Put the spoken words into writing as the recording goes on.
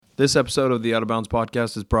This episode of the Out of Bounds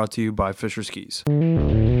podcast is brought to you by Fisher Skis.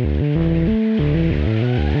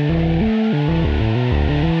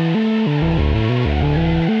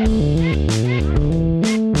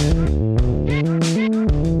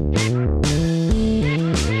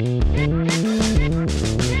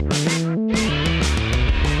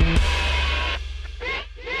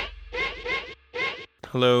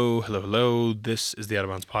 Hello. This is the Out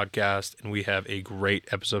of Bounds podcast, and we have a great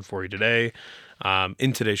episode for you today.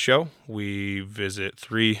 In today's show, we visit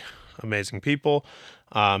three amazing people.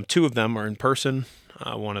 Two of them are in person.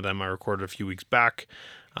 One of them I recorded a few weeks back.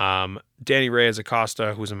 Danny Reyes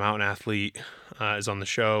Acosta, who's a mountain athlete, is on the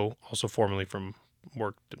show, also formerly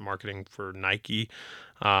worked in marketing for Nike,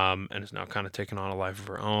 and is now kind of taken on a life of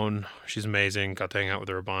her own. She's amazing. Got to hang out with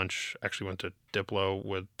her a bunch. Actually went to Diplo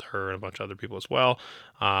with her and a bunch of other people as well,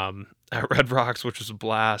 at Red Rocks, which was a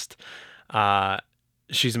blast.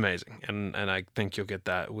 She's amazing, and I think you'll get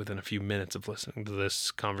that within a few minutes of listening to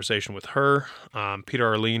this conversation with her. Peter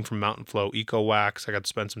Arlene from Mountain Flow Eco Wax, I got to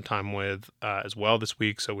spend some time with as well this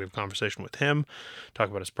week, so we have a conversation with him, talk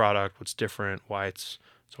about his product, what's different, why it's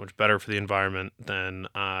so much better for the environment than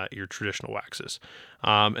your traditional waxes.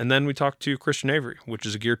 And then we talked to Christian Avery, which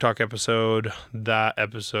is a Gear Talk episode. That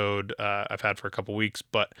episode I've had for a couple weeks,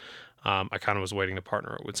 but I kind of was waiting to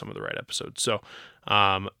partner it with some of the right episodes. So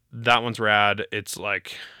that one's rad. It's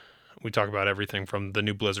like we talk about everything from the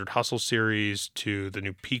new Blizzard Hustle series to the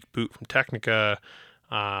new Peak boot from Technica.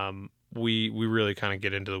 We really kind of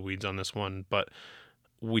get into the weeds on this one, but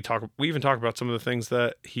we even talk about some of the things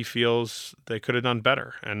that he feels they could have done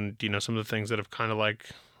better, and some of the things that have kind of like,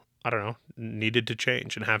 I don't know, needed to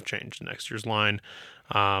change and have changed in next year's line.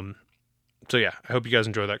 So yeah, I hope you guys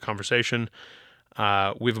enjoy that conversation.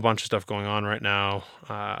 We have a bunch of stuff going on right now.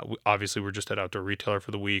 Obviously, we're just at Outdoor Retailer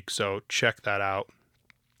for the week, so check that out.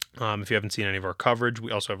 If you haven't seen any of our coverage,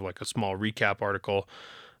 we also have like a small recap article.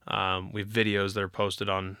 We have videos that are posted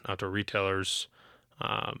on Outdoor Retailer's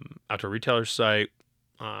site.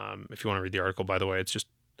 If you want to read the article, by the way, it's just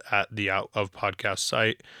at the Out of Podcast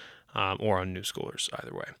site, or on New Schoolers,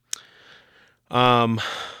 either way.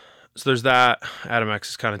 So there's that. Adam X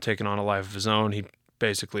is kind of taking on a life of his own. He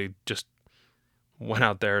basically just went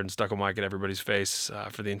out there and stuck a mic in everybody's face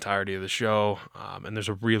for the entirety of the show. And there's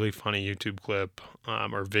a really funny YouTube clip,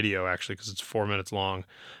 or video actually, because it's 4 minutes long,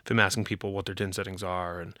 of him asking people what their tin settings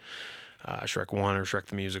are, and Shrek 1 or Shrek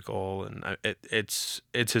the Musical, and it's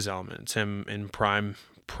his element. It's him in prime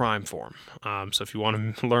form. So if you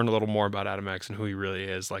want to learn a little more about Adam X and who he really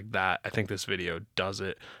is, like that, I think this video does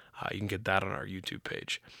it. You can get that on our YouTube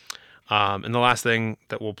page. And the last thing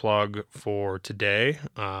that we'll plug for today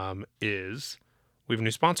is we have a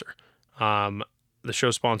new sponsor. The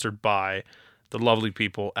show's sponsored by the lovely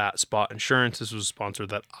people at Spot Insurance. This was a sponsor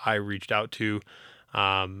that I reached out to,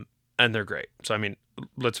 and they're great. So, I mean,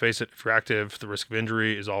 let's face it, if you're active, the risk of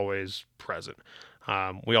injury is always present.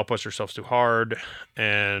 We all push ourselves too hard,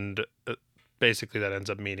 and basically that ends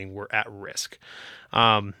up meaning we're at risk.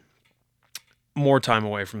 More time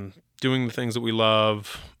away from doing the things that we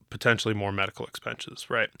love, potentially more medical expenses,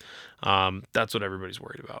 right? That's what everybody's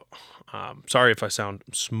worried about. Sorry if I sound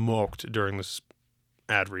smoked during this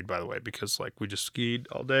ad read, by the way, because like we just skied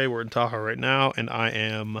all day. We're in Tahoe right now, and I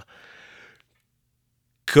am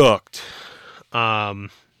cooked. But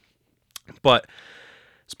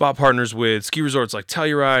Spot partners with ski resorts like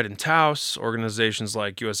Telluride and Taos, organizations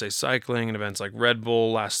like USA Cycling, and events like Red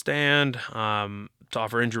Bull Last Stand, to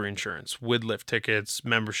offer injury insurance, with lift tickets,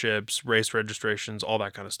 memberships, race registrations, all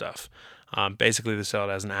that kind of stuff. Basically, they sell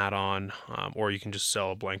it as an add-on, or you can just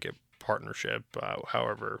sell a blanket partnership,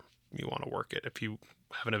 however you want to work it. If you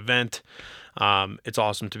have an event, it's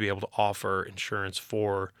awesome to be able to offer insurance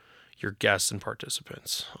for your guests and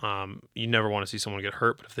participants. You never want to see someone get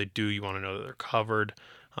hurt, but if they do, you want to know that they're covered.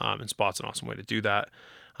 And Spot's an awesome way to do that.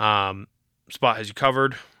 Spot has you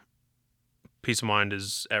covered. Peace of mind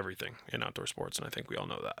is everything in outdoor sports, and I think we all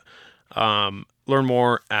know that. Learn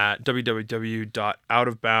more at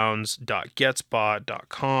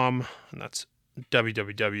www.outofbounds.getspot.com, and that's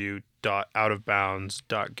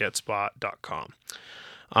www.outofbounds.getspot.com.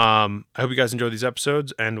 I hope you guys enjoy these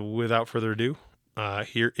episodes, and without further ado,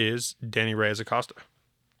 here is Danny Reyes Acosta.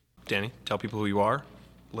 Danny, tell people who you are,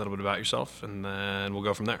 a little bit about yourself, and then we'll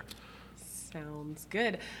go from there. Sounds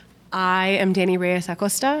good. I am Danny Reyes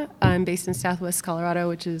Acosta. I'm based in Southwest Colorado,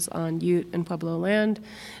 which is on Ute and Pueblo land,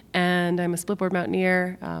 and I'm a splitboard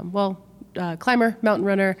mountaineer, climber, mountain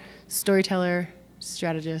runner, storyteller,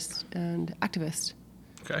 strategist, and activist.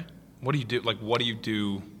 Okay. What do you do? Like, what do you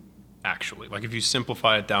do actually? Like, if you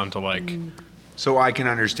simplify it down to like... So I can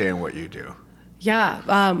understand what you do.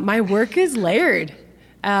 Yeah, my work is layered.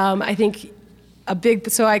 I think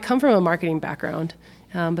so I come from a marketing background,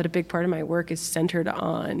 but a big part of my work is centered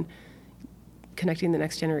on connecting the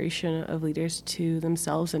next generation of leaders to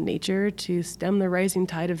themselves and nature to stem the rising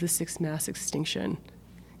tide of the sixth mass extinction.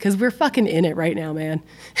 Because we're fucking in it right now, man.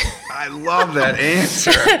 I love that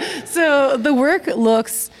answer. So the work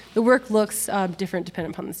looks different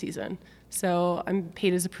depending upon the season. So I'm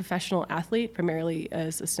paid as a professional athlete, primarily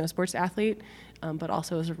as a snow sports athlete, but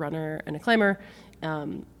also as a runner and a climber.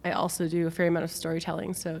 I also do a fair amount of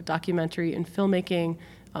storytelling, so documentary and filmmaking,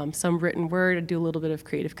 some written word. I do a little bit of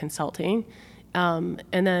creative consulting, and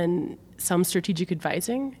then some strategic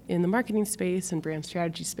advising in the marketing space and brand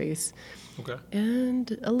strategy space. Okay.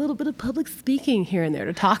 And a little bit of public speaking here and there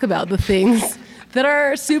to talk about the things that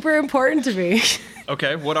are super important to me.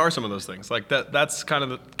 Okay, what are some of those things? Like that's kind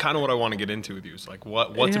of what I want to get into with you. Is like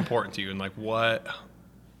what's important to you, and like what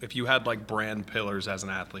if you had like brand pillars as an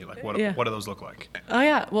athlete, like what do those look like? Oh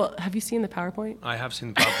yeah, well, have you seen the PowerPoint? I have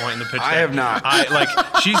seen the PowerPoint and the pitch deck. I have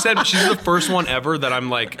not. She said she's the first one ever that I'm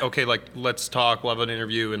like, okay, like let's talk, we'll have an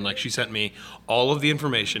interview, and like she sent me all of the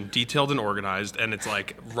information, detailed and organized, and it's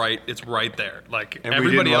like it's right there. Like And we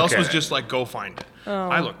everybody didn't else look was at just like, go find it.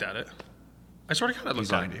 I looked at it. I sort of kind of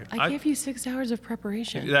looked at it. I gave you 6 hours of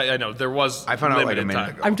preparation. Yeah, I know there was. I found out like a limited minute time.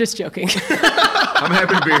 ago. I'm just joking. I'm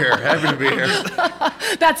happy to be here. Happy to be here.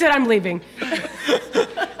 That's it. I'm leaving.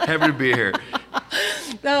 Happy to be here.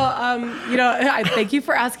 So, I thank you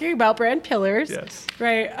for asking about brand pillars. Yes.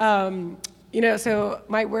 Right. So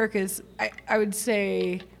my work is, I would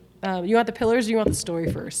say, you want the pillars or you want the story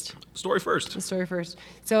first? Story first. The story first.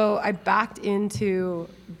 So I backed into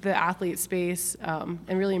the athlete space and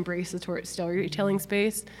really embraced the storytelling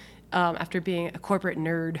space after being a corporate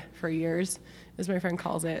nerd for years, as my friend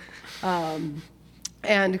calls it,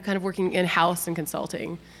 and kind of working in-house and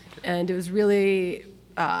consulting. And it was really,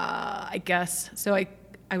 so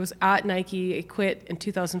I was at Nike, I quit in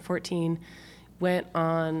 2014, went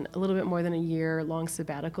on a little bit more than a year-long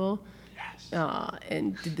sabbatical,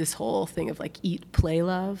 and did this whole thing of like eat, play,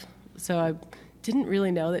 love. So I didn't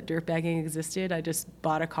really know that dirtbagging existed. I just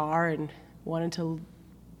bought a car and wanted to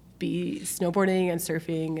be snowboarding and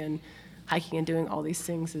surfing and hiking and doing all these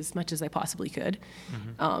things as much as I possibly could,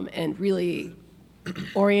 and really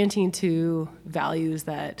orienting to values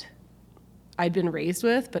that I'd been raised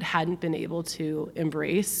with but hadn't been able to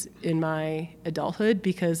embrace in my adulthood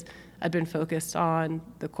because I'd been focused on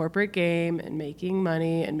the corporate game and making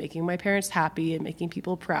money and making my parents happy and making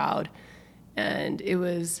people proud. And it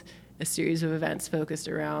was a series of events focused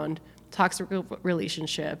around toxic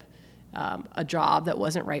relationship, a job that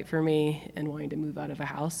wasn't right for me, and wanting to move out of a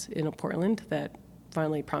house in Portland that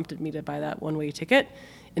finally prompted me to buy that one-way ticket.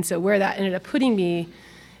 And so where that ended up putting me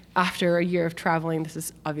after a year of traveling, this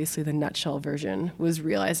is obviously the nutshell version, was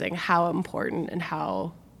realizing how important and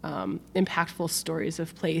how impactful stories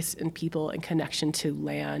of place and people and connection to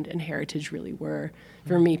land and heritage really were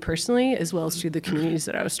for me personally, as well as to the communities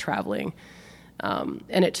that I was traveling.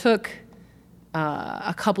 And it took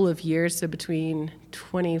a couple of years, so between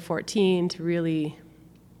 2014 to really,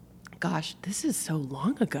 gosh, this is so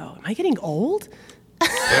long ago. Am I getting old? It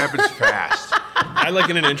happens fast. I, like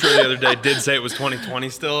in an intro the other day, did say it was 2020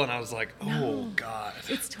 still, and I was like, oh, God.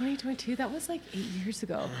 It's 2022. That was like 8 years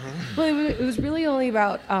ago. Well, it was really only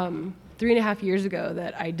about 3.5 years ago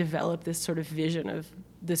that I developed this sort of vision of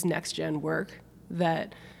this next gen work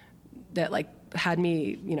that like had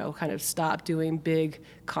me, kind of stop doing big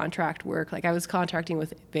contract work. Like I was contracting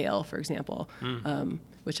with Vail, for example,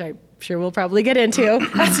 which I'm sure we'll probably get into.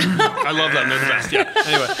 I love that. Midwest. Yeah.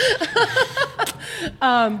 Anyway.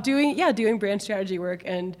 Doing brand strategy work.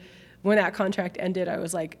 And when that contract ended, I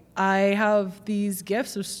was like, I have these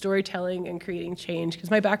gifts of storytelling and creating change,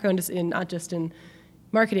 because my background is not just in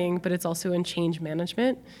marketing, but it's also in change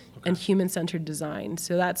management and human-centered design.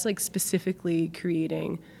 So that's like specifically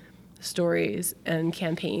creating stories and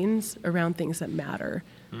campaigns around things that matter.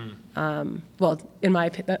 Well, in my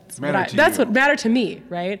opinion, that's what mattered to me,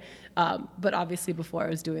 right? But obviously before I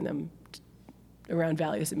was doing them around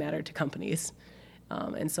values that mattered to companies.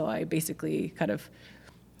 And so I basically kind of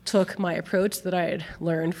took my approach that I had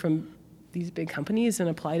learned from these big companies and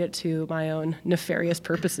applied it to my own nefarious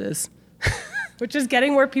purposes, which is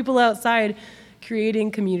getting more people outside, creating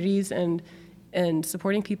communities and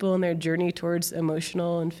supporting people in their journey towards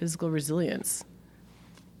emotional and physical resilience.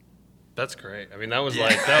 That's great. I mean, that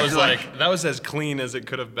was as clean as it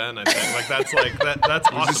could have been. I think that's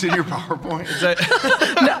awesome. Is this in your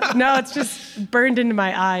PowerPoint? No, it's just burned into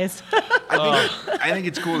my eyes. I think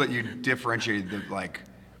it's cool that you differentiated the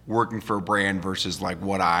working for a brand versus like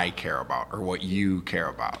what I care about or what you care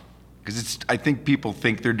about. Because I think people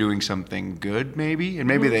think they're doing something good, maybe, and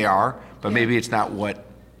maybe they are, but maybe it's not what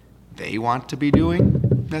they want to be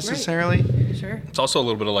doing necessarily. Right. Sure. It's also a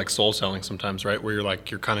little bit of like soul selling sometimes, right? Where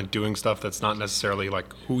you're kind of doing stuff that's not necessarily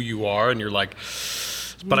like who you are, and you're like,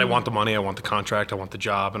 but I want the money, I want the contract, I want the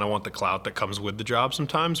job, and I want the clout that comes with the job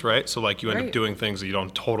sometimes, right? So like you end up doing things that you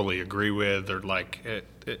don't totally agree with, or like it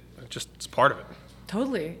just, it's part of it.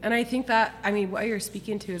 Totally. And I think that, I mean, what you're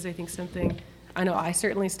speaking to is, I think, something I know I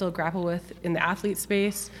certainly still grapple with in the athlete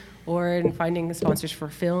space or in finding sponsors for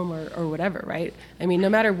film or whatever, right? I mean, no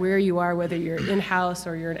matter where you are, whether you're in-house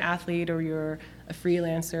or you're an athlete or you're a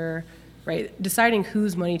freelancer, right? Deciding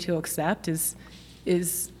whose money to accept is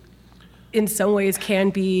in some ways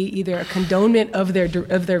can be either a condonement of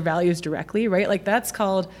their values directly, right? Like that's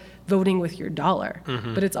called voting with your dollar,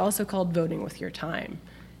 but it's also called voting with your time.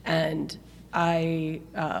 And I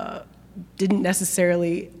didn't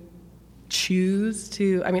necessarily choose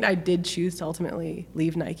to, I mean, I did choose to ultimately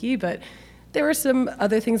leave Nike, but there were some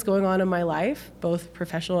other things going on in my life, both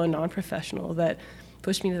professional and non-professional, that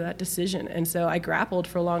pushed me to that decision. And so I grappled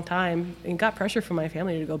for a long time and got pressure from my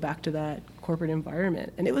family to go back to that corporate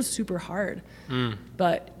environment. And it was super hard,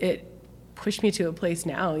 but it pushed me to a place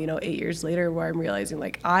now, 8 years later, where I'm realizing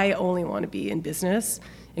like I only want to be in business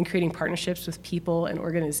and creating partnerships with people and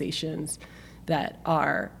organizations that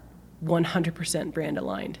are 100% brand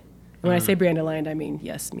aligned. And when I say brand aligned, I mean,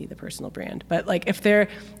 yes, me, the personal brand. But like if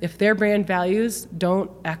their brand values don't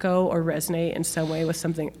echo or resonate in some way with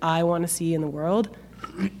something I want to see in the world,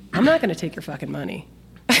 I'm not going to take your fucking money.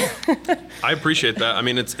 I appreciate that. I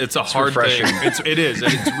mean, it's a hard refreshing. thing. It is,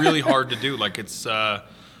 and it's really hard to do. Like I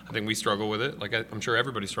think we struggle with it. Like I'm sure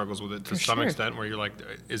everybody struggles with it to some extent, where you're like,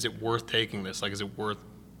 is it worth taking this? Like, is it worth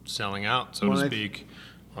selling out, so to speak,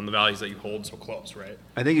 on the values that you hold so close, right?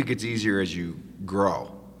 I think it gets easier as you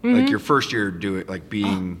grow. Like your first year doing, like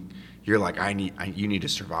being, you're like, you need to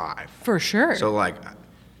survive. For sure. So like,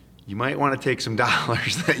 you might want to take some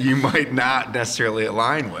dollars that you might not necessarily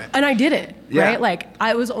align with. And I did it, Yeah. right? Like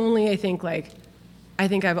I was only, I think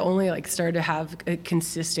I've only like started to have a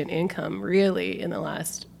consistent income really in the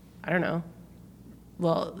last, I don't know,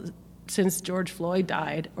 well, since George Floyd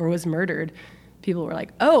died or was murdered. People were like,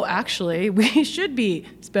 oh, actually, we should be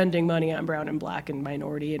spending money on brown and black and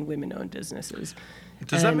minority and women-owned businesses.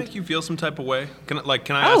 Does that make you feel some type of way? Can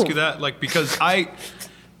I ask you that? Like, because I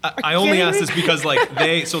only asked this because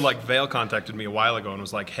Vail contacted me a while ago and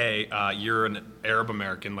was like, hey, you're an Arab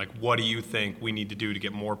American. Like, what do you think we need to do to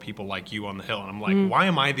get more people like you on the Hill? And I'm like, why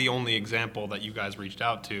am I the only example that you guys reached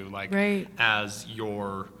out to? Like, as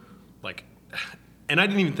your, like, and I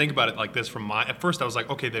didn't even think about it like this at first I was like,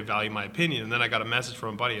 okay, they value my opinion. And then I got a message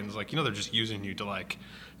from a buddy and was like, they're just using you to like,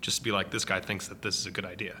 just be like, this guy thinks that this is a good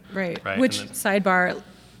idea. Right. Which, sidebar,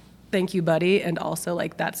 thank you, buddy. And also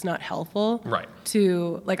like, that's not helpful. Right.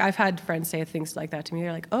 To like, I've had friends say things like that to me.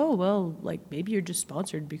 They're like, oh, well, like maybe you're just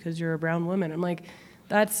sponsored because you're a brown woman. I'm like,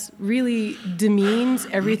 that's really demeans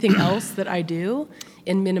everything else that I do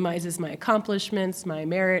and minimizes my accomplishments, my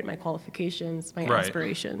merit, my qualifications, my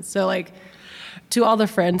aspirations. So like, to all the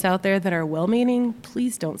friends out there that are well-meaning,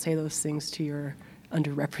 please don't say those things to your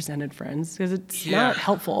underrepresented friends because it's not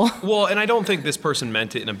helpful. Well, and I don't think this person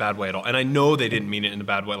meant it in a bad way at all. And I know they didn't mean it in a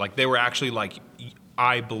bad way. Like they were actually like,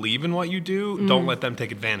 I believe in what you do. Don't let them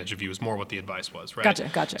take advantage of you is more what the advice was, right?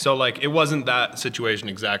 Gotcha. So like it wasn't that situation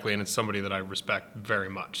exactly, and it's somebody that I respect very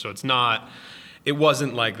much. So it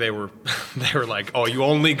wasn't like they were like, oh, you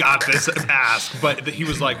only got this ask, but he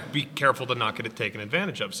was like, be careful to not get it taken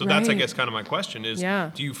advantage of. So that's, I guess, kind of my question is,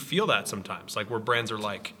 do you feel that sometimes? Like where brands are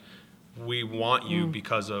like, we want you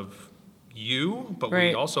because of you, but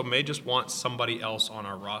we also may just want somebody else on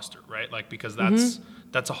our roster, right? Like, because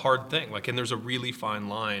that's a hard thing. Like, and there's a really fine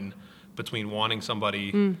line between wanting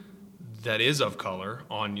somebody that is of color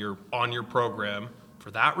on your program for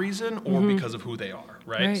that reason or because of who they are,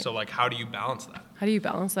 right? So like, how do you balance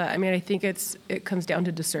that? I mean, I think it comes down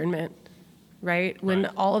to discernment, right? When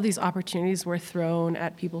all of these opportunities were thrown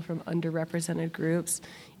at people from underrepresented groups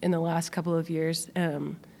in the last couple of years,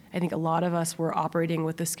 I think a lot of us were operating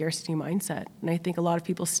with the scarcity mindset. And I think a lot of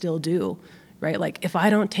people still do, right? Like, if I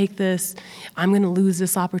don't take this, I'm going to lose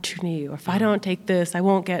this opportunity. Or if I don't take this, I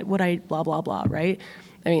won't get what I blah, blah, blah, right?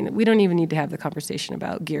 I mean, we don't even need to have the conversation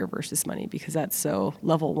about gear versus money because that's so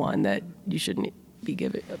level one that you shouldn't be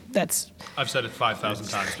given. That's I've said it 5,000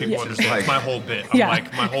 times. People Yeah. understand. Like- it's my whole bit. I'm Yeah.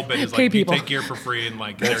 like, my whole bit is Pay like, you people. take gear for free, and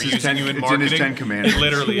like That's they're his using 10 you in it's in his marketing. 10 commandments. It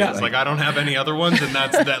literally Yeah. is. Like, I don't have any other ones, and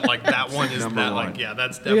that's that. Like that one is Number that. one. Like, yeah,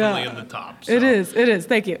 that's definitely in the top. So. It is. It is.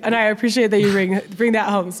 Thank you, and I appreciate that you bring that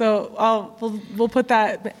home. So we'll put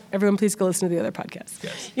that. Everyone, please go listen to the other podcast.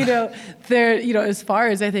 Yes. As far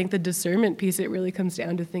as I think the discernment piece, it really comes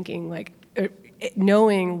down to thinking like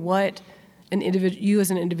knowing what you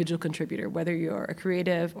as an individual contributor, whether you're a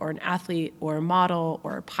creative or an athlete or a model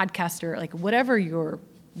or a podcaster, like whatever your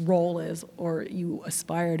role is or you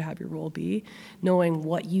aspire to have your role be, knowing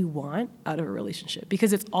what you want out of a relationship,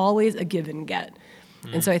 because it's always a give and get.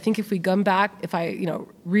 And so I think if we come back, if I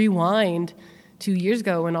rewind 2 years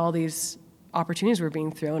ago when all these opportunities were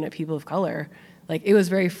being thrown at people of color, like it was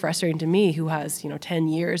very frustrating to me, who has 10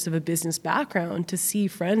 years of a business background, to see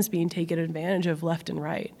friends being taken advantage of left and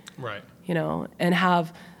right. Right. And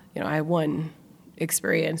have, I had one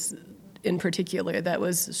experience in particular that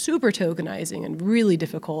was super tokenizing and really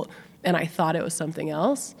difficult, and I thought it was something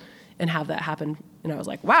else, and have that happen, and I was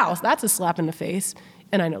like, wow, that's a slap in the face,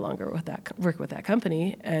 and I no longer work with that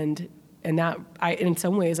company, and that in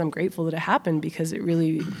some ways I'm grateful that it happened, because it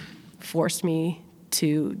really forced me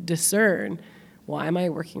to discern, why am I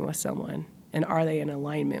working with someone, and are they in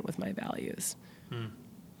alignment with my values?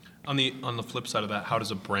 On the flip side of that, how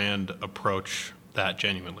does a brand approach that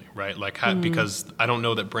genuinely, right? Like, because I don't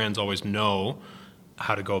know that brands always know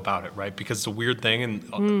how to go about it, right? Because it's a weird thing,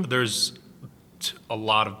 and there's a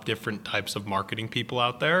lot of different types of marketing people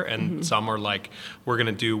out there, and some are like, we're going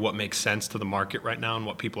to do what makes sense to the market right now and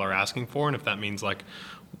what people are asking for, and if that means like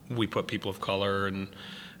we put people of color and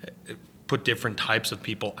put different types of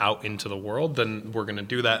people out into the world, then we're going to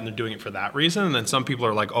do that, and they're doing it for that reason. And then some people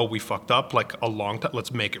are like, oh, we fucked up like a long time,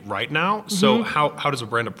 let's make it right now. So how does a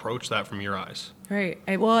brand approach that from your eyes? Right.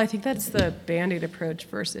 I think that's the Band-Aid approach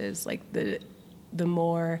versus like the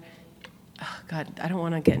more, oh God, I don't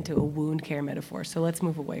want to get into a wound care metaphor, so let's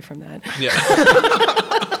move away from that. Yeah.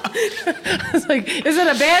 It's like, is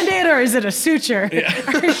it a Band-Aid or is it a suture? Yeah.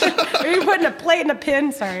 Are you putting a plate and a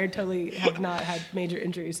pin? Sorry, I totally have not had major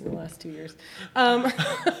injuries in the last 2 years. I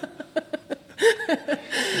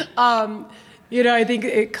think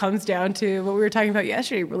it comes down to what we were talking about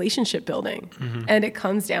yesterday, relationship building. And it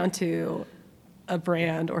comes down to a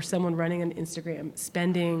brand or someone running an Instagram,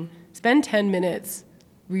 spend 10 minutes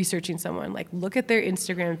researching someone. Like, look at their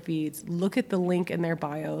Instagram feeds, look at the link in their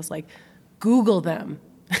bios, like Google them.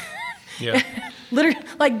 Yeah. Literally,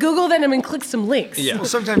 like Google them and click some links. Yeah. Well,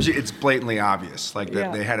 sometimes it's blatantly obvious, like that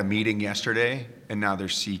Yeah. they had a meeting yesterday and now they're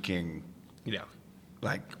seeking Yeah.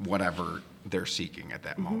 like whatever they're seeking at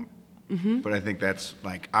that moment. But I think that's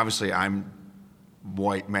like, obviously I'm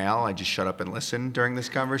white male, I just shut up and listen during this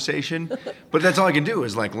conversation, but that's all I can do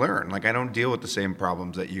is like learn. Like, I don't deal with the same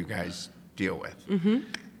problems that you guys deal with.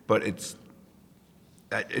 But it's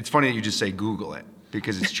funny that you just say Google it,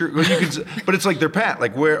 because it's true. Well, but it's like their path.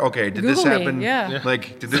 Like, did this Google me, happen? yeah.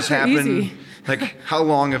 Like, did this So happen? easy. Like, how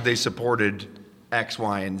long have they supported X,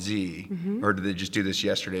 Y, and Z? Or did they just do this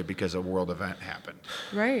yesterday because a world event happened?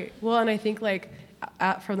 Right. Well, and I think like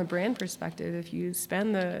from the brand perspective, if you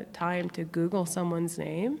spend the time to Google someone's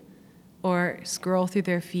name or scroll through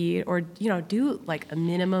their feed or, do like a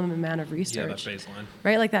minimum amount of research. Yeah, that baseline.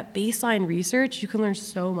 Right? Like that baseline research, you can learn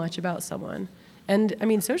so much about someone. And I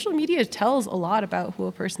mean, social media tells a lot about who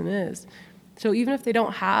a person is. So even if they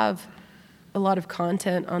don't have a lot of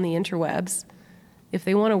content on the interwebs, if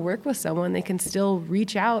they want to work with someone, they can still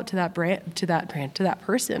reach out to that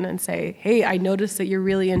person and say, hey, I noticed that you're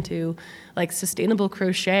really into like sustainable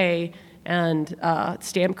crochet and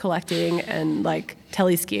stamp collecting and like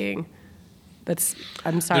teleskiing.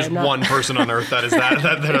 I'm sorry. There's I'm not, one person on earth that is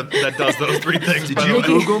that does those three things. Did by the you way.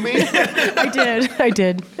 Google me? I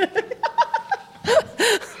did.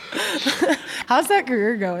 How's that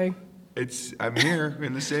career going? I'm here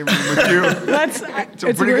in the same room with you. It's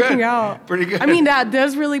pretty working good. out. Pretty good. I mean, that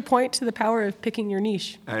does really point to the power of picking your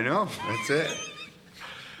niche. I know. That's it.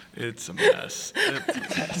 It's a mess.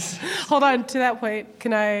 Hold on, to that point,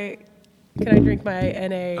 can I drink my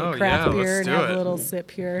NA craft beer let's and do have it. a little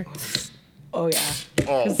sip here? Oh yeah.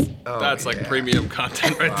 Oh, That's like yeah. premium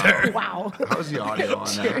content right there. Wow. How's the audio on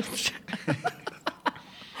that? Cheers. I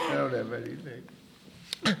don't have anything.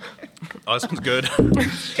 Oh, this one's good. Do you want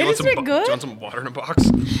Isn't it good? Do you want some water in a box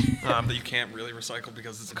that you can't really recycle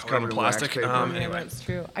because it's covered in covered in wax plastic? paper. Yeah, Anyway, that's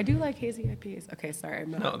true. I do like hazy IPAs. Okay, sorry,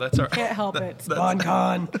 I'm not. no, that's all right. Can't help it. That's-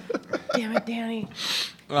 SpawnCon. Damn it, Danny.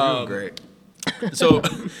 Doing great. So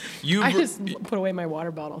you I just put away my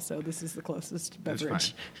water bottle, so this is the closest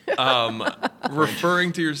beverage.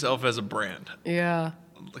 referring to yourself as a brand. Yeah.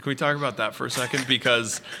 Can we talk about that for a second?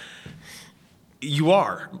 Because you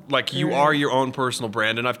are your own personal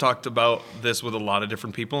brand, and I've talked about this with a lot of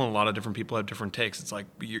different people, and a lot of different people have different takes. It's like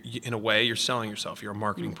in a way you're selling yourself. You're a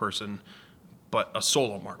marketing person, but a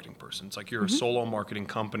solo marketing person. It's like you're a solo marketing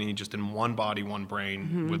company, just in one body, one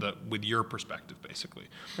brain, with your perspective, basically.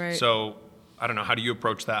 Right. So I don't know. How do you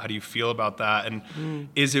approach that? How do you feel about that? And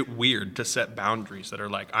is it weird to set boundaries that are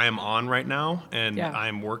like, I am on right now, and I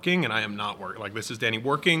am working, and I am not working? Like, this is Danny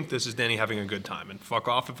working, this is Danny having a good time, and fuck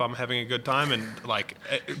off if I'm having a good time. And like,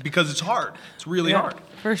 because it's hard. It's really hard.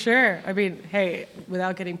 For sure. I mean, hey,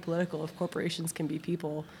 without getting political, if corporations can be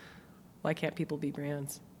people, why can't people be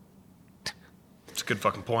brands? It's a good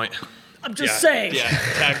fucking point. I'm just saying. Yeah,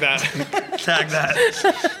 tag that.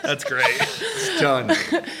 That's great. It's done.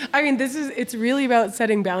 I mean, it's really about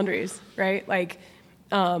setting boundaries, right? Like,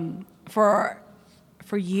 for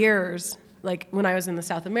years, like when I was in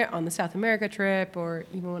on the South America trip, or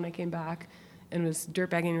even when I came back and was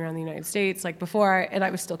dirtbagging around the United States, like I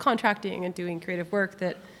was still contracting and doing creative work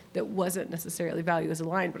that wasn't necessarily values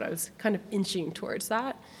aligned, but I was kind of inching towards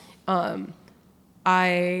that.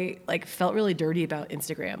 I like felt really dirty about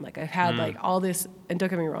Instagram. Like I've had like all this, and don't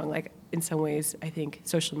get me wrong, like in some ways I think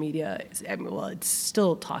social media it's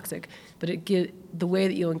still toxic, but the way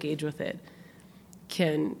that you engage with it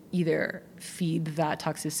can either feed that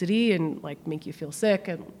toxicity and like make you feel sick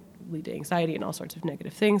and lead to anxiety and all sorts of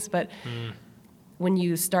negative things. But when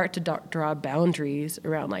you start to draw boundaries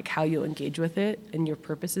around like how you engage with it and your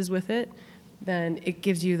purposes with it, then it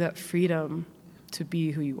gives you that freedom to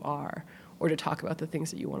be who you are, or to talk about the things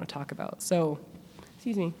that you want to talk about. So,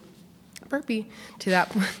 excuse me, burpee to that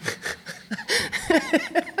point.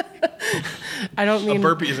 I don't mean... A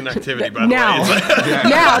burpee is an activity, by the now. way.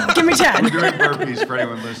 Now, give me 10. We're doing burpees for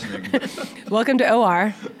anyone listening. Welcome to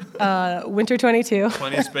OR, Winter 22.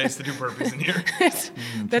 Plenty of space to do burpees in here.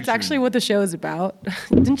 That's actually what the show is about.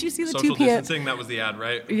 Didn't you see the Social 2 p.m.? distancing, that was the ad,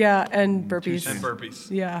 right? Yeah, and burpees. And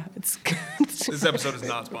burpees. Yeah, it's... This episode is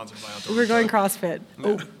not sponsored by Outdoor We're going Shock. CrossFit.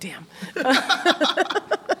 Oh, damn.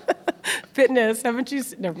 Fitness, haven't you...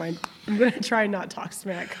 Never mind. I'm going to try and not talk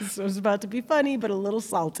smack, because it was about to be funny, but a little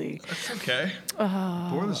salty. That's okay.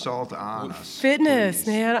 Pour the salt on us. Fitness, please.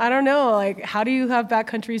 man. I don't know. Like, how do you have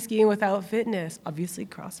backcountry skiing without fitness? Obviously,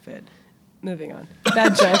 CrossFit. Moving on.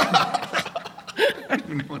 Bad joke. I don't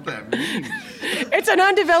even know what that means. It's an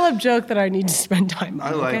undeveloped joke that I need to spend time on.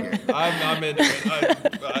 I like okay? it. I'm into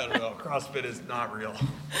it. I don't know. CrossFit is not real.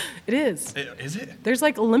 It is. Is it? There's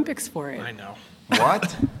like Olympics for it. I know.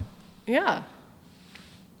 What? Yeah.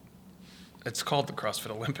 It's called the CrossFit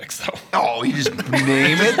Olympics, though. Oh, you just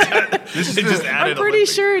name it? This is They just added I'm pretty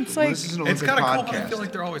Olympic. sure it's like... This is an It's Olympic kind of cool, podcast. but I feel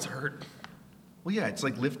like they're always hurt. Well, yeah, it's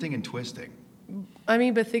like lifting and twisting. I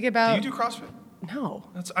mean, but think Do about... you do CrossFit? No.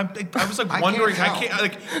 I was like I wondering. can't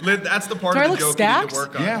Like that's the part Do I of the look joke stacked? you need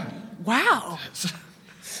to work on. Yeah. Wow.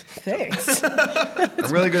 Thanks.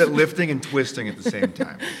 I'm really good at lifting and twisting at the same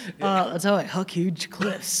time. That's how I huck huge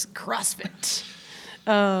cliffs. CrossFit.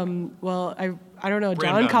 Well, I don't know. Brand John boundaries,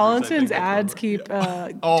 I think Collinson's that's ads what keep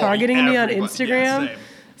Oh, targeting me on everybody. Instagram. Yeah, same.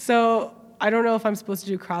 So I don't know if I'm supposed to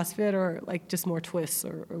do CrossFit or like just more twists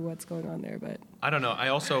or what's going on there. But I don't know. I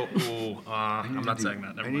also. I'm not saying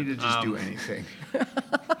that. Never I need to mind. just do anything.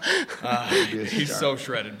 He's so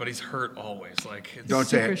shredded, but he's hurt always. Like it's, Don't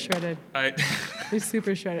say super it. shredded. I, He's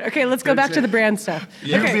super shredded. Okay, let's go back to the brand stuff.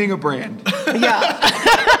 You're Okay. being a brand. Yeah.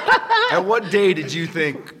 At what day did you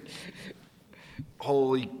think,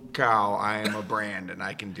 holy cow, I am a brand and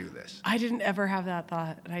I can do this? I didn't ever have that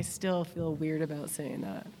thought, and I still feel weird about saying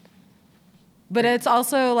that. But it's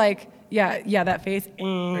also like, yeah, that face.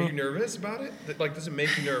 are you nervous about it? Like, does it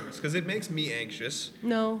make you nervous? Because it makes me anxious.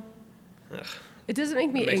 No. Ugh. It doesn't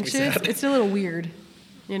make me It makes me anxious. sad. It's a little weird,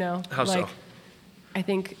 you know? How so? like, I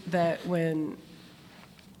think that when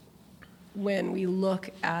we look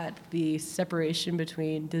at the separation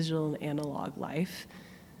between digital and analog life,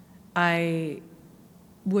 I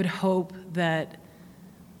would hope that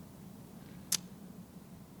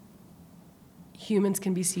humans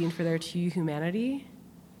can be seen for their true humanity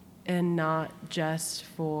and not just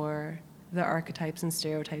for the archetypes and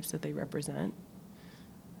stereotypes that they represent.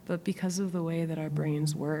 But because of the way that our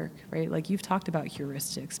brains work, right? Like you've talked about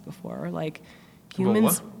heuristics before. Like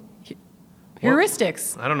humans... What?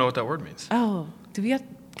 Heuristics. I don't know what that word means. Oh, do we have...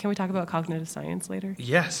 Can we talk about cognitive science later?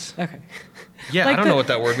 Yes. Okay. Yeah, Like I don't know what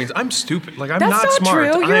that word means. I'm stupid. Like, I'm That's not not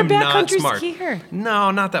smart. true. You're a I'm not backcountry smart. skier.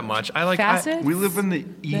 No, not that much. Facet? We live in the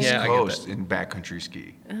East Yeah, I get Coast that. in backcountry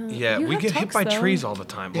ski. Yeah, You we have get hit tux, by though. trees all the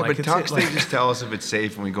time. Yeah, like, but it's Tux, like, they just tell us if it's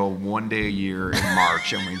safe, and we go one day a year in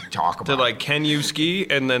March, and we talk about they're like, can you ski?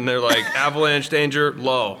 And then they're like, avalanche danger,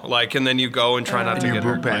 low. Like, and then you go and try not it. to And you get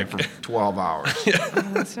boot hurt. pack Like, for 12 hours Oh,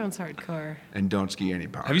 that sounds hardcore. and don't ski any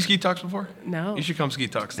power. have you skied Tux before? No. You should come ski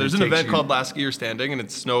Tux. There's an takes event you- called Last Skier Standing, and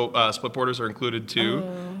it's snow split boarders are included too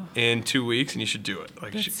in 2 weeks, and you should do it.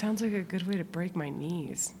 Like, you That should- sounds like a good way to break my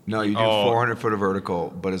knees. No, you do Oh. 400 foot of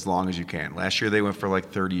vertical, but as long as you can. Last year they went for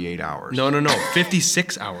like 38 hours. no,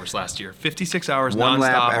 56 hours last year. 56 hours One nonstop.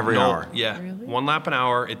 lap every hour. Yeah, Really? 1 lap an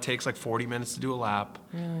hour. It takes like 40 minutes to do a lap.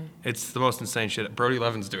 Really? It's the most insane shit. Brody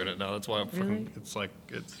Levin's doing it now. That's why I'm Really? fucking. It's like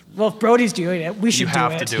it's. Well, if Brody's doing it, we should do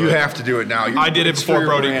have it. to do You it. have to do it now. I did it It's for before your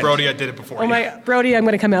Brody. brand. Brody, I did it before. Oh you. my, Brody, I'm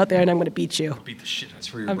going to come out there and I'm going to beat you. Beat the shit out of It's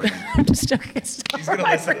you. for your brand. I'm just joking. He's gonna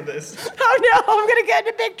listen to this. Oh no, I'm going to get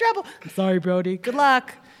into big trouble. I'm sorry, Brody. Good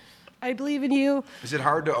luck. I believe in you. Is it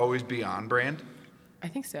hard to always be on brand? I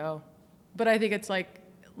think so. But I think it's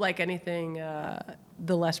like anything,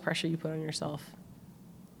 the less pressure you put on yourself,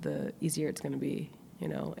 the easier it's going to be, you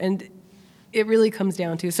know. And it really comes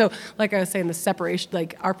down to, so like I was saying, the separation,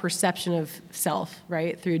 like our perception of self,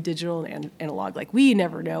 right, through digital and analog. Like we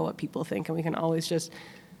never know what people think, and we can always just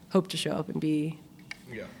hope to show up and be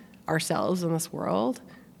Yeah. ourselves in this world.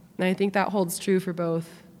 And I think that holds true for both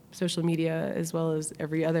social media as well as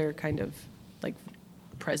every other kind of like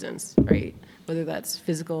presence, right? Whether that's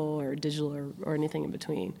physical or digital or anything in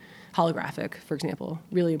between. Holographic, for example,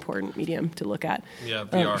 really important medium to look at. Yeah,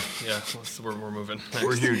 VR. Yeah, that's where we're moving.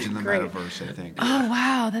 We're huge in the Great. metaverse, I think. Oh,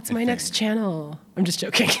 wow, that's my next channel. I'm just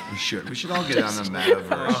joking. We should. We should all get on the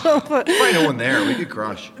metaverse. Probably no one there. We could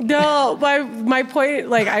crush. No, my point,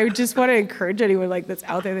 like, I just want to encourage anyone, like, that's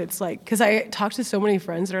out there that's, like, because I talk to so many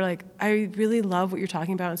friends that are like, I really love what you're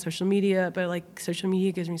talking about on social media, but, like, social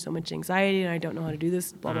media gives me so much anxiety, and I don't know how to do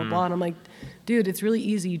this, blah, blah, blah. And I'm like, dude, it's really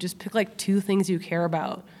easy. You just pick, like, 2 things you care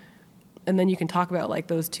about, and then you can talk about, like,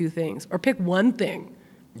 those 2 things. Or pick 1 thing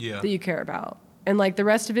Yeah. that you care about. And, like, the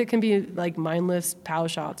rest of it can be, like, mindless pow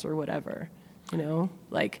shots or whatever, you know?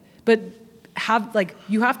 Like, but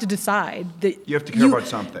you have to decide that You have to care about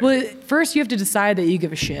something. Well, first you have to decide that you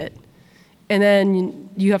give a shit. And then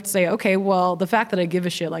you have to say, okay, well, the fact that I give a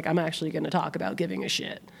shit, like, I'm actually going to talk about giving a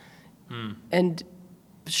shit. And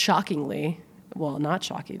shockingly, well, not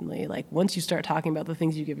shockingly, like, once you start talking about the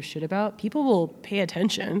things you give a shit about, people will pay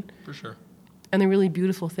attention. For sure. And the really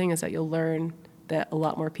beautiful thing is that you'll learn that a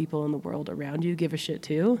lot more people in the world around you give a shit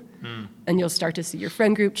too. And you'll start to see your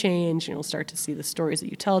friend group change, and you'll start to see the stories that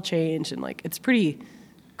you tell change. And, like, it's pretty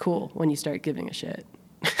cool when you start giving a shit.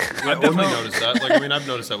 I've definitely noticed that. Like, I mean, I've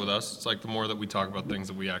noticed that with us. It's like the more that we talk about things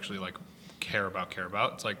that we actually like care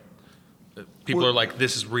about. It's like people are like,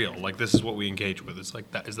 this is real. Like, this is what we engage with. It's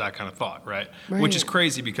like that is that kind of thought, right? Which is Right.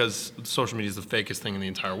 crazy because social media is the fakest thing in the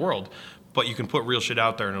entire world. But you can put real shit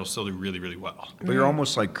out there and it'll still do really, really well. But you're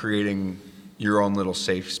almost like creating your own little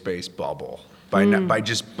safe space bubble by by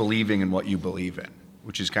just believing in what you believe in,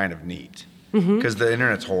 which is kind of neat. Because the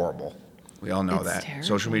internet's horrible. We all know It's that. terrible.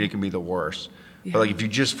 Social media can be the worst. Yeah. But like if you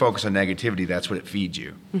just focus on negativity, that's what it feeds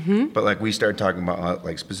you. But like we started talking about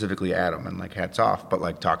like specifically Adam and like hats off, but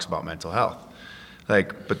like talks about mental health.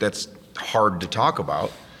 Like, but that's hard to talk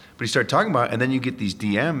about. But you start talking about it, and then you get these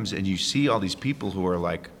DMs and you see all these people who are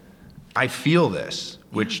like, I feel this,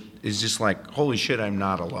 which is just like, holy shit, I'm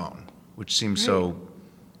not alone, which seems so.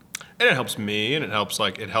 And it helps me, and it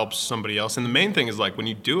helps somebody else. And the main thing is like when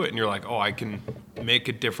you do it, and you're like, oh, I can make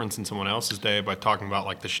a difference in someone else's day by talking about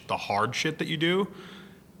like the hard shit that you do.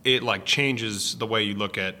 It like changes the way you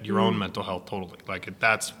look at your own mental health totally. Like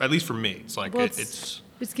that's at least for me. It's like Well, it's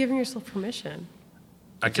It's giving yourself permission.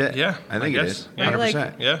 That's it. yeah, I think it guess. is. Yeah. 100%.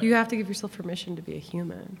 Like, Yeah. you have to give yourself permission to be a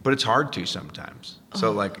human. But it's hard to sometimes.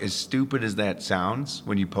 So like as stupid as that sounds,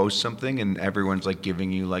 when you post something and everyone's like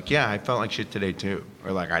giving you like, yeah, I felt like shit today too,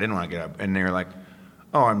 or like I didn't want to get up, and they're like,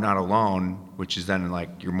 oh, I'm not alone, which is then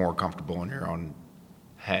like you're more comfortable in your own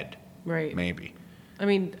head, Right. maybe. I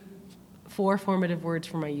mean, 4 formative words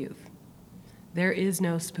from my youth. There is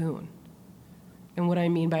no spoon. And what I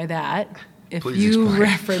mean by that, if Please you explain.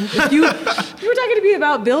 reference, if you were talking to me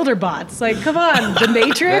about builder bots, like, come on, the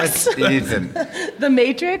Matrix, That's Ethan. the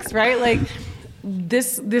Matrix, right? Like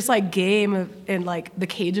this like game of, and like the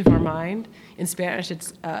cage of our mind. In Spanish,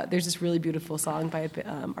 it's there's this really beautiful song by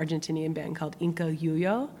an Argentinian band called Inca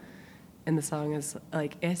Yuyo, and the song is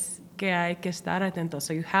like es que hay que estar atento.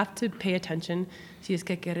 So you have to pay attention si es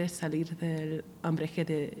que quieres salir del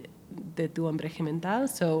de tu hambre mental.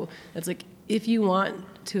 So it's like, if you want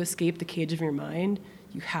to escape the cage of your mind,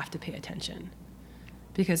 you have to pay attention.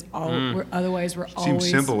 Because otherwise we're always... Seems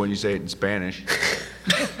simple when you say it in Spanish.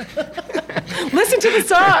 Listen to the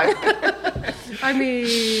song! I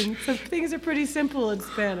mean, some things are pretty simple in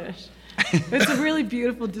Spanish. It's a really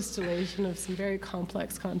beautiful distillation of some very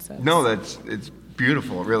complex concepts. No, it's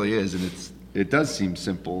beautiful. It really is. And it does seem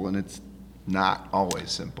simple, and it's not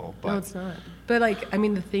always simple. But No, it's not. But like, I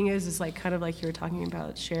mean, the thing is like kind of like you were talking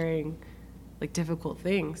about sharing like difficult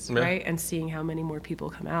things, Yeah. right? And seeing how many more people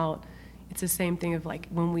come out. It's the same thing of like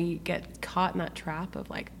when we get caught in that trap of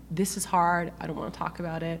like, this is hard, I don't want to talk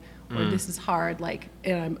about it, or this is hard, like,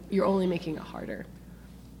 and you're only making it harder.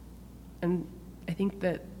 And I think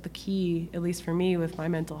that the key, at least for me with my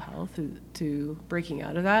mental health, to breaking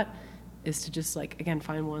out of that is to just like, again,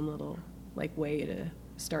 find one little like way to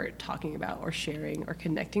start talking about or sharing or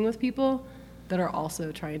connecting with people that are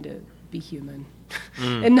also trying to be human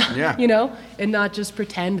and not, Yeah. you know, and not just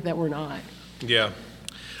pretend that we're not. Yeah.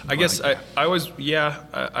 I guess I always,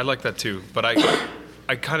 I like that too. But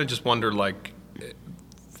I kind of just wonder, like,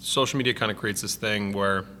 social media kind of creates this thing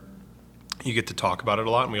where you get to talk about it a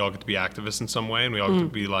lot, and we all get to be activists in some way, and we all get to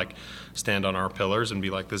be like, stand on our pillars and be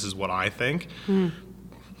like, this is what I think.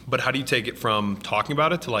 But how do you take it from talking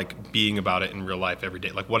about it to like being about it in real life every day?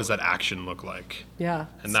 Like, what does that action look like? Yeah.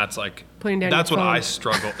 And that's like, Putting down that's your what phone. I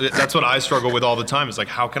struggle. That's what I struggle with all the time. Is like,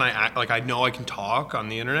 how can I act? Like, I know I can talk on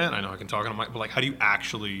the internet. I know I can talk on my, but like, how do you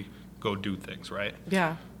actually go do things, right?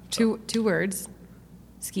 Yeah. Two words.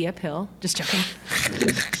 Ski uphill. Just joking.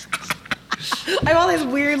 I have all these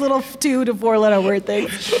weird little 2 to 4 letter word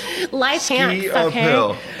things. Life hacks, okay?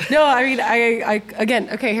 uphill. No, I mean, I again,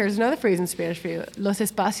 okay, here's another phrase in Spanish for you. Los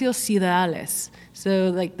espacios siderales. So,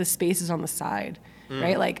 like, the spaces on the side,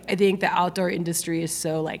 right? Like, I think the outdoor industry is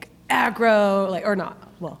so, like, aggro, like, or not,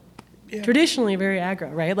 well, traditionally very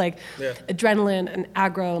aggro, right? Like, adrenaline and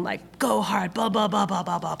aggro and, like, go hard, blah, blah, blah, blah,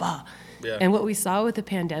 blah, blah, blah. Yeah. And what we saw with the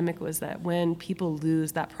pandemic was that when people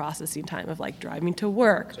lose that processing time of like driving to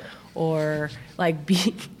work or like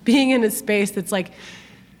being in a space that's like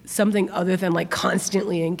something other than like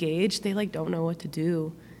constantly engaged, they like don't know what to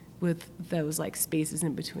do with those like spaces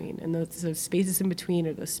in between. And those spaces in between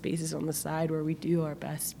are those spaces on the side where we do our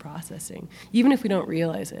best processing, even if we don't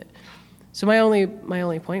realize it. So my only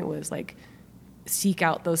point was like, seek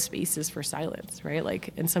out those spaces for silence, right? Like,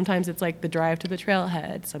 and sometimes it's like the drive to the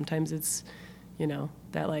trailhead. Sometimes it's, you know,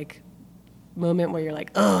 that like moment where you're like,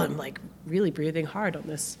 oh, I'm like really breathing hard on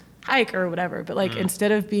this hike or whatever. But like,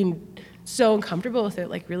 instead of being so uncomfortable with it,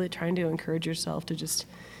 like really trying to encourage yourself to just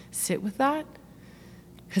sit with that.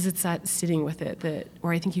 Because it's that sitting with it that,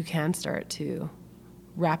 where I think you can start to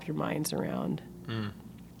wrap your minds around.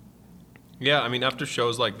 Yeah, I mean, after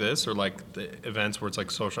shows like this or like the events where it's like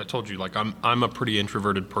social, I told you, like I'm a pretty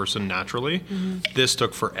introverted person naturally. This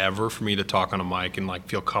took forever for me to talk on a mic and like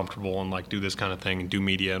feel comfortable and like do this kind of thing and do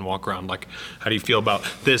media and walk around. Like, how do you feel about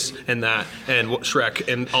this and that and what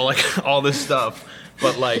Shrek and all like all this stuff?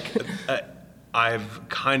 But like, I've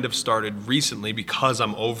kind of started recently because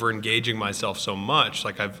I'm over engaging myself so much.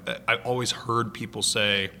 Like I've always heard people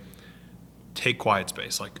say, take quiet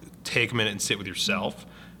space, like take a minute and sit with yourself.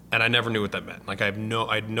 And I never knew what that meant. Like I had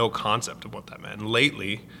no concept of what that meant. And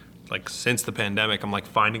lately, like since the pandemic, I'm like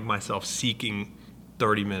finding myself seeking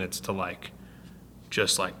 30 minutes to like,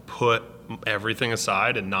 just like put everything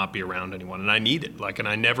aside and not be around anyone. And I need it. Like, and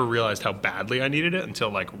I never realized how badly I needed it until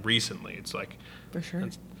like recently. It's like, For sure.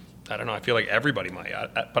 I don't know. I feel like everybody might,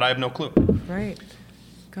 but I have no clue. Right.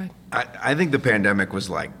 Go ahead. I think the pandemic was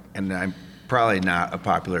like, and I'm probably not a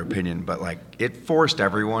popular opinion, but like it forced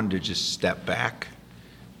everyone to just step back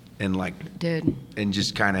and like Did. and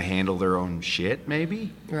just kind of handle their own shit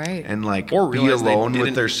maybe, Right. and like Or be realize they alone with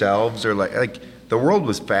didn't- themselves, or like the world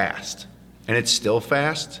was fast and it's still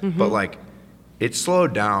fast, but like it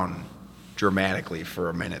slowed down dramatically for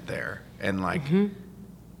a minute there, and like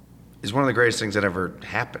is one of the greatest things that ever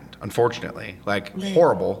happened, unfortunately. Like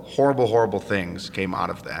horrible things came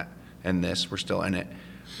out of that, and we're still in it,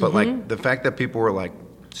 but like the fact that people were like,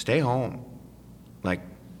 stay home, like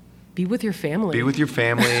Be with your family. be with your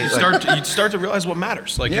family. like, You start to realize what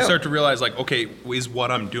matters. Like you Yeah. start to realize like, okay, is what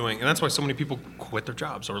I'm doing. And that's why so many people quit their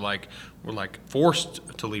jobs or like were like forced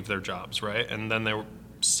to leave their jobs, right? And then they were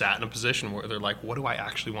sat in a position where they're like, what do I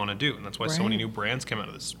actually want to do? And that's why so many Right. new brands came out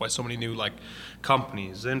of this. Why so many new like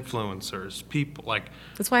companies, influencers, people like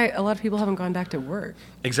That's why a lot of people haven't gone back to work,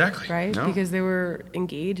 exactly. right? No. Because they were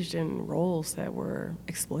engaged in roles that were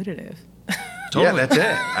exploitative. Totally. Yeah, that's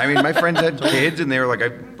it. I mean, my friends had kids, and they were like,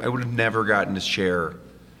 I would have never gotten to share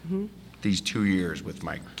these 2 years with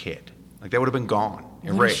my kid. Like, that would have been gone,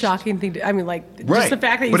 What a erased. shocking thing to, I mean, like, Right. just the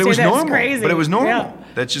fact that you But it say was that's normal. crazy. But it was normal. Yeah.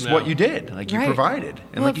 That's just Yeah. what you did. Like, you Right. provided.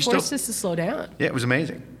 And Well, like, it you forced still. us to slow down. Yeah, it was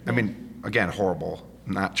amazing. I mean, again, horrible.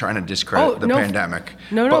 I'm not trying to discredit the no, pandemic.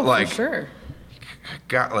 No, but for like, sure.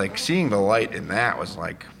 got like seeing the light in that was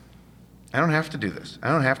like, I don't have to do this. I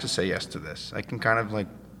don't have to say yes to this. I can kind of like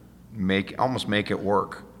almost make it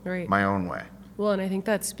work Right. my own way. Well, and I think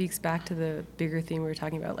that speaks back to the bigger theme we were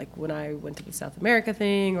talking about, like when I went to the South America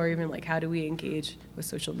thing, or even like how do we engage with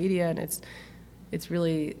social media, and it's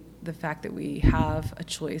really the fact that we have a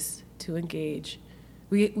choice to engage.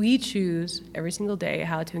 We choose every single day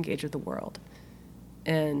how to engage with the world,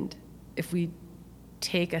 and if we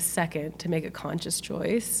take a second to make a conscious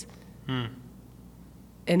choice,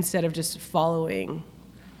 instead of just following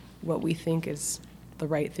what we think is the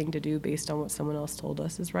right thing to do based on what someone else told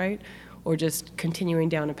us is right, or just continuing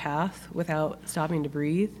down a path without stopping to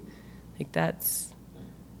breathe, like that's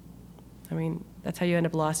how you end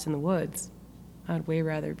up lost in the woods. I'd way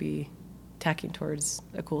rather be tacking towards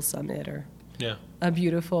a cool summit or Yeah. a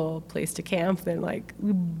beautiful place to camp than like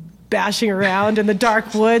bashing around in the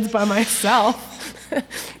dark woods by myself.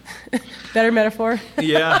 Better metaphor?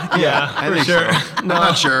 Yeah, I for think sure. so. I'm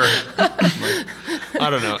not sure. I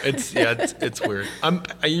don't know. It's weird.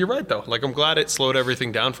 You're right though. Like, I'm glad it slowed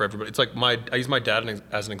everything down for everybody. It's like I use my dad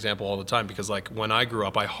as an example all the time, because like when I grew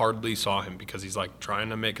up, I hardly saw him because he's like trying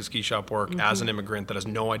to make a ski shop work as an immigrant that has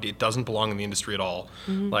no idea, doesn't belong in the industry at all,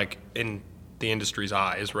 like in the industry's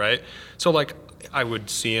eyes, right? So like I would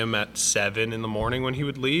see him at 7 in the morning when he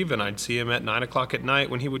would leave, and I'd see him at 9 o'clock at night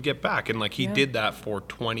when he would get back, and like he did that for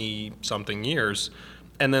 20 something years.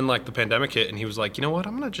 And then like the pandemic hit, and he was like, you know what?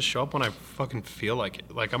 I'm gonna just show up when I fucking feel like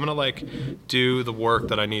it. Like, I'm gonna like do the work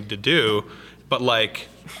that I need to do, but like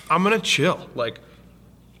I'm gonna chill. Like,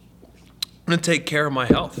 I'm gonna take care of my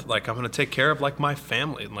health. Like, I'm gonna take care of like my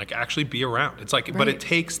family and like actually be around. It's like, but Right. it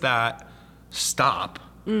takes that stop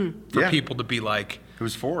for Yeah. people to be like, It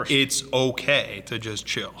was forced. it's okay to just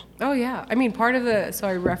chill. Oh yeah. I mean, so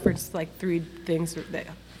I referenced like 3 things that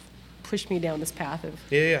pushed me down this path of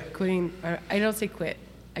Yeah. quitting. I don't say quit.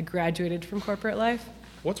 I graduated from corporate life.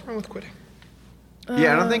 What's wrong with quitting?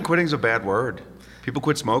 Yeah, I don't think quitting's a bad word. People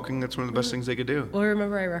quit smoking. That's one of the best things they could do. Well,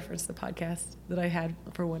 remember I referenced the podcast that I had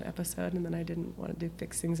for one episode, and then I didn't want to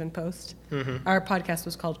fix things in post. Our podcast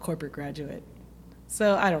was called Corporate Graduate.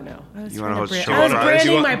 So I don't know. I was You wanna trying host a show I was on Fridays? branding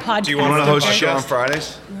Do you my want- podcast. do you You wanna want to host a podcast? show on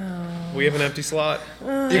Fridays? We have an empty slot.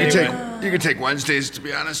 You can take Wednesdays, to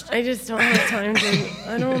be honest. I just don't have time to.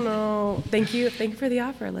 I don't know. Thank you for the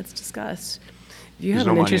offer. Let's discuss. If you There's have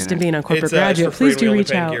no an money interest in in it. being on Corporate It's Graduate, for free, please and we do only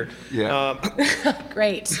reach pay in out. gear. Yeah.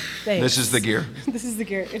 Great. Thanks. This is the gear. This is the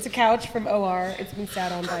gear. It's a couch from OR. It's been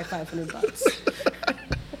sat on by $500.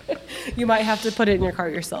 You might have to put it in your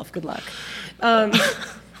cart yourself. Good luck.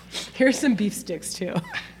 Here's some beef sticks too.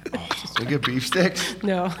 We get beef sticks.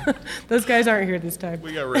 No, those guys aren't here this time.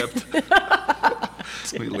 We got ripped.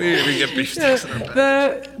 we get beef sticks in our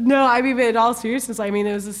back. No, I mean, but in all seriousness, I mean,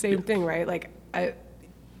 it was the same thing, right? Like,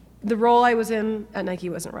 the role I was in at Nike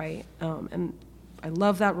wasn't right, and I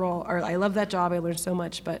love that role, or I love that job. I learned so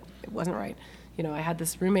much, but it wasn't right. You know, I had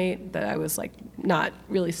this roommate that I was like not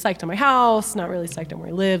really psyched on my house, not really psyched on where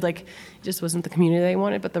I lived. Like, it just wasn't the community that I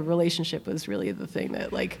wanted. But the relationship was really the thing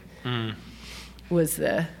that like was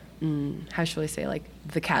the how shall I say, like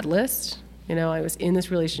the catalyst. You know, I was in this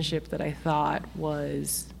relationship that I thought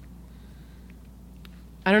was,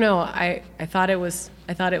 I don't know, I thought it was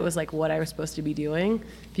like what I was supposed to be doing,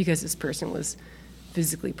 because this person was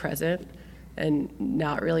physically present and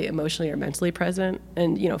not really emotionally or mentally present.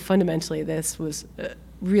 And, you know, fundamentally this was a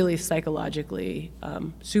really psychologically,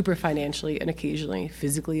 super financially, and occasionally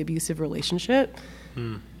physically abusive relationship.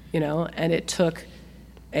 You know, and it took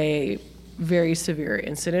a very severe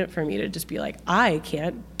incident for me to just be like, I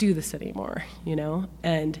can't do this anymore, you know?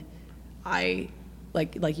 And I,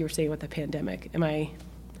 like you were saying with the pandemic,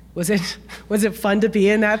 was it fun to be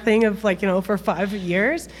in that thing of like, you know, for 5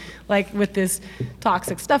 years, like with this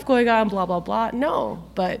toxic stuff going on, blah, blah, blah? No,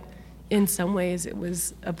 but in some ways it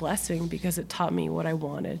was a blessing, because it taught me what I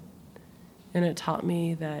wanted. And it taught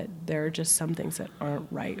me that there are just some things that aren't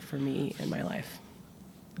right for me in my life.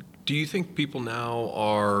 Do you think people now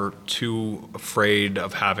are too afraid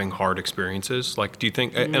of having hard experiences? Like, do you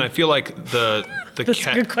think? And I feel like the That's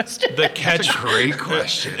a good question. The catch. That's a great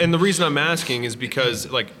question. And the reason I'm asking is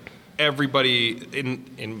because like everybody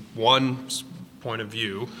in one point of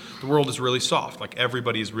view, the world is really soft. Like,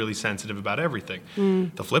 everybody is really sensitive about everything.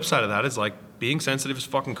 The flip side of that is like being sensitive is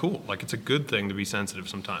fucking cool. Like, it's a good thing to be sensitive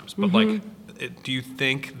sometimes. But like, do you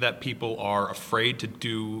think that people are afraid to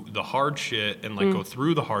do the hard shit and like go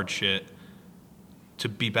through the hard shit to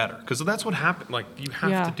be better. Because that's what happened. Like, you have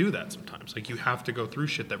Yeah. to do that sometimes. Like, you have to go through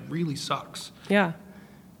shit that really sucks. Yeah.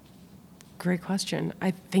 Great question.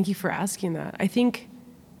 I thank you for asking that. I think,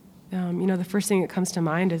 the first thing that comes to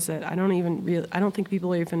mind is that I don't think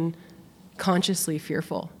people are even consciously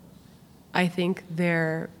fearful. I think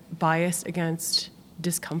their bias against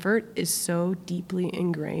discomfort is so deeply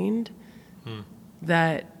ingrained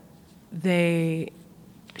that they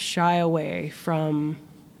shy away from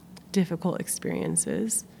difficult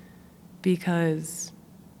experiences because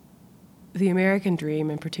the American dream,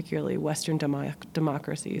 and particularly Western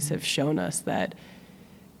democracies, have shown us that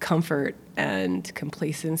comfort and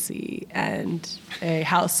complacency and a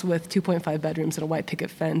house with 2.5 bedrooms and a white picket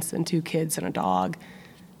fence and 2 kids and a dog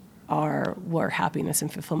are where happiness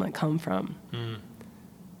and fulfillment come from.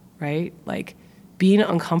 Right? Like, being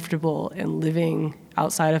uncomfortable and living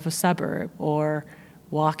outside of a suburb or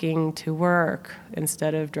walking to work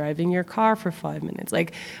instead of driving your car for 5 minutes.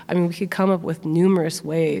 Like, I mean, we could come up with numerous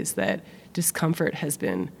ways that discomfort has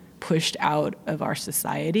been pushed out of our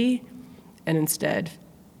society, and instead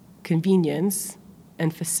convenience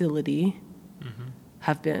and facility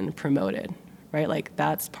have been promoted, right? Like,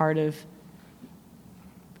 that's part of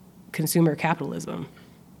consumer capitalism.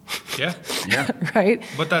 Yeah. Yeah. Right?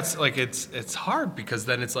 But that's like, it's hard because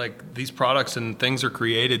then it's like these products and things are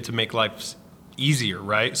created to make life easier,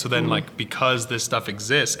 right? So then like, because this stuff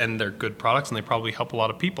exists and they're good products and they probably help a lot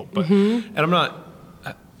of people. But and I'm not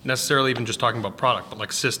necessarily even just talking about product, but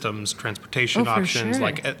like systems, transportation for options, sure.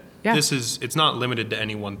 like Yeah. it's not limited to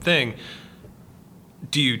any one thing.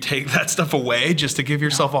 Do you take that stuff away just to give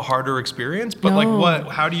yourself a harder experience? But like,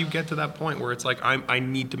 how do you get to that point where it's like, I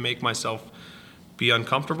need to make myself be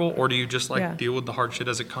uncomfortable, or do you just like deal with the hard shit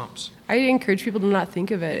as it comes? I encourage people to not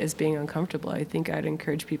think of it as being uncomfortable. I think I'd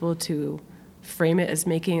encourage people to frame it as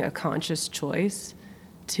making a conscious choice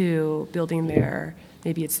to building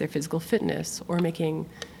maybe it's their physical fitness, or making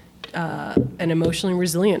an emotionally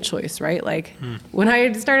resilient choice, right? Like, when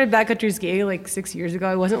I started backcountry skiing like 6 years ago,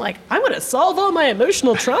 I wasn't like, I'm going to solve all my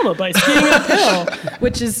emotional trauma by skiing uphill,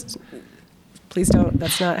 which is, please don't,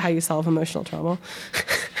 that's not how you solve emotional trauma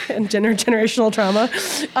and generational trauma.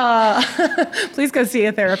 Please go see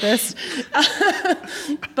a therapist.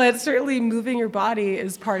 But certainly moving your body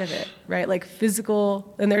is part of it, right? Like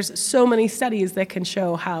physical, and there's so many studies that can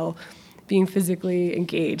show how being physically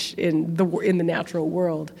engaged in the natural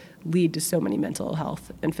world lead to so many mental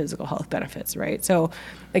health and physical health benefits, right? So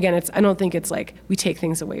again, I don't think it's like we take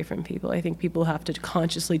things away from people. I think people have to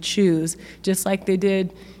consciously choose, just like they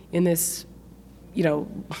did in this, I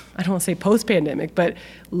don't want to say post-pandemic, but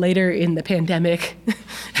later in the pandemic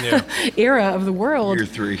era of the world. Year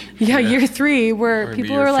 3. Yeah, year 3, where maybe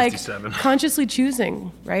people year are like 57. consciously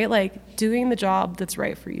choosing, right? Like doing the job that's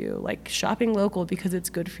right for you, like shopping local because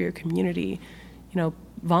it's good for your community,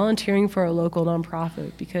 volunteering for a local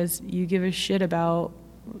nonprofit because you give a shit about,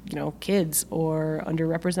 kids or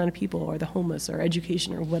underrepresented people or the homeless or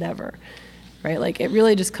education or whatever, right? Like it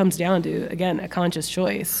really just comes down to, again, a conscious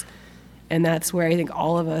choice. And that's where I think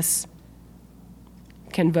all of us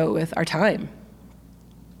can vote with our time,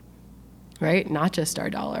 right? Not just our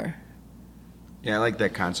dollar. Yeah, I like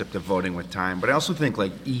that concept of voting with time, but I also think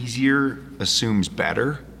like easier assumes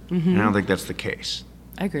better, and I don't think that's the case.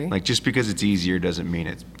 I agree. Like just because it's easier doesn't mean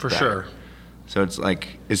it's For better. sure. So it's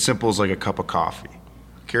like as simple as like a cup of coffee.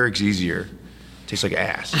 Keurig's easier. Tastes like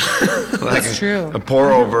ass. Like That's true. A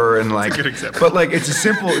pour over and like. That's a good example. But like it's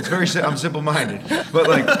I'm simple-minded. But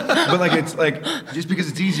like it's like just because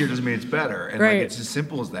it's easier doesn't mean it's better. And Right. like it's as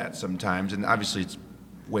simple as that sometimes. And obviously it's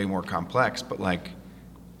way more complex. But like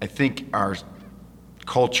I think our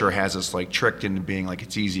culture has us like tricked into being like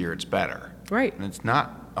it's easier, it's better. Right. And it's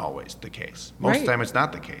not always the case. Most of Right. the time it's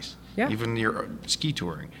not the case. Yeah. Even your ski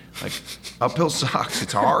touring. Like uphill sucks.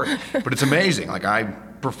 It's hard. But it's amazing. Like I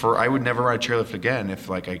would never ride chairlift again if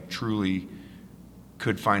like I truly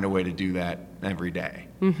could find a way to do that every day.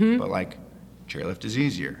 But like chairlift is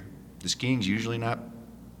easier. The skiing's usually not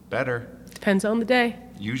better. Depends on the day.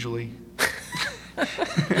 Usually. But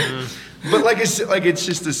it's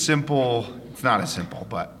just a simple, it's not as simple,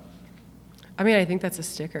 but I mean, I think that's a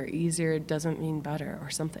sticker. Easier doesn't mean better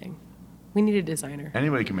or something. We need a designer.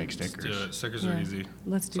 anybody can make Let's stickers. do it. Stickers Yeah. are easy.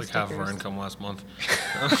 Let's It's do like half of our stickers. income last month.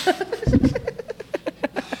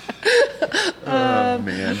 Oh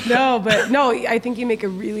man. No, I think you make a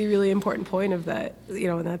really, really important point of that, and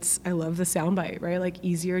I love the soundbite, right? Like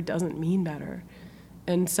easier doesn't mean better.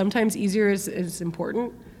 And sometimes easier is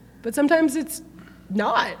important, but sometimes it's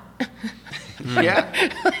not. Yeah.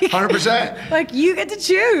 100%. Like you get to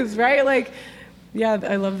choose, right? Like, yeah,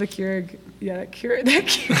 I love the Keurig Yeah, that Keurig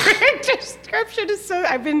description is so.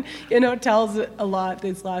 I've been in hotels a lot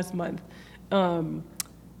this last month,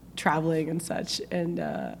 traveling and such, and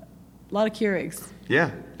a lot of Keurigs. Yeah.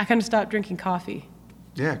 I kind of stopped drinking coffee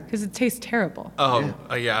Yeah. because it tastes terrible. Oh,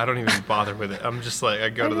 yeah, I don't even bother with it. I'm just like, I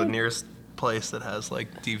go to the nearest place that has like,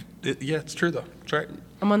 yeah, it's true though. That's right.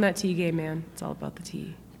 I'm on that tea game, man. It's all about the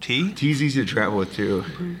tea. Tea? Tea's easy to travel with too.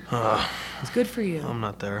 It's good for you. I'm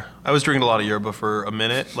not there. I was drinking a lot of yerba for a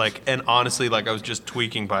minute, like, and honestly, like, I was just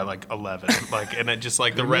tweaking by like 11, like, and it just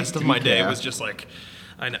like the rest of my day was just like,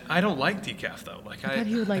 I don't like decaf though. Like, I bet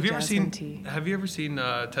he would like have you ever jasmine seen? tea. Have you ever seen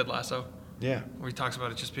Ted Lasso? Yeah. Where he talks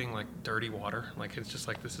about it just being like dirty water. Like, it's just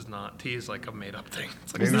like, this is not, tea is like a made up thing.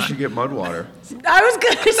 It's like, Maybe it's we not. should get mud water. I was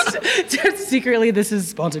gonna secretly. This is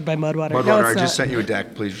sponsored by Mudwater. Mud No, water, I it's just not. sent you a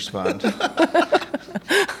deck. Please respond. That's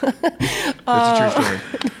a true story.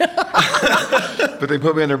 But they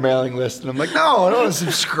put me on their mailing list, and I'm like, no, I don't want to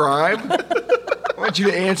subscribe. I want you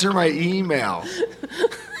to answer my email.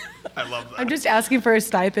 I love that. I'm just asking for a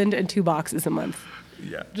stipend and 2 boxes a month.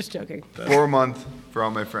 Yeah. Just joking. 4 a month for all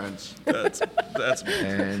my friends. That's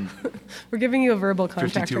And We're giving you a verbal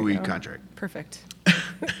contract. 52-week right now. contract. Perfect.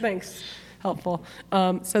 Thanks. Helpful.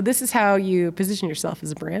 So this is how you position yourself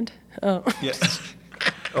as a brand. Oh. yeah.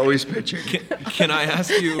 Always pitching. Can I ask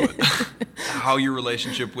you how your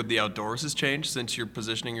relationship with the outdoors has changed since you're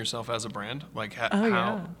positioning yourself as a brand? Like,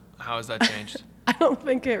 how has that changed? I don't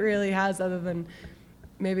think it really has, other than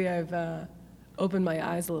maybe I've opened my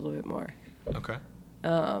eyes a little bit more. Okay.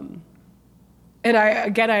 And I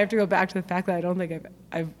have to go back to the fact that I don't think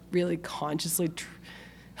I've really consciously.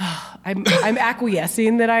 I'm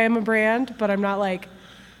acquiescing that I am a brand, but I'm not like,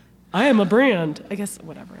 I am a brand. I guess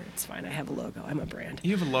whatever, it's fine. I have a logo. I'm a brand.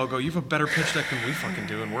 You have a logo. You have a better pitch deck than we fucking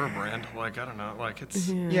do, and we're a brand. Like, I don't know. Like, it's.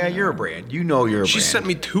 Yeah, you're a brand. You know you're a She brand. sent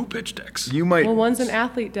me 2 pitch decks. You might. Well, one's an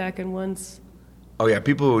athlete deck and one's. Oh yeah,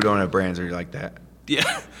 people who don't have brands are like that.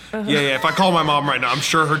 Yeah. Yeah. If I call my mom right now, I'm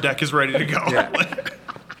sure her deck is ready to go. Yeah.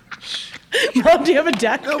 Mom, do you have a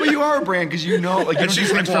deck? No, but you are a brand because you know, like, you And don't she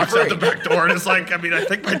do like things for walks out the free. back door and it's like, I mean, I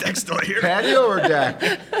think my deck's still here. Patio or deck?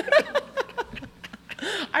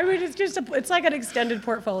 I mean, it's like an extended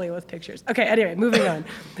portfolio with pictures. Okay, anyway, moving on.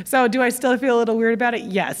 So do I still feel a little weird about it?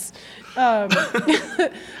 Yes. I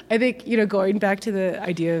think, going back to the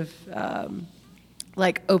idea of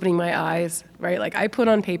like opening my eyes, right? Like I put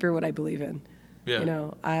on paper what I believe in. Yeah.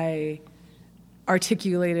 I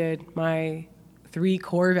articulated my 3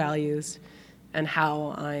 core values and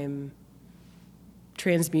how I'm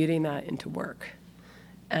transmuting that into work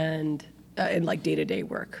and in like day-to-day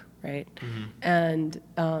work, right? Mm-hmm. And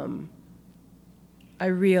I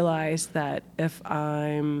realized that if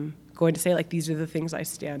I'm going to say like these are the things I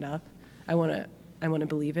stand up, I want to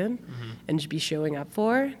believe in and be showing up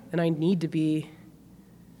for, then I need to be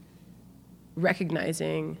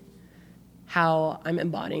recognizing how I'm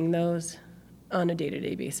embodying those on a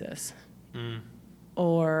day-to-day basis.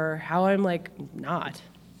 Or how I'm like not,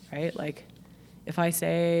 right? Like if I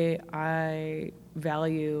say I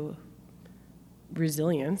value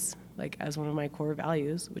resilience, like as one of my core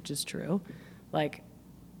values, which is true, like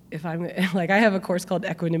if I'm like, I have a course called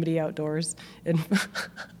Equanimity Outdoors, and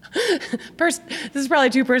this is probably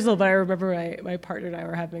too personal, but I remember my partner and I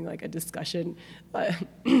were having like a discussion,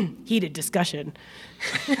 heated discussion,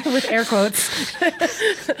 with air quotes,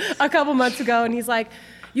 a couple months ago, and he's like,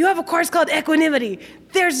 "You have a course called Equanimity.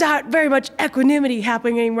 There's not very much equanimity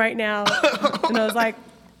happening right now," and I was like,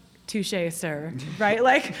 "Touché, sir." Right?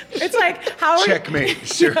 Like, it's like, how are Checkmate,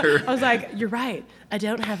 sir. I was like, "You're right. I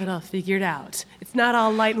don't have it all figured out. It's not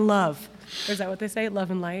all light and love." Or is that what they say?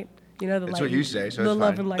 Love and light? The That's light. what you say, so the it's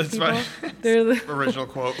love fine. and light That's people. fine. They're the, Original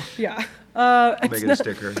quote. yeah. Make it a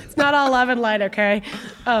sticker. It's not all love and light, okay?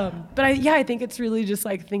 But I think it's really just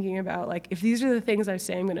like thinking about like if these are the things I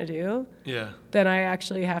say I'm gonna do, Yeah. then I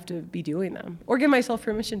actually have to be doing them, or give myself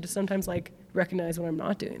permission to sometimes like recognize when I'm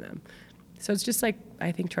not doing them. So it's just like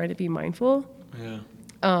I think trying to be mindful, Yeah.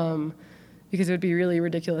 because it would be really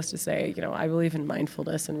ridiculous to say, I believe in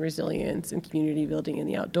mindfulness and resilience and community building in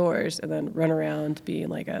the outdoors, and then run around being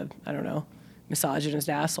like a misogynist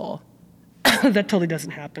asshole. That totally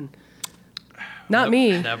doesn't happen. Not Nope,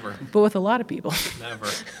 me, never. but with a lot of people.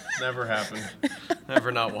 Never happened.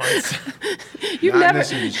 Never, not once. You've Not never, in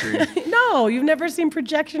this industry. no, you've never seen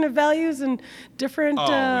projection of values and different.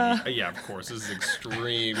 Oh, yeah, of course. This is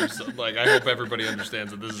extreme. Like, I hope everybody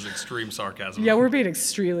understands that this is extreme sarcasm. Yeah, we're being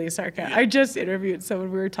extremely sarcastic. I just interviewed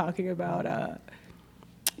someone. We were talking about,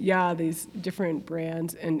 these different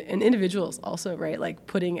brands and individuals also, right? Like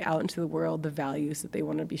putting out into the world the values that they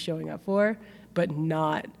want to be showing up for, but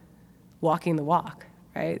not walking the walk,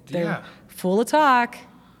 right? They're Yeah. full of talk,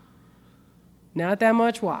 not that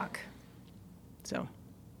much walk. So,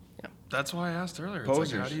 yeah. That's why I asked earlier. It's like,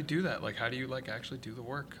 Posers. how do you do that? Like, how do you like actually do the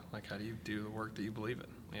work? Like, how do you do the work that you believe in?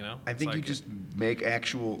 You know? I think It's you like, just make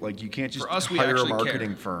actual, like, you can't just For us, we hire a actually marketing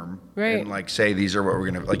care. firm Right. and, like, say these are what we're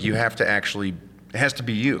going to, like, you have to actually, it has to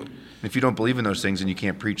be you. And if you don't believe in those things, then you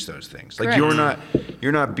can't preach those things. Like, Correct.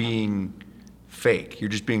 you're not being fake. You're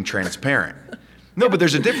just being transparent. No, but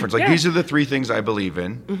there's a difference. Like, Yeah. these are the 3 things I believe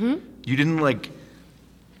in. Mm-hmm. You didn't, like,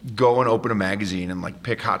 go and open a magazine and, like,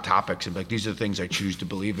 pick hot topics and be like, these are the things I choose to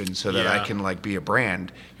believe in so that I Yeah. can, like, be a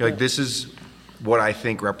brand. You're like, this is what I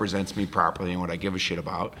think represents me properly and what I give a shit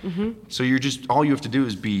about. Mm-hmm. So you're just, all you have to do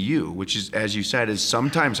is be you, which is, as you said, is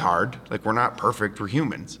sometimes hard. Like, we're not perfect, we're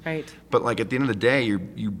humans. Right. But, like, at the end of the day, you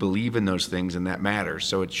believe in those things and that matters.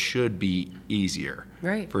 So it should be easier.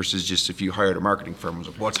 Right. Versus just if you hired a marketing firm, it was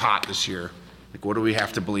like, what's hot this year? Like, what do we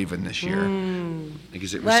have to believe in this year? Like,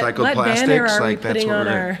 is it recycled What plastics? banner are Like, we that's putting what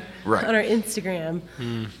on we're our on our Instagram?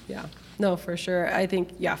 Yeah, no, for sure. I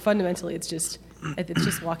think fundamentally, it's just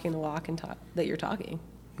walking the walk and talk that you're talking.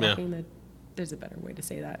 Yeah. Walking the, there's a better way to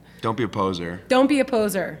say that. Don't be a poser. Don't be a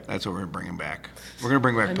poser. That's what we're bringing back. We're gonna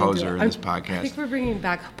bring back I'm into poser it. in this I podcast. think we're bringing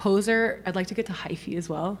back poser. I'd like to get to hyphy as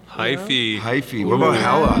well. you know? hyphy. Hyphy. What about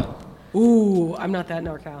hella? Ooh, I'm not that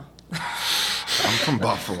NorCal. I'm from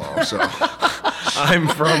Buffalo, so I'm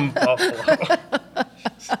from Buffalo.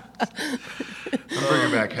 I'm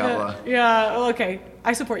bringing back hella. Yeah. Okay.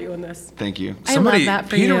 I support you in this. Thank you. I love that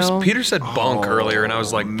for you. Peter said bunk earlier, and I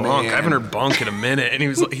was like, bunk. man. I haven't heard bunk in a minute, and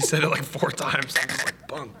he said it like 4 times. I was like,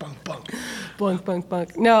 bunk, bunk, bunk. Bunk, bunk,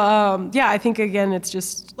 bunk. No. Yeah. I think again, it's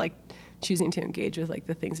just like choosing to engage with like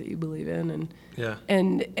the things that you believe in, and Yeah.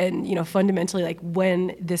 and you know, fundamentally, like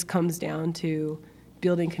when this comes down to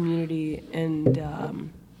building community, and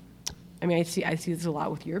I mean, I see this a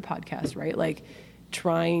lot with your podcast, right? Like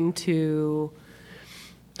trying to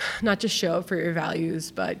not just show up for your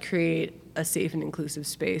values, but create a safe and inclusive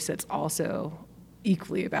space that's also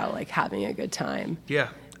equally about like having a good time. Yeah.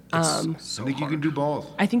 It's so I think you hard. can do both.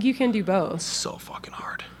 I think you can do both. So fucking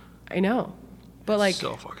hard. I know, but like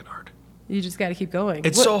So fucking hard. you just got to keep going.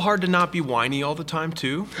 It's so hard to not be whiny all the time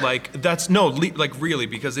too. Like that's like really,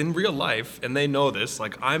 because in real life, and they know this,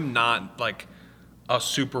 like I'm not like a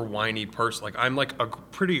super whiny person. Like I'm like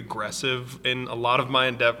pretty aggressive in a lot of my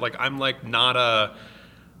endeavor. Like I'm like not a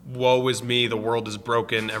woe is me, the world is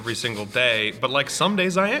broken every single day. But like some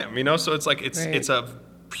days I am, you know. So it's like Right. it's a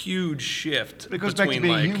huge shift. It goes back to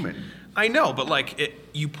being like, human. I know, but like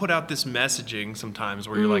you put out this messaging sometimes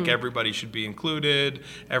where you're like, everybody should be included,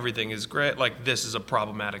 everything is great. Like this is a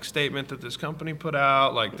problematic statement that this company put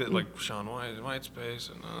out, like like Sean White Space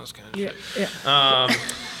and all this kind of yeah, shit. yeah.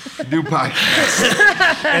 New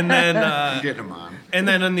podcast. And then I'm getting them on. and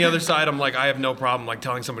then on the other side, I'm like, I have no problem like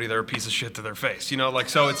telling somebody they're a piece of shit to their face, you know. Like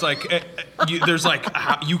so, it's like there's like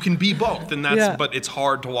you can be both, and that's Yeah. but it's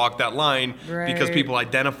hard to walk that line because Right. people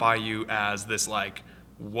identify you as this like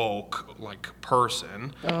woke like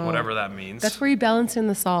person, whatever that means. That's where you balance in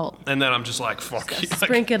the salt. And then I'm just like, fuck you.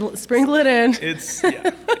 Like, Sprinkle it in. it's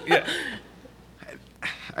yeah,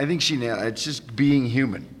 I think she nailed it. It's just being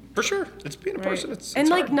human. for sure. It's being a person. It's and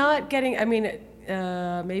like hard. not getting. I mean,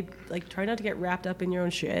 maybe like try not to get wrapped up in your own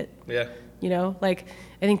shit. Yeah. You know, like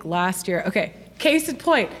I think last year. Okay, case in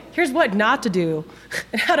point. Here's what not to do,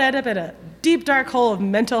 and how to end up in a deep dark hole of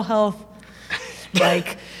mental health,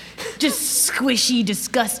 like just squishy,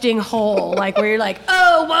 disgusting hole. Like where you're like,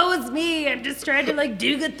 oh, woe is me. I'm just trying to like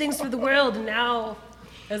do good things for the world, and now.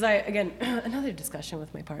 As I, again, another discussion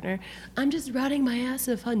with my partner, I'm just routing my ass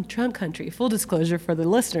off on Trump country. Full disclosure for the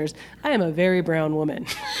listeners, I am a very brown woman.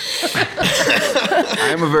 I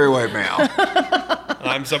am a very white male.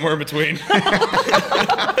 I'm somewhere in between.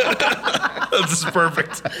 This is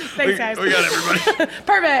perfect. Thanks, guys. We got everybody.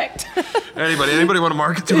 Perfect. Anybody want to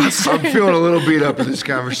market to us? I'm feeling a little beat up in this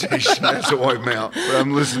conversation as a white male, but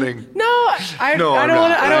I'm listening. No, I No, don't I'm want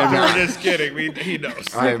not. to. I I'm don't. not. We're just kidding. He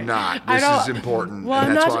knows. I am not. I This don't- is important, well, and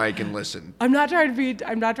I'm that's not- why I can listen. I'm not trying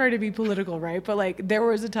to be political, right? But like, there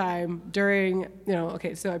was a time during,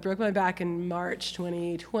 okay, so I broke my back in March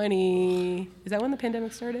 2020. Is that when the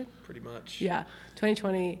pandemic started? Pretty much. Yeah,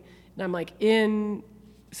 2020, and I'm like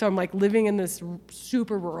so I'm like living in this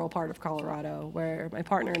super rural part of Colorado where my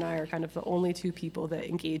partner and I are kind of the only 2 people that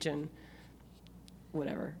engage in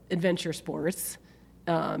whatever adventure sports,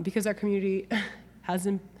 because our community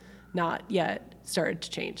hasn't not yet started to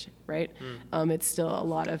change, right? It's still a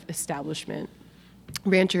lot of establishment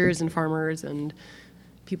ranchers and farmers and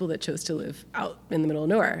people that chose to live out in the middle of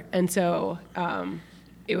nowhere, and so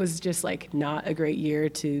it was just like not a great year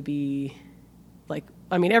to be like,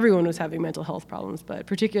 I mean, everyone was having mental health problems, but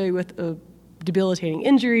particularly with a debilitating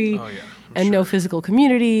injury Oh, yeah, and no physical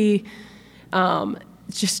community.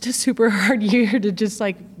 It's just a super hard year to just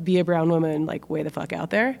like be a brown woman, like way the fuck out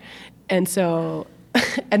there. And so,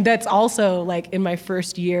 and that's also like in my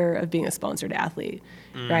first year of being a sponsored athlete,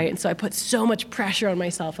 right? And so I put so much pressure on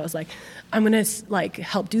myself. I was like, I'm gonna like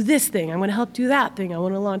help do this thing. I'm gonna help do that thing. I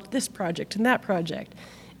want to launch this project and that project.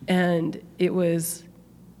 And it was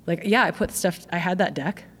like, yeah, I put stuff, I had that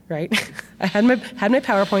deck, right? I had my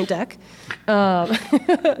PowerPoint deck. And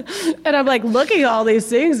I'm like looking at all these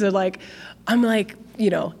things and like, I'm like, you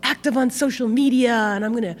know, active on social media and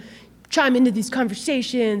I'm going to chime into these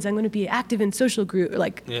conversations. I'm going to be active in social group.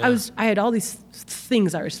 Like I had all these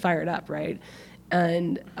things I was fired up, right?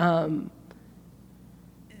 And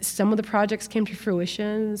some of the projects came to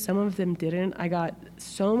fruition. Some of them didn't. I got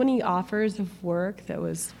so many offers of work that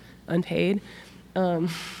was unpaid.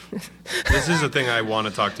 This is a thing I want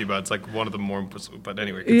to talk to you about. It's like one of the more, but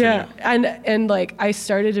anyway, continue. Yeah, and like I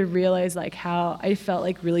started to realize like how I felt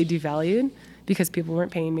like really devalued because people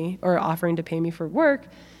weren't paying me or offering to pay me for work,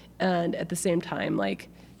 and at the same time like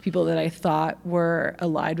people that I thought were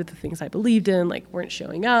allied with the things I believed in like weren't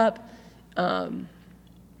showing up, and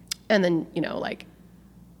then you know like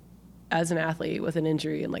as an athlete with an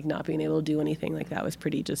injury and like not being able to do anything like that was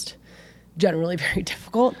pretty just generally very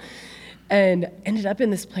difficult. And ended up in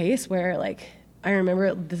this place where, like, I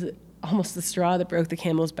remember this, almost the straw that broke the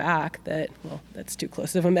camel's back that, well, that's too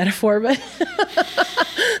close of a metaphor, but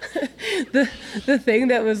the thing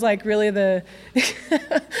that was, like, really the,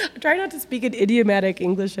 I try not to speak in idiomatic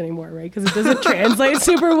English anymore, right, because it doesn't translate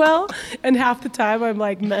super well, and half the time I'm,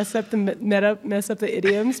 like, mess up the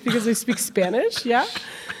idioms because I speak Spanish, yeah?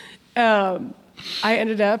 I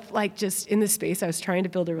ended up like just in this space. I was trying to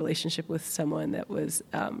build a relationship with someone that was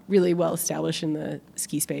really well established in the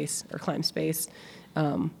ski space or climb space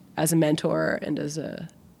as a mentor and as a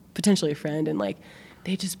potentially a friend. And like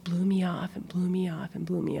they just blew me off and blew me off and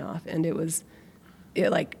blew me off. And it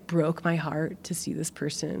like broke my heart to see this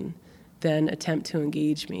person then attempt to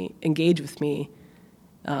engage with me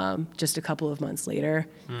just a couple of months later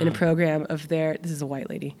in a program of their. This is a white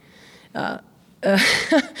lady.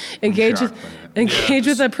 Engage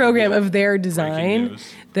with a program of their design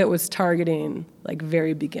that was targeting like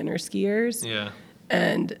very beginner skiers. Yeah.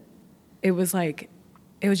 And it was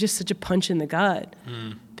just such a punch in the gut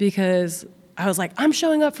because I was like, I'm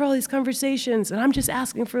showing up for all these conversations and I'm just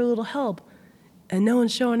asking for a little help and no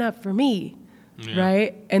one's showing up for me. Yeah.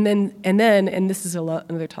 Right. And this is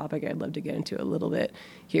another topic I'd love to get into a little bit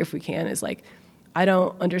here if we can is like, I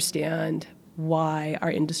don't understand why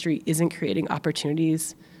our industry isn't creating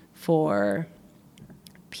opportunities for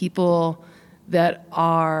people that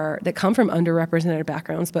come from underrepresented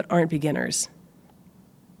backgrounds but aren't beginners.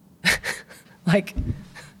 Like,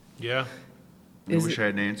 yeah. I wish I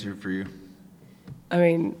had an answer for you. I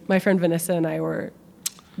mean, my friend Vanessa and I were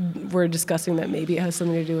discussing that maybe it has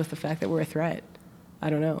something to do with the fact that we're a threat. I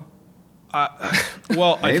don't know.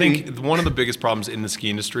 Well, I think one of the biggest problems in the ski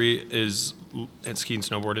industry and ski and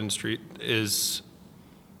snowboard industry is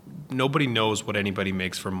nobody knows what anybody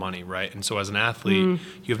makes for money, right? And so as an athlete,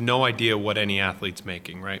 you have no idea what any athlete's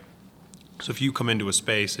making, right? So if you come into a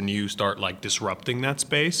space and you start like disrupting that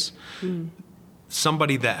space,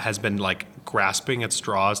 somebody that has been like grasping at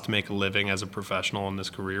straws to make a living as a professional in this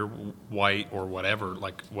career, white or whatever,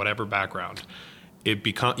 like whatever background, you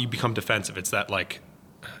become defensive. It's that like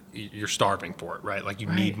you're starving for it, right? Like you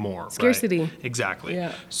need more. Scarcity. Right? Exactly.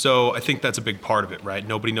 Yeah. So I think that's a big part of it, right?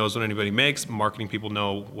 Nobody knows what anybody makes. Marketing people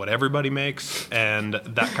know what everybody makes, and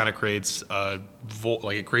that kind of creates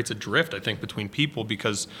it creates a drift, I think, between people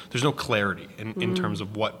because there's no clarity in terms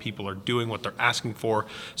of what people are doing, what they're asking for.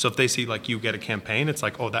 So if they see like you get a campaign, it's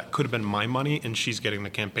like, oh, that could have been my money, and she's getting the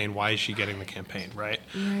campaign. Why is she getting the campaign, right?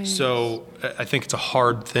 So I think it's a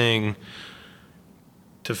hard thing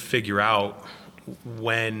to figure out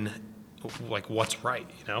when, like, what's right,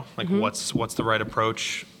 you know, like what's the right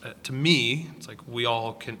approach. To me, it's like we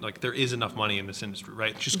all can, like, there is enough money in this industry, right?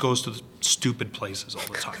 It just goes to the stupid places all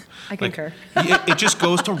the time. I concur. It just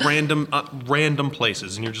goes to random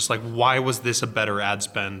places, and you're just like, why was this a better ad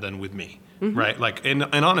spend than with me, right? Like, and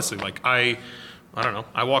honestly, like I don't know,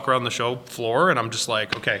 I walk around the show floor and I'm just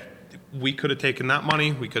like, okay, we could have taken that money,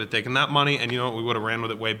 and you know what, we would have ran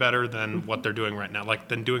with it way better than what they're doing right now, like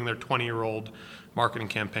than doing their 20-year-old marketing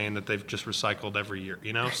campaign that they've just recycled every year,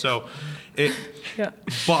 you know? So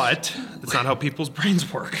but it's not how people's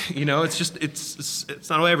brains work, you know? It's just, it's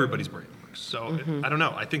not how everybody's brain works. So I don't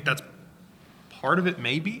know. I think that's part of it,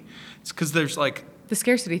 maybe. It's because there's like... the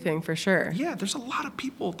scarcity thing, for sure. Yeah, there's a lot of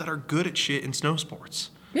people that are good at shit in snow sports.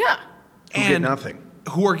 Yeah. Who get nothing.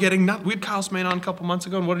 who are getting we had Kyle Smain on a couple months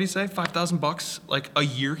ago, and what did he say? $5,000 like a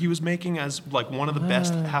year he was making as like one of the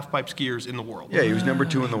best half pipe skiers in the world. Yeah, he was number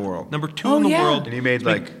 2 in the world. Number 2 in the world, and he made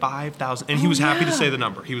like $5,000, and he was happy to say the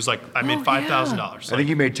number. He was like, "I made $5,000." I think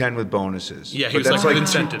he made 10 with bonuses. Yeah, he but was that's like with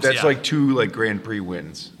incentives. That's yeah. like 2 like Grand Prix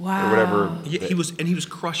wins. Wow. Or whatever. Yeah, he was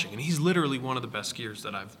crushing, and he's literally one of the best skiers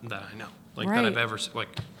that I know, like that I've ever like.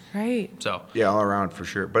 Right. So Yeah, all around for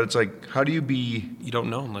sure. But it's like, how do you be? you don't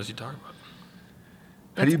know unless you talk about it.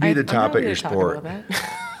 How do you be the top at your sport? Right,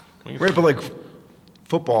 Right, but like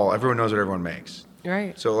football, everyone knows what everyone makes.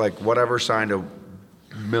 right. So like whatever signed a $1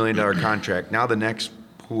 million contract, now the next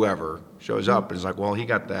whoever shows up and is like, well, he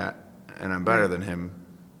got that, and I'm better than him,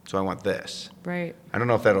 so I want this. Right. I don't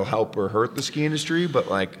know if that'll help or hurt the ski industry, but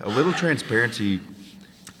like a little transparency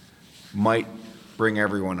might bring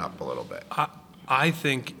everyone up a little bit. I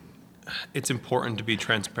think it's important to be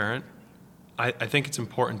transparent. I think it's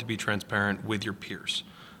important to be transparent with your peers.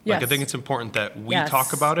 Like, Yes. I think it's important that we Yes.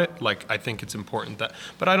 talk about it. Like, I think it's important that,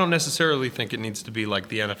 but I don't necessarily think it needs to be like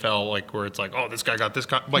the NFL, like where it's like, oh, this guy got this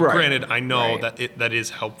guy. Like, Right. granted, I know Right. that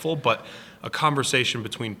is helpful, but a conversation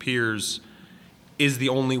between peers is the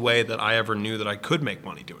only way that I ever knew that I could make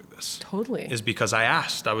money doing this. Totally. Is because I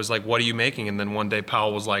asked. I was like, what are you making? And then one day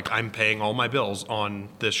Powell was like, I'm paying all my bills on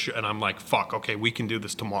this. And I'm like, fuck, okay, we can do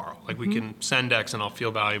this tomorrow. Like, we can send X and I'll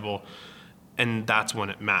feel valuable. And that's when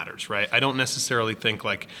it matters, right? I don't necessarily think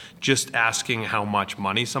like just asking how much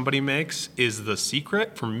money somebody makes is the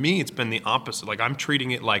secret. For me, it's been the opposite. Like, I'm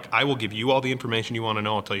treating it like I will give you all the information you want to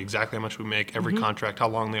know. I'll tell you exactly how much we make, every contract, how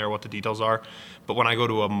long they are, what the details are. But when I go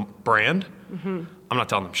to a brand, I'm not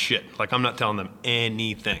telling them shit. Like, I'm not telling them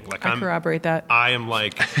anything. Like, I corroborate that. I am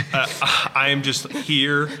like, I am just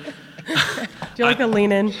here. Do you like to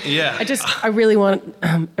lean in? Yeah. I really want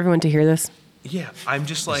everyone to hear this. Yeah, I'm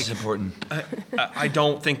just like, It's important. I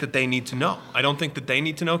don't think that they need to know. I don't think that they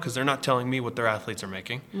need to know because they're not telling me what their athletes are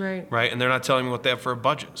making. Right. Right. And they're not telling me what they have for a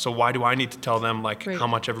budget. So why do I need to tell them like Right. how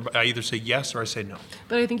much everybody? I either say yes or I say no.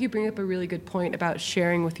 But I think you bring up a really good point about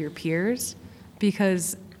sharing with your peers,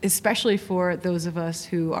 because especially for those of us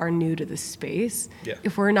who are new to this space, Yeah.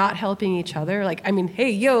 if we're not helping each other, like, I mean,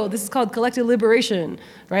 hey, yo, this is called collective liberation,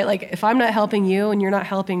 right? Like, if I'm not helping you and you're not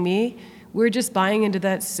helping me, we're just buying into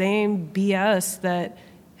that same BS that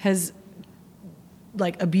has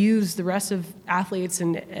like abused the rest of athletes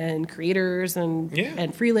and creators and Yeah.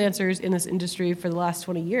 and freelancers in this industry for the last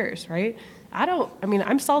 20 years, right?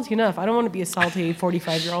 I'm salty enough. I don't want to be a salty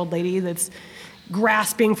 45-year-old lady that's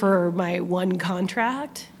grasping for my one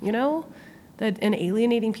contract, and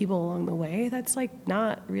alienating people along the way. That's like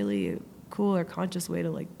not really a cool or conscious way to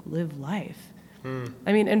like live life.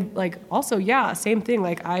 I mean, and like also, yeah, same thing.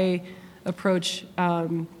 Like I approach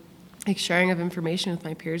like sharing of information with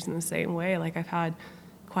my peers in the same way. Like I've had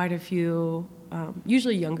quite a few,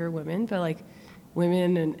 usually younger women, but like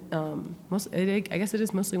women and I guess it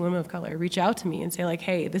is mostly women of color, reach out to me and say like,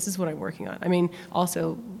 hey, this is what I'm working on. I mean,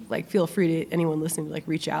 also like feel free to anyone listening to like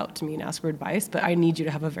reach out to me and ask for advice, but I need you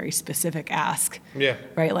to have a very specific ask. Yeah.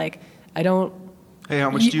 Right? Like I don't. Hey, how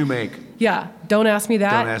much do you make? Yeah, don't ask me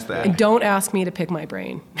that. Don't ask that. And don't ask me to pick my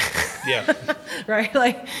brain. Yeah. Right?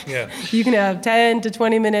 Like, Yeah. you can have 10 to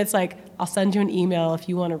 20 minutes. Like, I'll send you an email if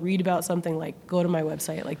you want to read about something. Like, go to my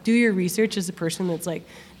website. Like, do your research as a person that's like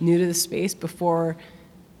new to the space before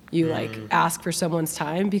you like ask for someone's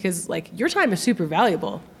time, because like your time is super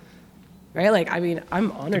valuable. Right? Like, I mean,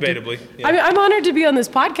 I'm honored. Debatably, yeah. I mean, I'm honored to be on this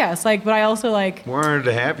podcast. Like, but I also like, We're honored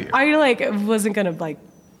to have you. I like wasn't gonna like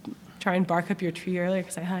try and bark up your tree earlier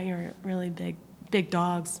because I thought you were really big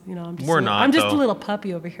dogs. I'm just We're not, I'm just though. a little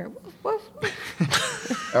puppy over here. Woof,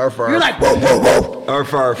 woof. Arf, arf. You're like whoa, whoa, whoa.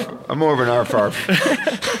 Arf, arf. I'm more of an arf, arf.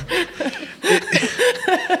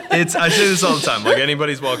 I say this all the time. Like,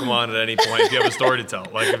 anybody's welcome on at any point if you have a story to tell.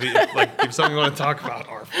 Like, if something you want to talk about,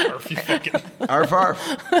 arf, you fucking. Arf,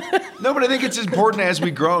 arf. No, but I think it's important as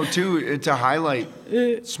we grow too to highlight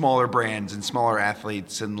smaller brands and smaller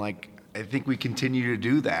athletes, and like I think we continue to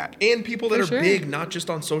do that. And people that For are sure. big, not just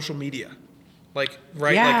on social media. Like,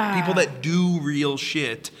 right? Yeah. Like, people that do real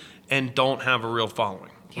shit and don't have a real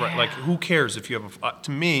following. Right? Yeah. Like, who cares if you have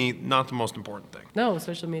to me, not the most important thing. No,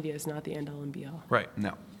 social media is not the end all and be all. Right.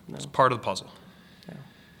 No, It's part of the puzzle. I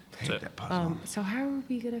That's hate it. that puzzle. So how are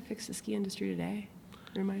we gonna fix the ski industry today?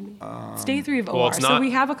 Remind me. It's day 3 of OR, well, it's so not-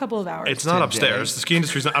 we have a couple of hours. It's not Today. upstairs. The ski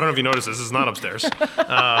industry's not, I don't know if you noticed this. It's not upstairs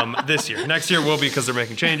this year. Next year will be because they're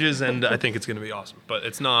making changes, and I think it's going to be awesome. But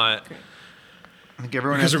it's not I think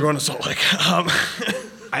everyone because has we're going to Salt Lake.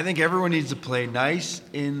 I think everyone needs to play nice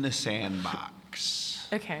in the sandbox,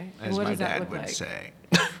 Okay. And as what my does that dad look would like? say.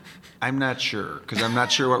 I'm not sure because I'm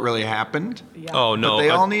not sure what really happened. Yeah. Oh, no. But they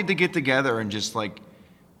all need to get together and just like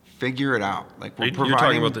figure it out. Like we're You're providing.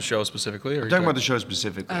 talking about the show specifically, or I'm talking about the show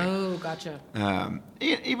specifically. Oh, gotcha.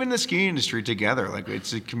 Even the ski industry together, like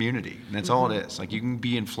it's a community, and that's all it is. Like you can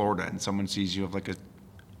be in Florida and someone sees you have like a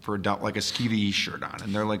Ski the East shirt on,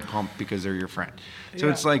 and they're like pumped because they're your friend. So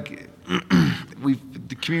Yeah. it's like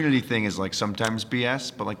the community thing is like sometimes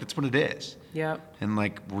BS, but like that's what it is. Yep. And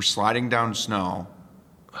like we're sliding down snow.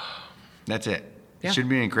 That's it. Yeah. It shouldn't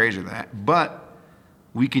be any crazier than that. But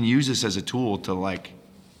we can use this as a tool to like,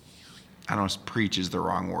 I don't know if preach is the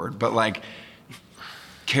wrong word, but like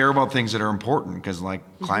care about things that are important because like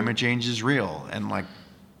climate change is real and like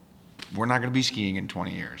we're not going to be skiing in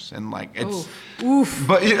 20 years and like it's Oof.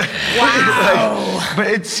 but wow. But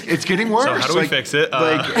it's getting worse. So how do we fix it?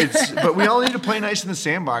 But we all need to play nice in the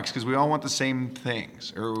sandbox because we all want the same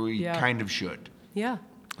things, or we Yeah. kind of should. Yeah.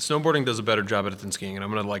 Snowboarding does a better job at it than skiing, and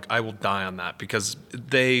I will die on that because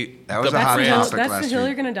That was the a hot brands- topic That's last the hill week.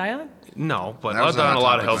 you're gonna die on? No, but That I'll was a die on hot a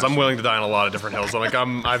lot of topic hills. last I'm willing to die on a lot of different hills.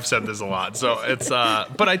 I've said this a lot. So it's,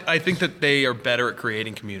 but I think that they are better at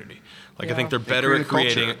creating community. Like I Yeah. think they're They better create at a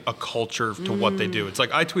culture. creating a culture to what they do. It's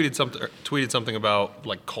like I tweeted something about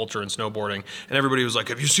like culture and snowboarding, and everybody was like,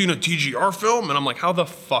 "Have you seen a TGR film?" And I'm like, "How the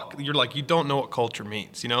fuck?" You're like, you don't know what culture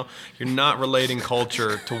means. You know, you're not relating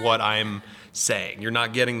culture to what I'm saying. You're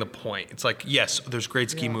not getting the point. It's like, yes, there's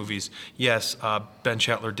great ski movies. Yes, Ben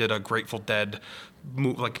Shatler did a Grateful Dead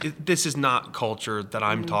movie. Like, this is not culture that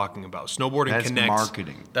I'm talking about. Snowboarding That's connects.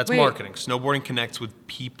 marketing. That's Wait. marketing. Snowboarding connects with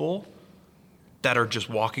people that are just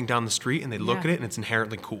walking down the street and they look Yeah. at it and it's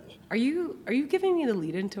inherently cool. Are you giving me the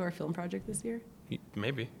lead into our film project this year?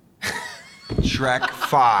 Maybe. Shrek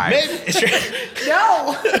 5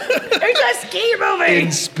 No! It's a ski movie!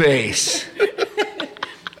 in space.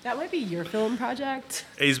 That might be your film project.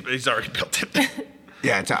 He's already built it.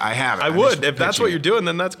 Yeah, I have it. I I'm would. just If that's pitching what it. you're doing,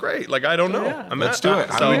 then that's great. Like, I don't know. Yeah. Let's do it.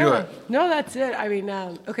 How do we do it? No, that's it. I mean,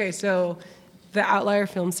 okay, so the Outlier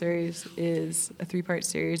film series is a 3-part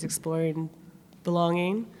series exploring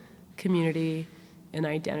belonging, community, and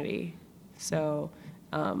identity. So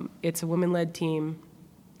it's a women-led team.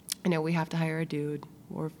 I know we have to hire a dude.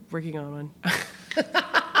 We're working on one.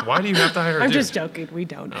 Why do you have to hire a I'm dude? just joking. We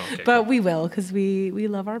don't, okay, but we will because we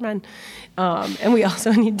love our men, and we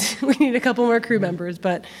also need a couple more crew members,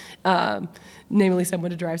 but namely someone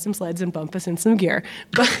to drive some sleds and bump us in some gear.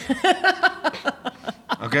 But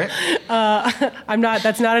Okay.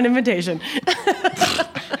 that's not an invitation.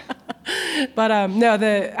 But no,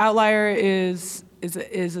 the Outlier is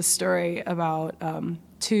a story about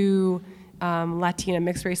two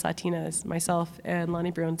mixed race Latinas, myself and Lonnie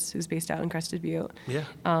Bruns, who's based out in Crested Butte. Yeah.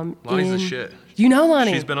 Lonnie's the in- shit. You know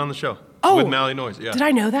Lonnie? She's been on the show. Oh! With Mally Noise. Yeah. Did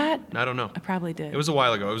I know that? I don't know. I probably did. It was a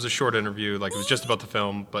while ago. It was a short interview. Like, it was just about the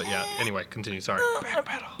film. But yeah, anyway, continue. Sorry.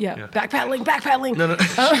 Yeah, backpedaling. No.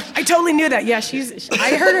 I totally knew that. Yeah,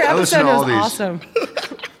 I heard her I listen episode. to It all was these. awesome.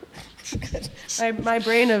 My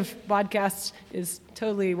brain of podcasts is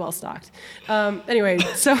totally well stocked. Anyway,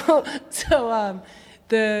 so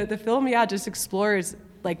the film, just explores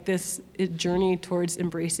like this journey towards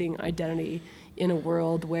embracing identity in a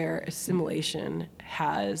world where assimilation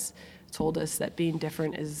has told us that being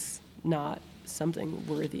different is not something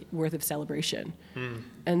worth of celebration.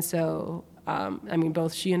 And so,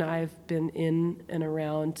 both she and I have been in and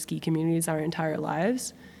around ski communities our entire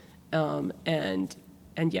lives,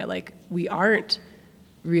 and yet, like, we aren't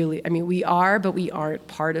really. We are, but we aren't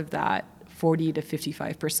part of that 40 to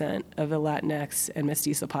 55% of the Latinx and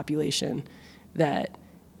Mestizo population that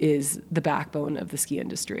is the backbone of the ski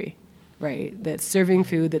industry, right? That's serving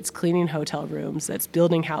food, that's cleaning hotel rooms, that's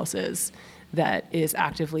building houses, that is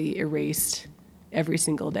actively erased every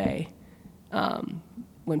single day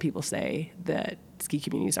when people say that ski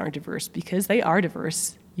communities aren't diverse, because they are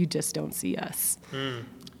diverse. You just don't see us.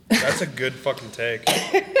 That's a good fucking take.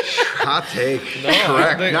 Hot take. No, I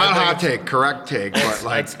Correct. think- Not I think hot it's- take. Correct take. But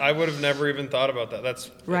like, I would have never even thought about that.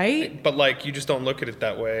 That's Right? But like, you just don't look at it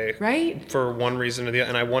that way, Right? For one reason or the other,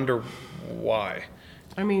 and I wonder why.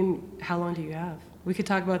 How long do you have? We could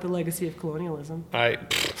talk about the legacy of colonialism.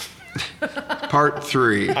 part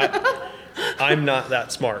 3. I'm not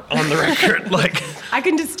that smart on the record. Like, I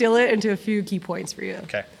can distill it into a few key points for you.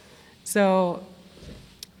 okay, So,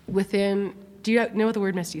 do you know what the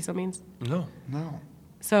word mestizo means? no,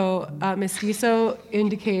 So, mestizo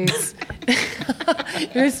indicates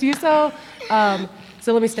mestizo.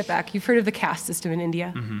 So let me step back. You've heard of the caste system in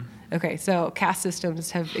India? Mm-hmm. Okay, so caste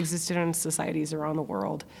systems have existed in societies around the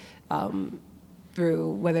world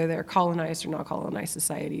through whether they're colonized or not colonized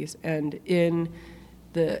societies. And in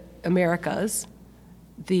the Americas,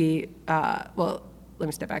 let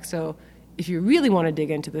me step back. So if you really want to dig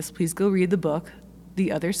into this, please go read the book,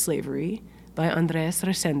 The Other Slavery, by Andrés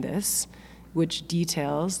Reséndez, which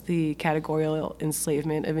details the categorical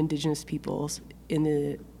enslavement of indigenous peoples in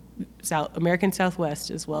the American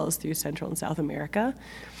Southwest as well as through Central and South America.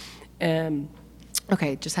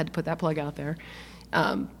 Okay, just had to put that plug out there.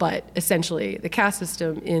 But essentially, the caste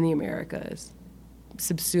system in the Americas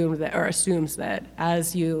subsumed that, or assumes that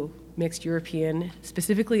as you mixed European,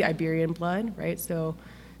 specifically Iberian blood, right? So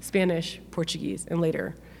Spanish, Portuguese, and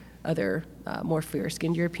later other more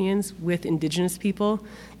fair-skinned Europeans with indigenous people,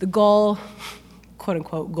 the goal,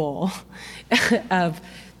 quote-unquote goal, of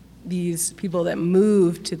these people that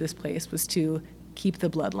moved to this place was to keep the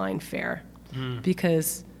bloodline fair.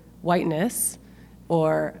 Because whiteness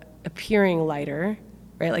or appearing lighter,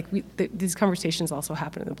 right? Like these conversations also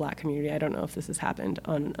happen in the Black community. I don't know if this has happened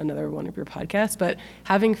on another one of your podcasts, but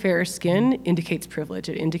having fair skin indicates privilege,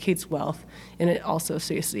 it indicates wealth, and it also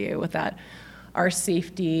associated with that our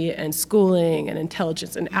safety and schooling and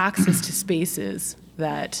intelligence and access to spaces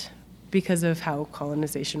that, because of how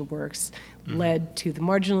colonization works, led to the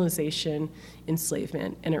marginalization,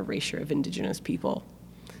 enslavement, and erasure of indigenous people.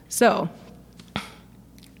 So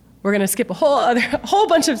we're going to skip a whole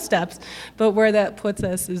bunch of steps, but where that puts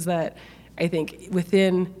us is that I think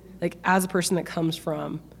within, like, as a person that comes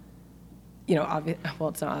from, you know, well,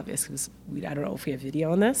 it's not obvious because I don't know if we have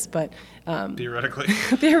video on this, but Theoretically.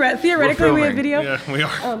 theoretically we have video. Yeah, we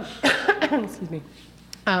are. Excuse me.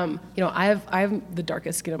 You know, I have the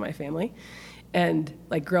darkest skin of my family, and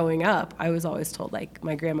like growing up, I was always told, like,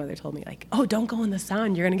 my grandmother told me, like, oh, don't go in the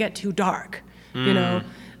sun, you're gonna get too dark. You know,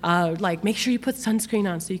 like, make sure you put sunscreen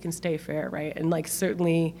on so you can stay fair, right? And like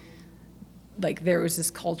certainly, like, there was this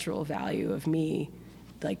cultural value of me,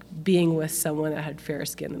 like, being with someone that had fairer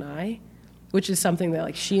skin than I, which is something that,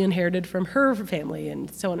 like, she inherited from her family and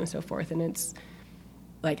so on and so forth. And it's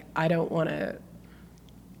like, I don't want to,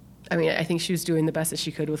 I mean, I think she was doing the best that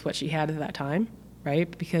she could with what she had at that time,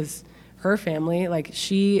 right? Because her family, like,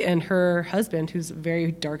 she and her husband, who's a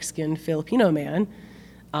very dark-skinned Filipino man,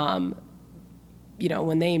 you know,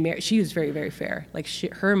 when they married, she was very, very fair. Like,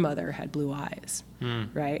 her mother had blue eyes,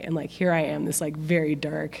 right? And like, here I am, this like very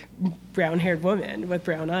dark, brown-haired woman with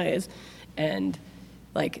brown eyes, and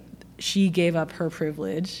like, she gave up her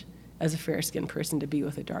privilege as a fair-skinned person to be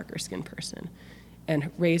with a darker-skinned person,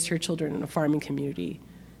 and raised her children in a farming community,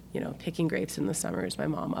 you know, picking grapes in the summers, my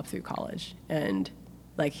mom up through college. And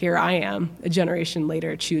like, here I am, a generation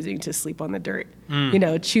later, choosing to sleep on the dirt, you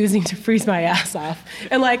know, choosing to freeze my ass off,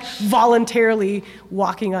 and like voluntarily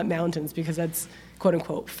walking up mountains because that's quote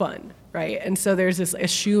unquote fun, right? And so there's this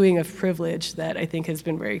eschewing of privilege that I think has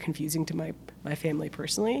been very confusing to my family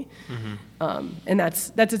personally. And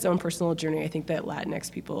that's its own personal journey. I think that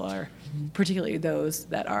Latinx people are, particularly those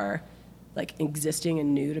that are like existing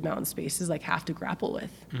in nude mountain spaces, like, have to grapple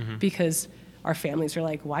with, because our families are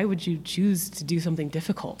like, why would you choose to do something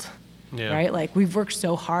difficult? Yeah. Right? Like, we've worked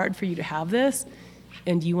so hard for you to have this,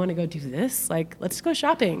 and you want to go do this? Like, let's go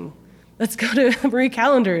shopping. Let's go to Marie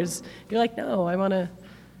Callender's. You're like, no, I want to,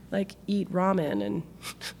 like, eat ramen and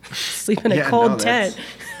sleep in a cold tent.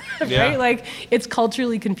 Right? Like, it's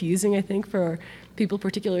culturally confusing, I think, for people,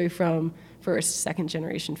 particularly from first, second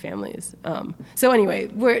generation families. So anyway,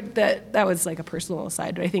 that was like a personal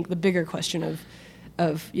aside, but I think the bigger question of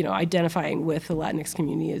you know, identifying with the Latinx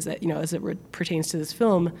community is that, you know, as it pertains to this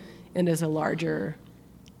film and as a larger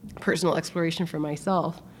personal exploration for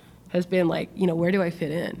myself, has been like, you know, where do I fit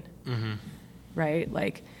in? Right?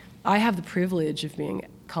 Like, I have the privilege of being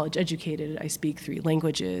college educated. I speak 3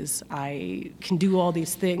 languages. I can do all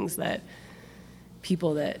these things that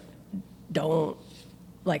people that don't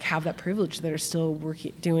like have that privilege, that are still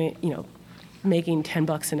doing, you know, making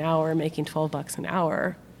 $10 an hour, making $12 an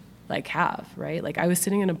hour, like, have, right? Like, I was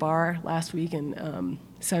sitting in a bar last week in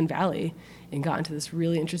Sun Valley and got into this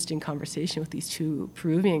really interesting conversation with these 2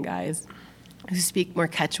 Peruvian guys who speak more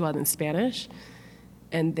Quechua than Spanish.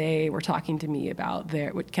 And they were talking to me about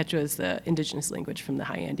Quechua is the indigenous language from the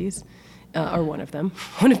high Andes, or one of them,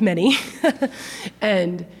 one of many.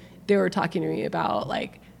 And they were talking to me about,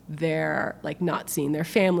 like, they're, like, not seeing their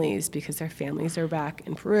families because their families are back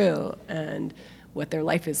in Peru, and what their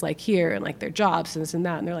life is like here, and like their jobs and this and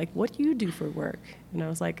that. And they're like, what do you do for work? And I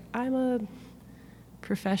was like, I'm a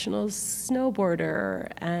professional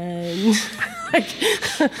snowboarder, and like,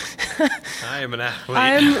 I am an athlete.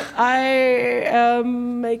 I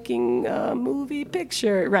am making a movie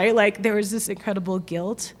picture, right? Like, there was this incredible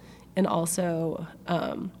guilt, and also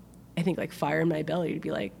I think, like, fire in my belly to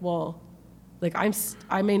be like, well, like,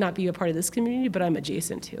 I may not be a part of this community, but I'm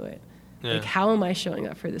adjacent to it. Yeah. Like, how am I showing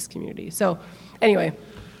up for this community? So anyway,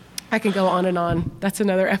 I can go on and on. That's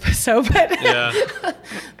another episode, but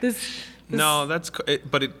No,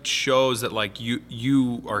 but it shows that like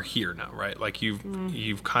you are here now, right? Like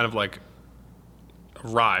you've kind of like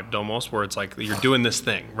arrived almost, where it's like you're doing this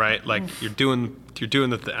thing, right? Like you're doing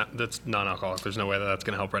the thing that's non-alcoholic. There's no way that's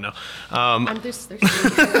gonna help right now. I'm just thirsty.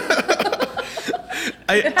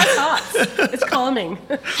 It has thoughts. It's calming.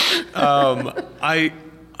 I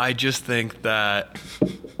just think that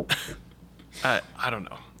I don't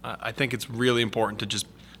know. I think it's really important to just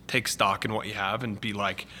take stock in what you have and be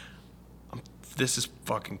like, this is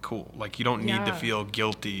fucking cool. Like you don't need to feel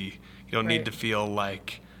guilty. You don't need to feel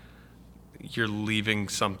like you're leaving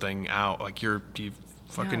something out. Like you're doing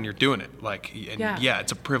it. Like, and yeah,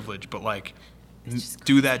 it's a privilege, but like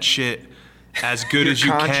do that shit as good as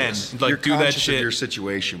you can. Like you're do that shit. Of your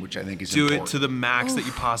situation, which I think is do important. it to the max that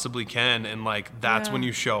you possibly can, and like that's when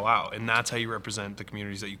you show out, and that's how you represent the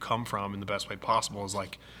communities that you come from in the best way possible. Is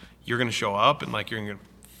like you're gonna show up and like you're gonna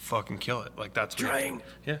fucking kill it. Like that's trying.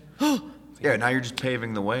 Yeah. Yeah, now you're just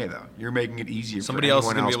paving the way, though. You're making it easier. Somebody for else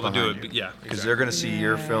is anyone gonna be able to do it. behind But you. yeah, Because they're gonna see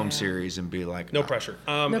your film series and be like, no pressure.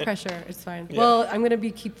 No pressure. It's fine. Well, I'm gonna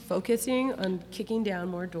keep focusing on kicking down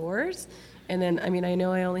more doors, and then I mean I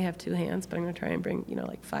know I only have 2 hands, but I'm gonna try and bring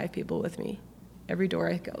like 5 people with me, every door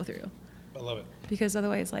I go through. I love it. Because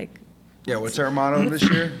otherwise, like. Yeah, what's our motto this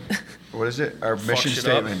year? What is it? Our mission shit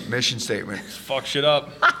up. statement. Mission statement. Fuck shit up.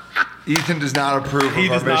 Ethan does not approve He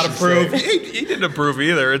of our does not mission approve. statement. He didn't approve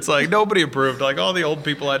either. It's like nobody approved. Like all the old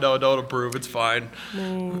people I know don't approve. It's fine.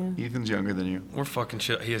 Ethan's younger than you. We're fucking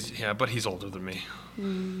shit. He is, but he's older than me.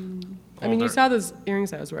 I mean, you saw those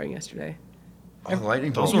earrings I was wearing yesterday. Oh, the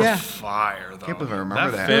lightning Those bolt. were fire, though. Can't believe I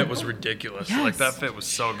remember that. fit was ridiculous. Yes. Like that fit was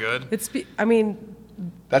so good. I mean,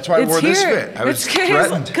 That's why I it's wore this here. fit. I was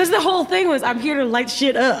threatened. Because the whole thing was, I'm here to light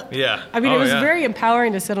shit up. Yeah. I mean, Oh, it was yeah. very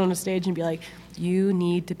empowering to sit on a stage and be like, you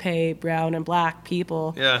need to pay brown and black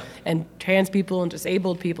people Yeah. and trans people and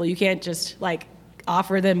disabled people. You can't just like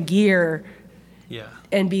offer them gear Yeah.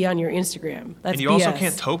 and be on your Instagram. That's And you BS. also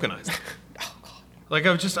can't tokenize it. Like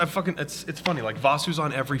it's funny. Like Vasu's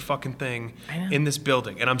on every fucking thing in this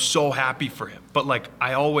building, and I'm so happy for him. But like,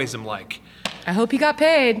 I always am like, I hope he got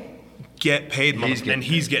paid. get paid, He's getting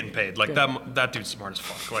he's getting paid. Like that dude's smart as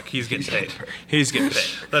fuck. Like he's getting paid. He's getting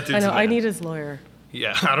paid. That dude's I know. the I man. need his lawyer.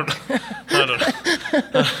 Yeah, I don't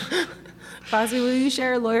know. Fozzie, will you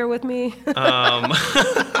share a lawyer with me? Pro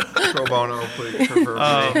bono, please.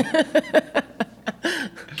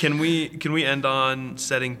 Can we end on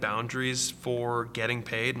setting boundaries for getting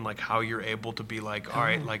paid and like how you're able to be like, all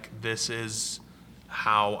right, like this is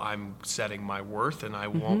how I'm setting my worth, and I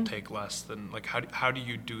won't take less than like how do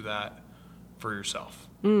you do that for yourself?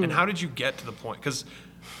 And how did you get to the point? Because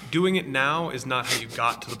doing it now is not how you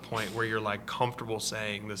got to the point where you're like comfortable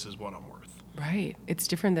saying this is what I'm worth. Right. It's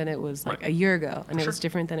different than it was like Right. a year ago, and For it was sure.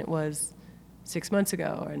 different than it was 6 months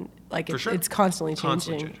ago, and like For sure. it's constantly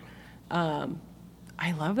changing.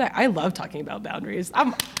 I love that. I love talking about boundaries.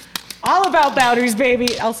 I'm all about boundaries,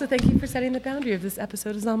 baby. Also, thank you for setting the boundary of this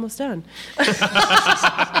episode is almost done.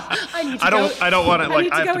 I need to I don't want to I like need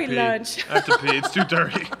to I have go to eat pee. lunch. I have to pee. It's too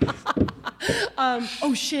dirty.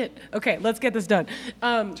 Oh shit. Okay, let's get this done.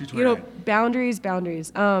 Boundaries.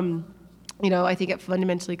 I think it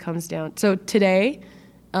fundamentally comes down. So today,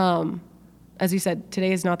 as you said,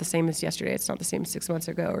 today is not the same as yesterday. It's not the same as 6 months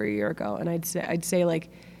ago or a year ago. And I'd say like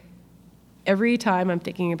every time I'm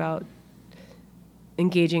thinking about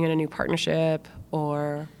engaging in a new partnership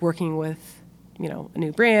or working with, a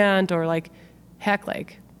new brand or like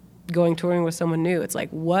going touring with someone new, it's like,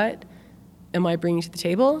 what am I bringing to the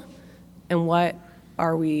table? And what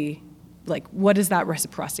are we, like, what does that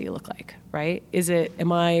reciprocity look like, right?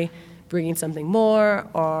 Am I bringing something more,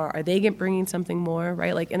 or are they bringing something more,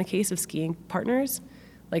 right? Like in a case of skiing partners,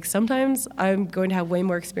 like sometimes I'm going to have way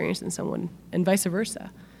more experience than someone and vice versa,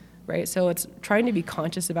 right? So it's trying to be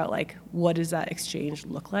conscious about like, what does that exchange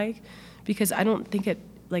look like? Because I don't think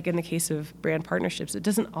like in the case of brand partnerships, it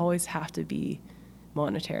doesn't always have to be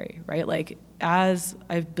monetary, right? Like as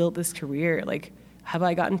I've built this career, like, have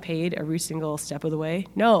I gotten paid every single step of the way?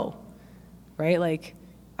 No, right? Like,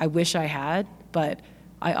 I wish I had, but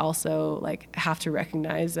I also like have to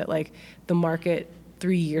recognize that like the market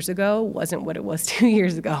 3 years ago wasn't what it was 2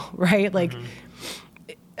 years ago, right? Like,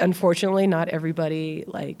 unfortunately, not everybody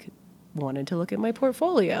like wanted to look at my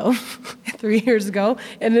portfolio 3 years ago,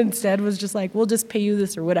 and instead was just like, we'll just pay you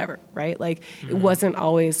this or whatever, right? Like, it wasn't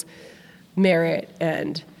always merit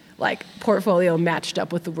and like portfolio matched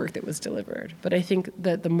up with the work that was delivered. But I think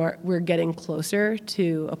that we're getting closer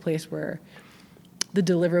to a place where the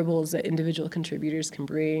deliverables that individual contributors can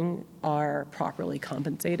bring are properly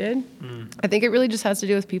compensated. I think it really just has to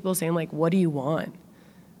do with people saying like, what do you want,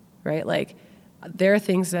 right? Like, there are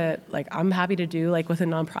things that like I'm happy to do, like with a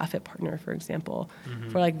nonprofit partner, for example,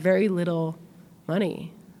 for like very little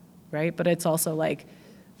money, right? But it's also like,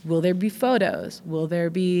 will there be photos? Will there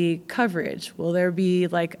be coverage? Will there be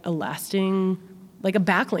like a lasting, like a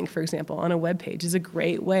backlink, for example, on a web page is a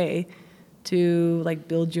great way to like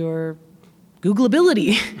build your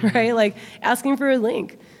Googleability, right? Like asking for a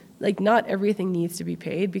link. Like not everything needs to be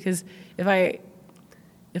paid, because if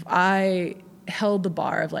I held the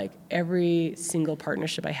bar of like every single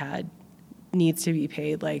partnership I had needs to be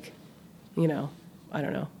paid, like, I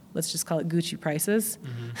don't know, let's just call it Gucci prices.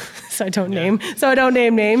 so I don't name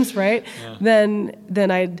names, right? Yeah.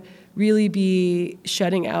 Then I'd really be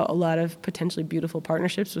shutting out a lot of potentially beautiful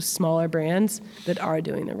partnerships with smaller brands that are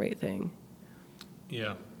doing the right thing.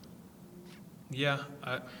 Yeah.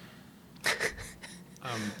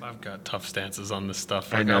 I've got tough stances on this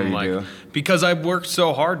stuff. Like, I know I'm you like, do. because I've worked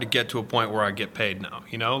so hard to get to a point where I get paid now.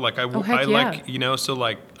 So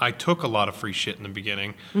like I took a lot of free shit in the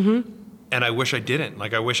beginning, and I wish I didn't.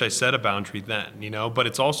 Like I wish I set a boundary then. But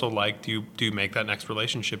it's also like, do you make that next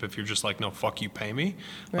relationship if you're just like, no, fuck you, pay me?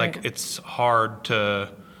 Right. Like it's hard to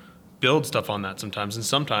build stuff on that sometimes, and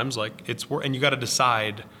sometimes like and you got to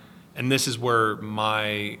decide. And this is where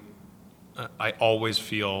I always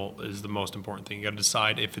feel is the most important thing. You got to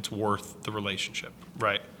decide if it's worth the relationship,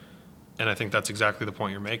 right? And I think that's exactly the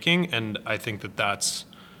point you're making. And I think that's,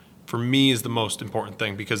 for me, is the most important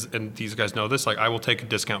thing, because, and these guys know this, like I will take a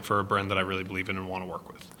discount for a brand that I really believe in and want to work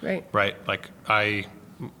with. Right. Right. Like I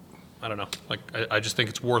don't know. Like I just think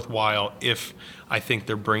it's worthwhile if I think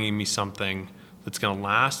they're bringing me something that's going to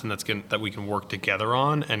last and that we can work together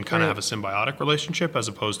on and kind of have a symbiotic relationship, as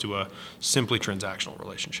opposed to a simply transactional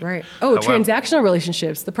relationship. Right. Oh, transactional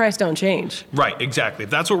relationships, the price don't change. Right, exactly. If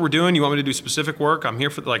that's what we're doing, you want me to do specific work, I'm here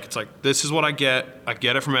for, like, it's like, this is what I get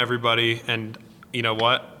it from everybody, and you know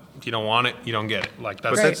what? If you don't want it, you don't get it. Like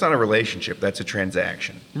that's. But that's not a relationship. That's a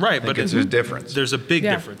transaction. Right, but there's a difference. There's a big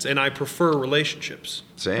difference, and I prefer relationships.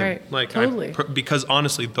 Same. Right. Like totally. Because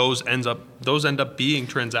honestly, those end up being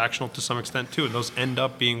transactional to some extent too, and those end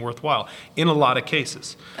up being worthwhile in a lot of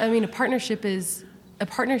cases. I mean, a partnership is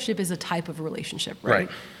a type of relationship, right?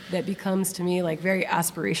 That becomes to me like very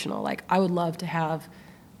aspirational. Like I would love to have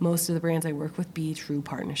most of the brands I work with be true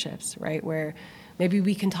partnerships, right? Where maybe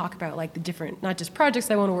we can talk about like the different, not just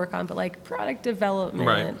projects I want to work on, but like product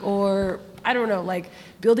development or I don't know, like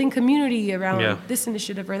building community around this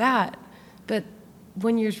initiative or that. But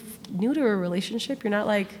when you're new to a relationship, you're not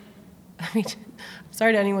like, I mean,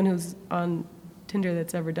 sorry to anyone who's on Tinder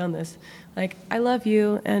that's ever done this. Like, I love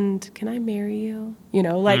you, and can I marry you?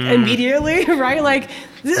 Immediately, right? Like,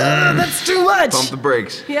 that's too much. Pump the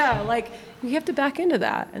brakes. Yeah, like, we have to back into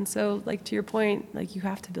that. And so, like, to your point, like, you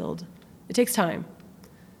have to build. It takes time.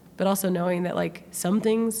 But also knowing that, like, some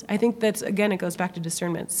things, I think that's, again, it goes back to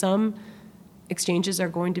discernment. Some exchanges are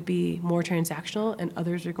going to be more transactional, and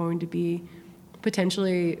others are going to be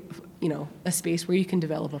potentially, a space where you can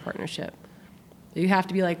develop a partnership. You have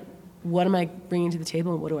to be like, what am I bringing to the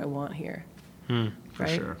table, and what do I want here? For right?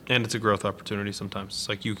 sure. And it's a growth opportunity sometimes. It's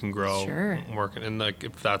like you can grow and work. And like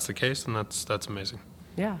if that's the case, then that's amazing.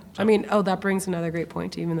 Yeah. So. I mean, that brings another great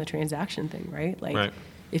point to even the transaction thing, right? Like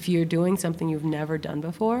if you're doing something you've never done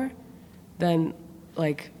before, then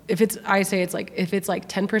like if it's like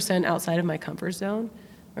 10% outside of my comfort zone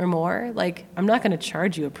or more, like I'm not going to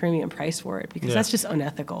charge you a premium price for it, because that's just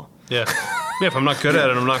unethical. Yeah. Yeah, if I'm not good at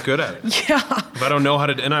it, I'm not good at it. Yeah. If I don't know how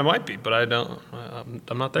to, and I might be, but I'm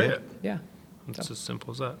not there yet. Yeah. It's as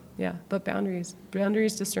simple as that. Yeah, but boundaries,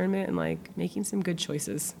 discernment, and like making some good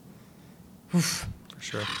choices. For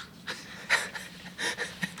sure.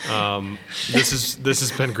 This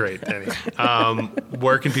has been great, Danny.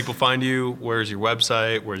 Where can people find you? Where's your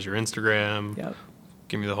website? Where's your Instagram? Yep.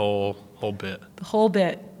 Give me the whole bit. The whole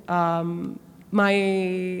bit.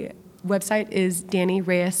 My website is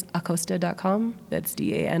DannyReyesAcosta.com. That's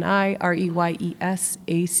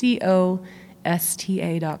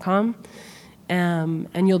DannyReyesAcosta.com.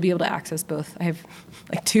 And you'll be able to access both. I have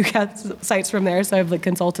like two sites from there. So I have the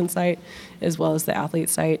consultant site as well as the athlete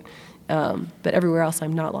site. But everywhere else,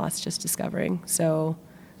 I'm Not Lost, Just Discovering. So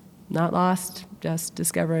Not Lost, Just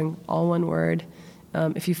Discovering, all one word.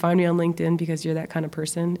 If you find me on LinkedIn because you're that kind of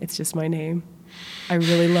person, it's just my name. I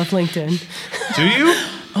really love LinkedIn. Do you?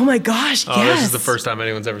 Oh my gosh, yes. This is the first time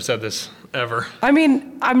anyone's ever said this, ever. I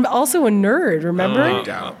mean, I'm also a nerd, remember? I'm linked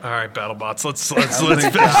out. All right, BattleBots, let's finish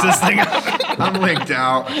this thing up. I'm linked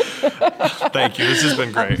out. Thank you. This has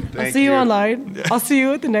been great. I'll see you online. Yeah. I'll see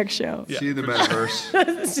you at the next show. See you in the metaverse.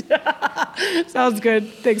 Sounds good.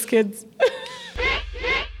 Thanks, kids.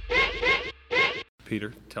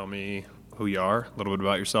 Peter, tell me who you are, a little bit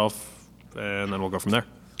about yourself, and then we'll go from there.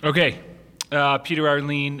 Okay. Peter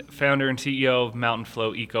Arleen, founder and CEO of Mountain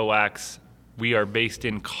Flow Eco Wax. We are based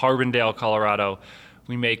in Carbondale, Colorado.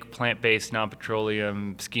 We make plant-based,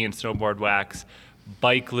 non-petroleum ski and snowboard wax,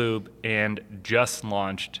 bike lube, and just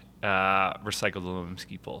launched recycled aluminum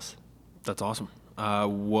ski poles. That's awesome.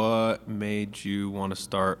 What made you want to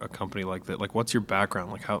start a company like that? Like, what's your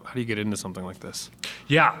background? Like, how do you get into something like this?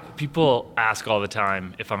 Yeah, people ask all the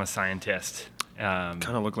time if I'm a scientist. Kind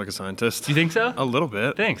of look like a scientist. You think so? A little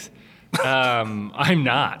bit. Thanks. I'm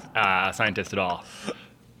not a scientist at all.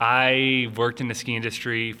 I worked in the ski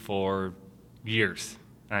industry for years,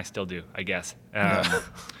 and I still do, I guess.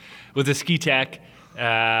 Was a ski tech,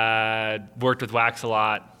 worked with wax a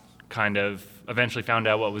lot, kind of eventually found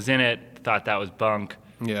out what was in it, thought that was bunk,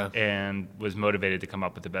 and was motivated to come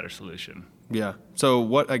up with a better solution. Yeah. So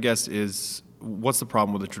what's the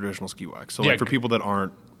problem with the traditional ski wax? So like for people that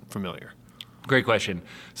aren't familiar. Great question.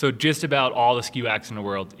 So just about all the ski wax in the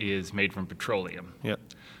world is made from petroleum. Yep.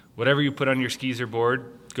 Whatever you put on your skis or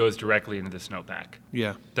board goes directly into the snowpack.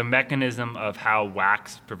 Yeah. The mechanism of how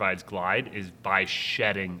wax provides glide is by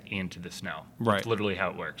shedding into the snow. Right. That's literally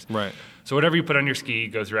how it works. Right. So whatever you put on your ski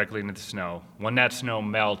goes directly into the snow. When that snow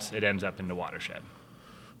melts, it ends up in the watershed.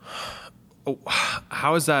 Oh,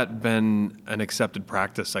 how has that been an accepted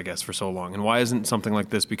practice, I guess, for so long? And why isn't something like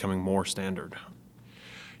this becoming more standard?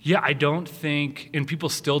 Yeah, I don't think, and people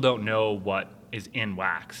still don't know what is in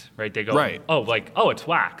wax, right? They go, it's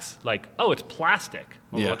wax. Like, oh, it's plastic.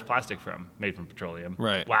 Well, what's plastic from? Made from petroleum.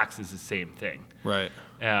 Right. Wax is the same thing. Right.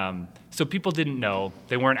 So people didn't know.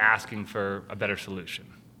 They weren't asking for a better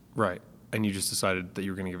solution. Right. And you just decided that you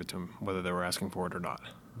were going to give it to them, whether they were asking for it or not.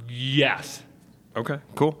 Yes. Okay,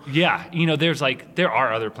 cool. Yeah, there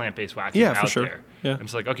are other plant-based waxes out there. Yeah. And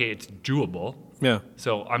it's like, okay, it's doable. Yeah.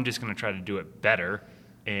 So I'm just going to try to do it better.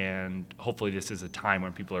 And hopefully this is a time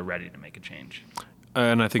when people are ready to make a change.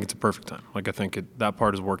 And I think it's a perfect time. Like, I think that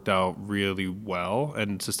part has worked out really well.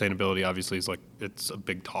 And sustainability, obviously, is it's a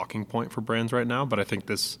big talking point for brands right now. But I think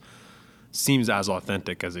this seems as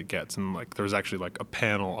authentic as it gets. And there was actually a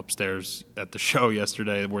panel upstairs at the show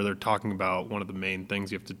yesterday where they're talking about one of the main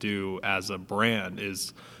things you have to do as a brand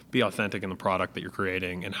is be authentic in the product that you're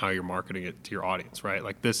creating and how you're marketing it to your audience, right?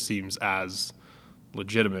 Like, this seems as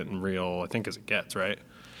legitimate and real, I think, as it gets, right?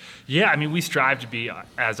 Yeah, we strive to be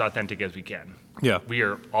as authentic as we can. Yeah. We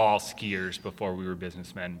are all skiers before we were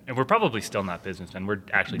businessmen. And we're probably still not businessmen. We're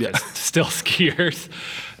actually just still skiers.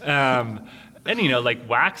 And,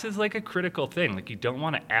 wax is a critical thing. You don't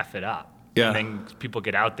want to F it up. Yeah. And then people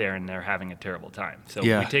get out there and they're having a terrible time. So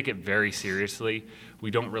we take it very seriously. We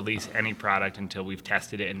don't release any product until we've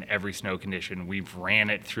tested it in every snow condition. We've ran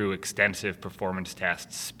it through extensive performance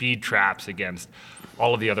tests, speed traps against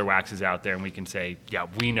all of the other waxes out there, and we can say,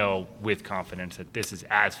 we know with confidence that this is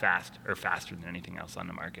as fast or faster than anything else on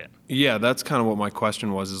the market. Yeah, that's kind of what my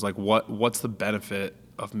question was, is what's the benefit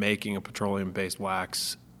of making a petroleum-based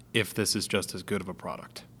wax if this is just as good of a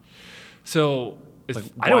product? So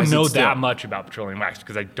I don't know that much about petroleum wax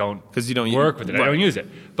because I don't work with it. Right. I don't use it.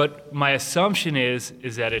 But my assumption is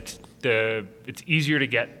that it's easier to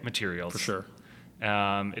get materials. For sure.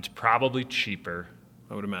 It's probably cheaper.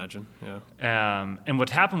 I would imagine, yeah. And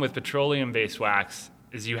what's happened with petroleum-based wax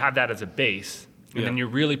is you have that as a base, and then you're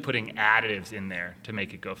really putting additives in there to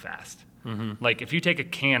make it go fast. Mm-hmm. Like if you take a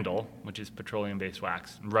candle, which is petroleum-based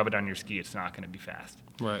wax, and rub it on your ski, it's not going to be fast.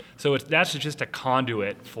 Right. So that's just a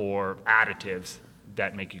conduit for additives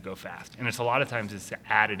that make you go fast. And it's a lot of times it's the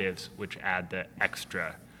additives which add the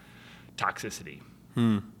extra toxicity.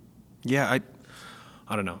 Yeah,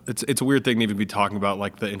 I don't know. It's a weird thing to even be talking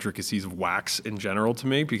about the intricacies of wax in general to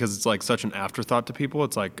me, because it's such an afterthought to people.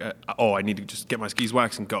 It's I need to just get my skis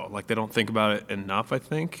waxed and go. They don't think about it enough, I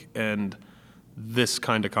think. And this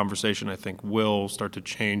kind of conversation, I think, will start to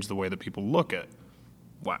change the way that people look at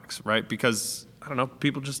wax, right? Because, I don't know,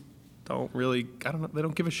 people just don't really, they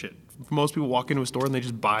don't give a shit. Most people walk into a store and they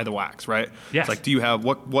just buy the wax, right? Yes. It's do you have,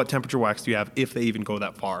 what temperature wax do you have, if they even go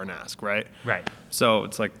that far and ask, right? Right. So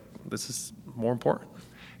it's this is more important.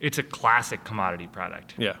 It's a classic commodity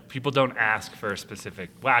product. Yeah. People don't ask for a specific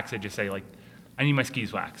wax. They just say, I need my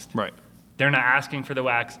skis waxed. Right. They're not asking for the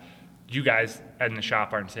wax. You guys in the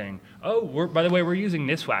shop aren't saying, by the way, we're using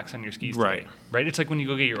this wax on your skis today. Right? It's like when you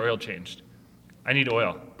go get your oil changed. I need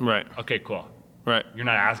oil. Right. Okay, cool. Right. You're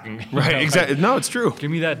not asking me. Right, exactly. No, it's true. Give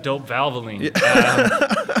me that dope Valvoline.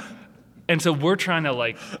 Yeah. And so we're trying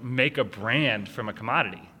to make a brand from a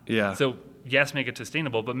commodity. Yeah. So yes, make it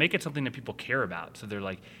sustainable, but make it something that people care about. So they're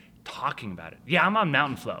talking about it. Yeah, I'm on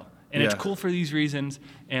Mountain Flow, and it's cool for these reasons.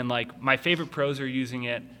 And my favorite pros are using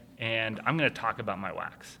it, and I'm going to talk about my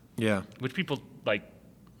wax. Yeah. Which people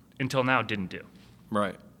until now didn't do.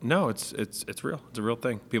 Right. No, it's real. It's a real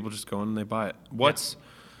thing. People just go in and they buy it.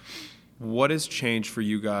 What has changed for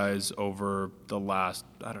you guys over the last,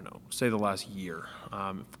 I don't know, say the last year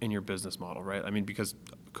in your business model, right? I mean, because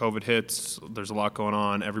COVID hits, there's a lot going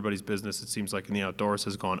on. Everybody's business, it seems like in the outdoors,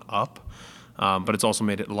 has gone up, but it's also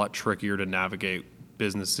made it a lot trickier to navigate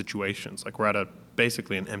business situations. Like we're at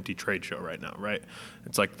basically an empty trade show right now, right?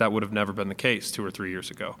 It's like that would have never been the case 2 or 3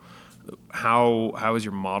 years ago. How has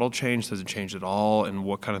your model changed? Has it changed at all? And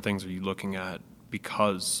what kind of things are you looking at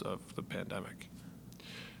because of the pandemic?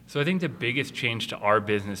 So I think the biggest change to our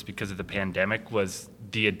business because of the pandemic was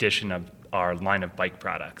the addition of our line of bike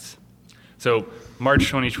products. So March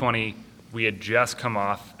 2020, we had just come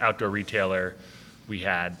off Outdoor Retailer. We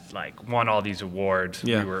had won all these awards.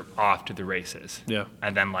 Yeah. We were off to the races. Yeah.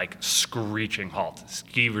 And then screeching halt.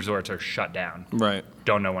 Ski resorts are shut down. Right.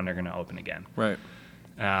 Don't know when they're going to open again. Right.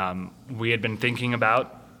 We had been thinking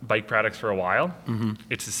about bike products for a while. Mm-hmm.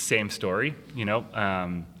 It's the same story,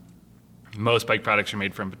 most bike products are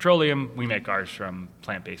made from petroleum. We make ours from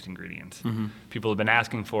plant-based ingredients. Mm-hmm. People have been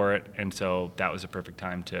asking for it, and so that was a perfect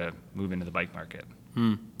time to move into the bike market.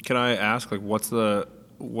 Can I ask, what's the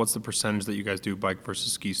percentage that you guys do bike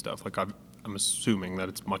versus ski stuff? I'm assuming that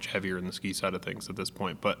it's much heavier in the ski side of things at this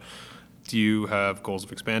point, but do you have goals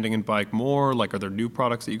of expanding in bike more? Are there new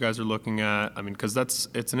products that you guys are looking at? I mean, because it's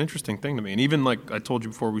an interesting thing to me. And even I told you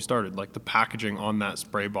before we started, the packaging on that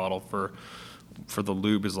spray bottle for the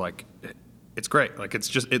lube is it's great.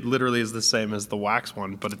 It literally is the same as the wax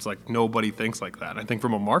one, but it's nobody thinks like that. And I think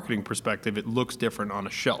from a marketing perspective, it looks different on a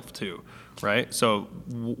shelf too, right? So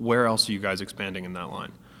where else are you guys expanding in that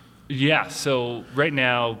line? Yeah, so right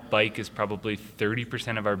now, bike is probably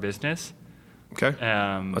 30% of our business. Okay,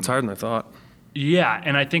 that's higher than I thought. Yeah,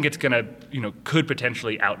 and I think it's gonna, could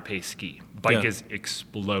potentially outpace ski. Bike Yeah. is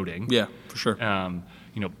exploding. Yeah, for sure.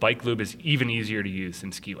 Bike lube is even easier to use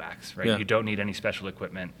than ski wax, right? Yeah. You don't need any special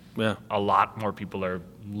equipment. Yeah. A lot more people are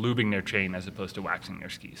lubing their chain as opposed to waxing their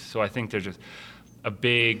skis. So I think there's just a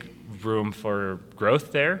big room for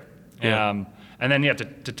growth there. Yeah. And then,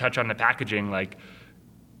 to touch on the packaging,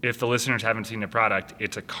 if the listeners haven't seen the product,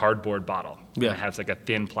 it's a cardboard bottle. Yeah. And it has a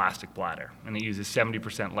thin plastic bladder, and it uses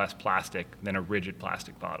 70% less plastic than a rigid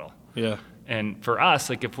plastic bottle. Yeah. And for us,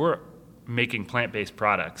 if we're making plant-based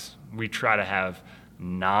products, we try to have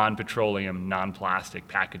non-petroleum, non-plastic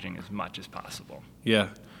packaging as much as possible. Yeah.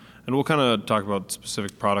 And we'll kind of talk about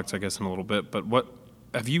specific products, I guess, in a little bit. But what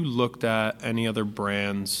have you looked at any other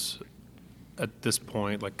brands at this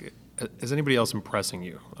point? Is anybody else impressing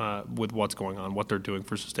you with what's going on, what they're doing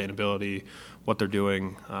for sustainability, what they're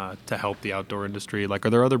doing to help the outdoor industry? Are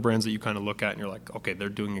there other brands that you kind of look at and you're okay, they're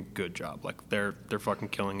doing a good job. They're fucking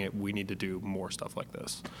killing it. We need to do more stuff like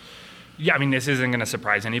this. Yeah, I mean, this isn't going to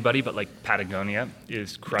surprise anybody, but Patagonia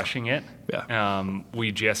is crushing it. Yeah.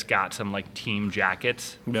 We just got some team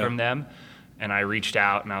jackets Yeah. from them, and I reached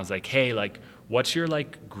out and I was like, hey, what's your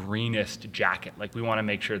greenest jacket? We want to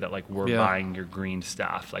make sure that we're Yeah. buying your green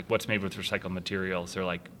stuff. What's made with recycled materials?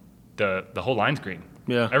 They're the whole line's green.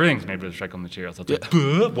 Yeah. Everything's made with recycled materials. I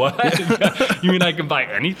was what? You mean I can buy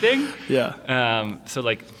anything? Yeah. So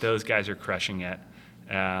those guys are crushing it.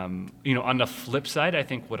 On the flip side, I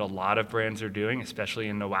think what a lot of brands are doing, especially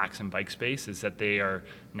in the wax and bike space, is that they are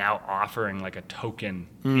now offering a token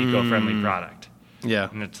eco-friendly product. Yeah.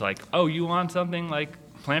 And it's oh, you want something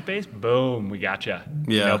plant-based? Boom, we gotcha.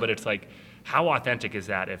 Yeah. But it's how authentic is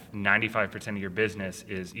that if 95% of your business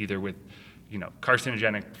is either with,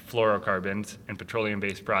 carcinogenic fluorocarbons and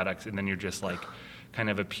petroleum-based products, and then you're just kind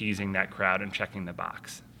of appeasing that crowd and checking the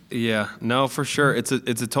box. Yeah, no, for sure. It's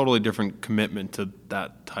a totally different commitment to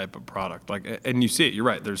that type of product. And you see it. You're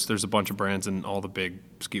right. There's a bunch of brands, and all the big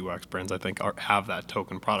ski wax brands I think have that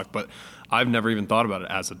token product. But I've never even thought about it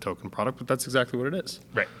as a token product. But that's exactly what it is.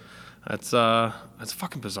 Right. That's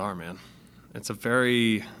fucking bizarre, man. It's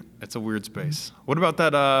a weird space. What about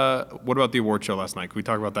that? What about the award show last night? Can we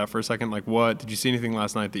talk about that for a second? What did you see anything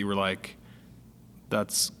last night that you were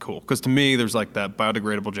that's cool? Because to me, there's that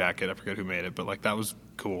biodegradable jacket. I forget who made it, but that was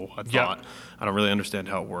cool. I thought. Yeah. I don't really understand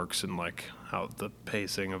how it works and how the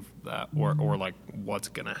pacing of that or what's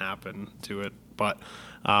gonna happen to it. But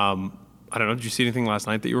I don't know. Did you see anything last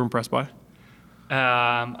night that you were impressed by?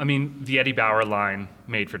 I mean, the Eddie Bauer line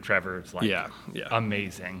made for Trevor is Yeah.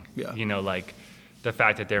 amazing. Yeah. The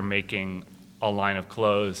fact that they're making a line of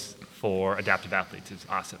clothes for adaptive athletes is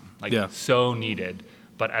awesome. Yeah. So needed.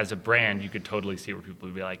 But as a brand, you could totally see where people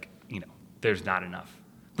would be there's not enough.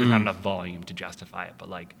 There's not enough volume to justify it. But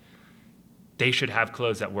they should have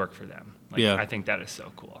clothes that work for them. Yeah. I think that is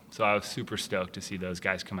so cool. So I was super stoked to see those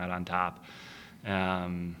guys come out on top.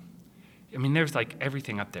 I mean, there's like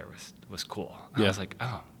everything up there was cool. I was like,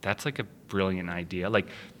 oh, that's like a brilliant idea. Like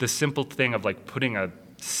the simple thing of like putting a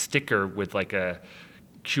sticker with like a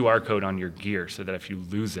QR code on your gear so that if you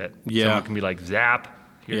lose it, someone can be like, zap,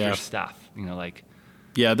 here's your stuff. You know, like.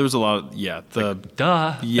 Yeah, there's a lot of,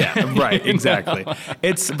 Duh. Yeah, right, exactly.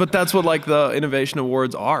 But that's what like the innovation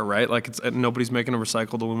awards are, right? Like nobody's making a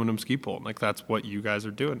recycled aluminum ski pole. Like that's what you guys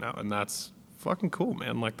are doing now, and that's fucking cool,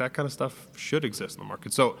 man. Like that kind of stuff should exist in the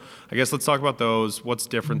market. So I guess let's talk about those. What's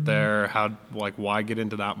different there? Why get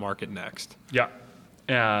into that market next? Yeah.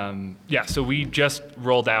 So we just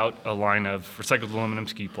rolled out a line of recycled aluminum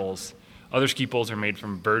ski poles. Other ski poles are made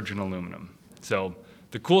from virgin aluminum. So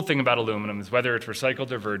the cool thing about aluminum is whether it's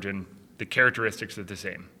recycled or virgin, the characteristics are the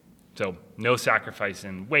same. So no sacrifice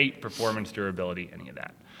in weight, performance, durability, any of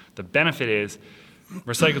that. The benefit is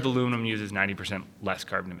recycled aluminum uses 90% less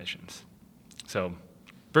carbon emissions. So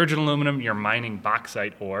virgin aluminum, you're mining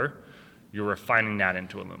bauxite ore, you're refining that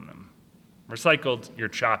into aluminum. Recycled, you're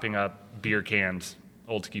chopping up beer cans,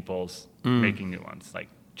 old ski poles, making new ones, like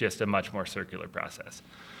just a much more circular process.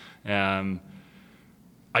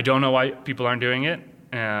 I don't know why people aren't doing it.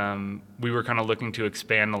 We were kind of looking to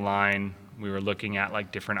expand the line. We were looking at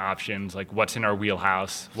like different options, like what's in our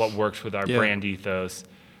wheelhouse, what works with our brand ethos.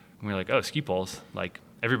 And we were like, oh, ski poles, like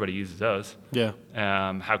everybody uses those. Yeah.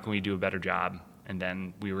 How can we do a better job? And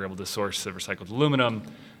then we were able to source the recycled aluminum.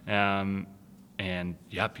 And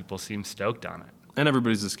yeah, people seem stoked on it. And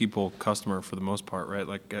everybody's a ski pole customer for the most part, right?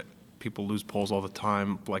 Like people lose poles all the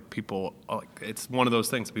time. Like people, it's one of those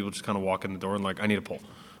things. People just kind of walk in the door and like, I need a pole,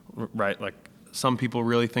 right? Like some people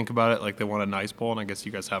really think about it like they want a nice pole, and I guess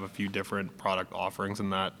you guys have a few different product offerings in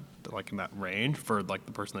that, like in that range for like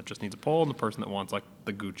the person that just needs a pole and the person that wants like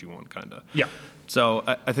the Gucci one, kind of. Yeah. So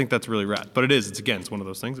I think that's really rad. But it's one of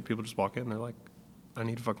those things that people just walk in and they're like, I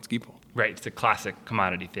need a fucking ski pole. Right. It's a classic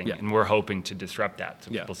commodity thing, and we're hoping to disrupt that.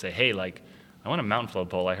 So people say, hey, like, I want a mountain flow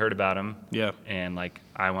pole. I heard about them. Yeah. And like,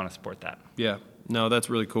 I want to support that. Yeah. No, that's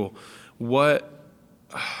really cool.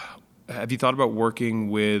 Have you thought about working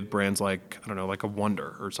with brands like, I don't know, like a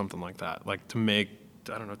Wonder or something like that? Like to make,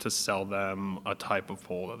 I don't know, to sell them a type of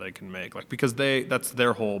pole that they can make? Like, because that's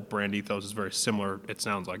their whole brand ethos is very similar, it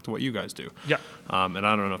sounds like, to what you guys do. Yeah. And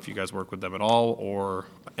I don't know if you guys work with them at all or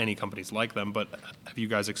any companies like them, but have you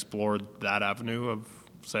guys explored that avenue of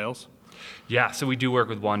sales? Yeah, so we do work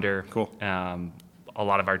with Wonder. Cool. A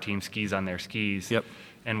lot of our team skis on their skis. Yep.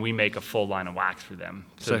 And we make a full line of wax for them.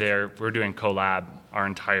 So Sick. we're doing collab, our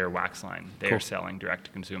entire wax line. They Cool. are selling direct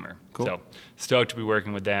to consumer. Cool. So stoked to be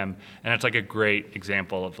working with them. And it's like a great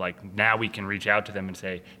example of like, now we can reach out to them and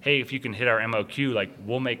say, hey, if you can hit our MOQ, like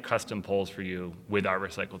we'll make custom poles for you with our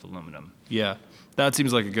recycled aluminum. Yeah, that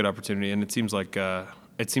seems like a good opportunity, and it seems like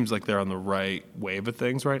they're on the right wave of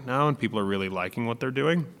things right now, and people are really liking what they're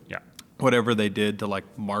doing. Yeah. Whatever they did to like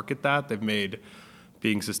market that, they've made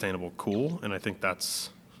being sustainable cool, and I think it's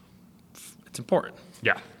important.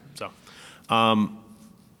 Yeah. So,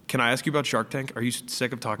 can I ask you about Shark Tank? Are you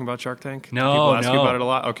sick of talking about Shark Tank? No, People ask you no. about it a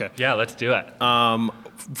lot? Okay. Yeah, let's do it.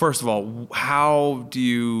 First of all, how do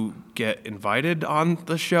you get invited on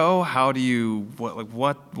the show? How do you,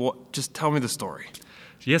 what, just tell me the story.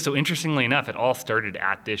 Yeah, so interestingly enough, it all started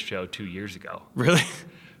at this show 2 years ago. Really?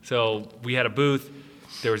 So we had a booth.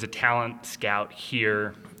 There was a talent scout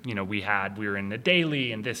here. You know, we were in the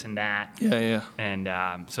daily and this and that. Yeah.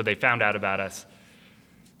 And so they found out about us.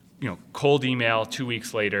 You know, cold email 2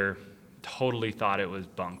 weeks later, totally thought it was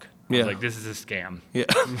bunk. I was like, this is a scam. Yeah.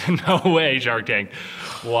 No way Shark Tank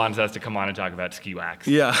wants us to come on and talk about ski wax.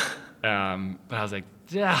 Yeah. But I was like,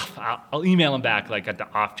 yeah, I'll email them back like at the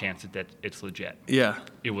off chance that it's legit. Yeah.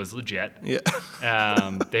 It was legit. Yeah.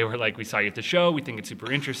 They were like, we saw you at the show. We think it's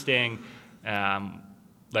super interesting.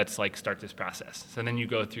 Let's like start this process. So then you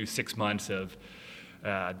go through 6 months of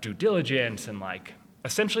due diligence and like,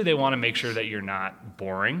 essentially they want to make sure that you're not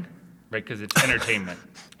boring, right? Because it's entertainment.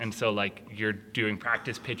 And so like you're doing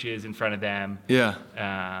practice pitches in front of them. Yeah.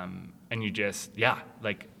 And you just,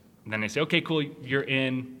 like, then they say, okay, cool, you're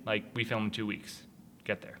in, like we film in 2 weeks.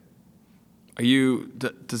 Get there.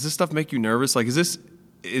 Does this stuff make you nervous? Like, is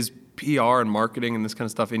PR and marketing and this kind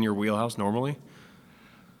of stuff in your wheelhouse normally?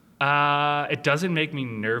 It doesn't make me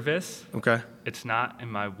nervous. Okay. It's not in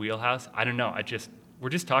my wheelhouse. I don't know. We're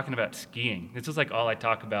just talking about skiing. This is like all I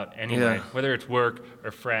talk about anyway, whether it's work or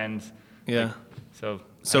friends. Yeah. Like,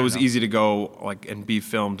 so it was easy to go like and be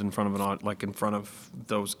filmed in front of in front of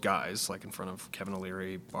those guys, like in front of Kevin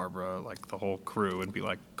O'Leary, Barbara, like the whole crew, and be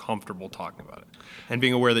like comfortable talking about it and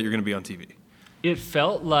being aware that you're going to be on TV. It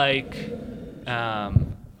felt like,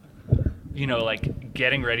 like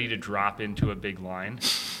getting ready to drop into a big line,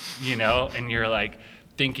 and you're like,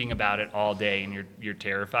 thinking about it all day and you're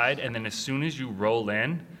terrified. And then as soon as you roll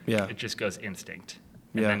in, Yeah. it just goes instinct.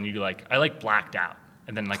 And Yeah. then I blacked out.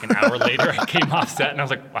 And then like an hour later, I came off set and I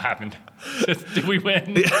was like, what happened? Did we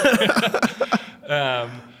win?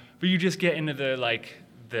 But you just get into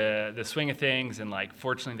the swing of things, and like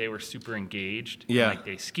fortunately they were super engaged. Yeah. And, like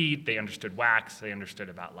they skied, they understood wax, they understood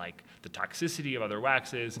about like the toxicity of other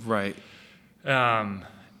waxes. Right. And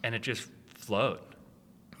it just flowed.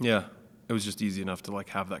 Yeah. It was just easy enough to like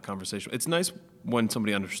have that conversation. It's nice when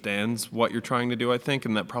somebody understands what you're trying to do, I think,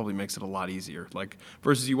 and that probably makes it a lot easier. Like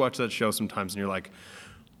versus you watch that show sometimes and you're like,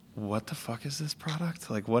 what the fuck is this product?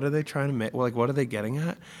 Like, what are they trying to make? Like, what are they getting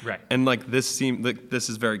at? Right. And like this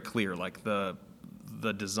is very clear. Like the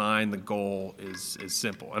design, the goal is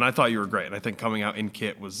simple. And I thought you were great. And I think coming out in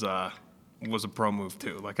kit was a pro move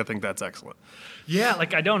too. Like I think that's excellent. Yeah,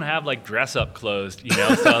 like I don't have like dress up clothes, you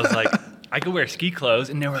know. So I was like, I could wear ski clothes,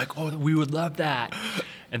 and they were like, oh, we would love that.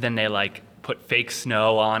 And then they like put fake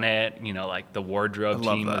snow on it, you know, like the wardrobe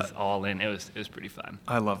team was all in. It was pretty fun.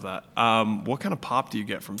 I love that. What kind of pop do you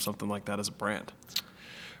get from something like that as a brand?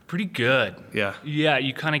 Pretty good. Yeah. Yeah,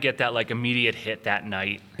 you kind of get that like immediate hit that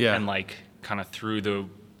night. Yeah. And like kind of through the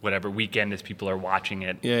whatever weekend as people are watching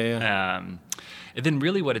it. Yeah. And then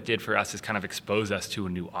really what it did for us is kind of expose us to a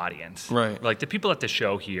new audience. Right. Like the people at the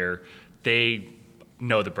show here, they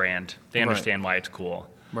know the brand. They understand why it's cool.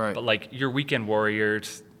 Right. But like your weekend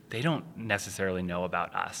warriors, they don't necessarily know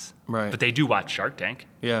about us. Right. But they do watch Shark Tank.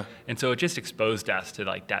 Yeah. And so it just exposed us to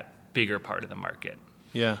like that bigger part of the market,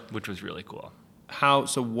 Yeah. which was really cool.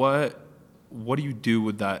 So what do you do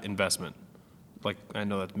with that investment? Like, I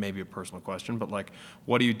know that's maybe a personal question, but like,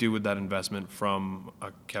 what do you do with that investment from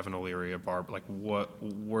a Kevin O'Leary, a Barb? Like,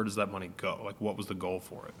 where does that money go? Like, what was the goal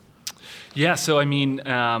for it? Yeah, so I mean,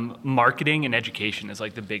 marketing and education is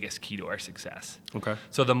like the biggest key to our success. Okay.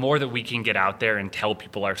 So the more that we can get out there and tell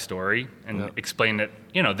people our story and explain that,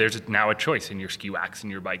 you know, there's now a choice in your ski wax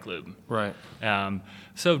and your bike lube. Right.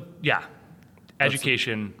 So yeah,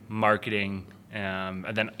 education, marketing,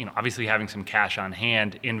 and then, you know, obviously having some cash on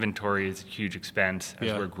hand. Inventory is a huge expense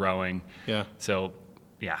as we're growing. Yeah. So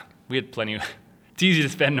yeah, we had plenty of, it's easy to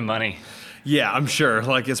spend the money. Yeah, I'm sure.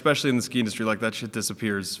 Like, especially in the ski industry, like that shit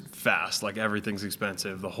disappears fast. Like everything's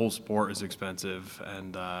expensive. The whole sport is expensive,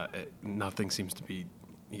 and nothing seems to be.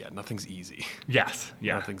 Yeah, nothing's easy. Yes.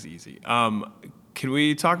 Yeah. Nothing's easy. Can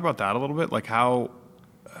we talk about that a little bit? Like how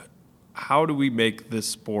do we make this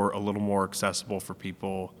sport a little more accessible for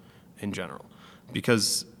people in general?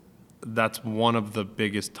 Because that's one of the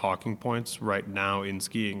biggest talking points right now in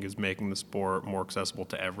skiing is making the sport more accessible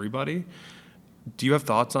to everybody. Do you have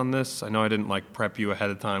thoughts on this? I know I didn't like prep you ahead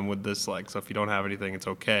of time with this, like, so if you don't have anything, it's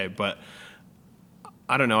okay. But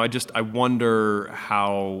I don't know. I wonder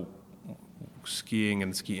how skiing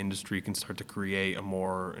and the ski industry can start to create a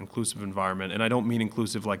more inclusive environment. And I don't mean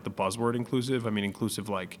inclusive like the buzzword inclusive. I mean inclusive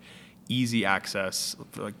like easy access.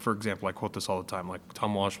 Like, for example, I quote this all the time. Like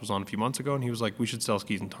Tom Walsh was on a few months ago, and he was like, we should sell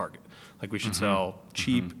skis in Target. Like we should sell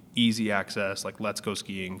cheap, easy access, like let's go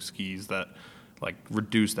skiing skis that like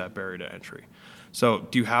reduce that barrier to entry. So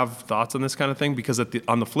do you have thoughts on this kind of thing? Because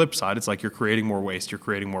on the flip side, it's like you're creating more waste, you're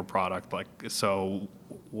creating more product. Like, so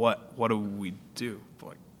what do we do?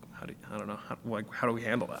 Like, how do we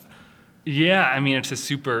handle that? Yeah, I mean, it's a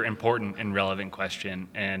super important and relevant question,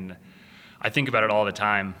 and I think about it all the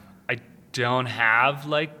time. I don't have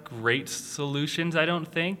like great solutions, I don't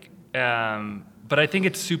think, but I think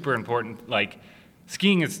it's super important. Like,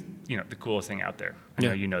 skiing is, you know, the coolest thing out there. I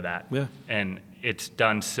know you know that. Yeah. And it's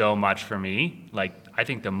done so much for me. Like, I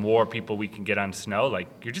think the more people we can get on snow, like,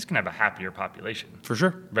 you're just gonna have a happier population. For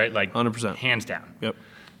sure. Right? Like, 100%. Hands down. Yep.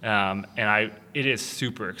 And it is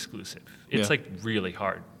super exclusive. It's like really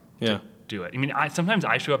hard to do it. I mean, sometimes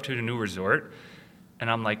I show up to a new resort and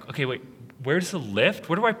I'm like, okay, wait, where's the lift?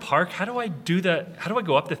 Where do I park? How do I do that? How do I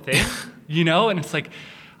go up the thing? You know? And it's like,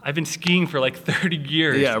 I've been skiing for like 30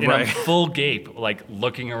 years and I'm full gape, like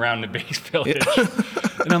looking around the base village.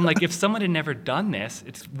 And I'm like, if someone had never done this,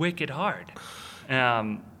 it's wicked hard.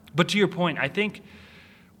 But to your point, I think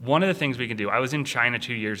one of the things we can do, I was in China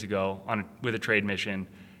 2 years ago with a trade mission.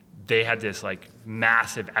 They had this like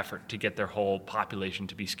massive effort to get their whole population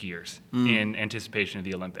to be skiers in anticipation of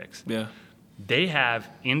the Olympics. Yeah. They have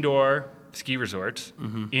indoor ski resorts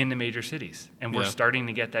in the major cities, and we're starting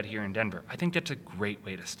to get that here in Denver. I think that's a great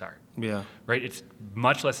way to start. Yeah. Right? It's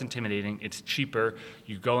much less intimidating. It's cheaper.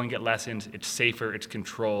 You go and get lessons. It's safer. It's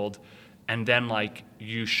controlled. And then like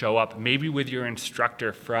you show up maybe with your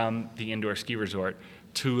instructor from the indoor ski resort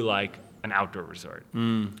to like an outdoor resort.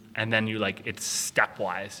 And then you like, it's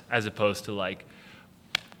stepwise as opposed to like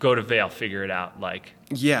go to Vail, figure it out. Like,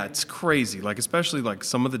 Yeah, it's crazy. Like, especially like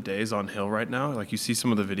some of the days on hill right now, like you see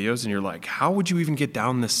some of the videos and you're like, how would you even get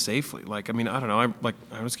down this safely? Like, I mean, I don't know.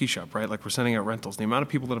 I have a ski shop, right? Like we're sending out rentals. The amount of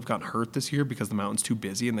people that have gotten hurt this year because the mountain's too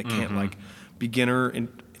busy and they can't like beginner and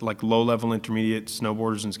like low level intermediate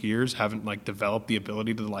snowboarders and skiers haven't like developed the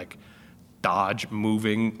ability to like dodge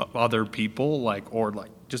moving other people, like, or like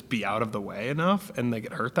just be out of the way enough and they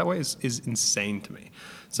get hurt that way is insane to me.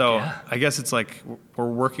 So Yeah. I guess it's like we're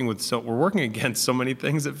working against so many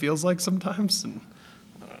things, it feels like sometimes, and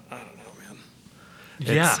I don't know, man.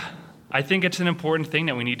 yeah, I think it's an important thing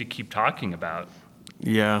that we need to keep talking about.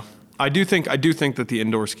 Yeah. I do think that the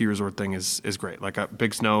indoor ski resort thing is great. Like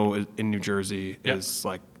Big Snow in New Jersey Yep. is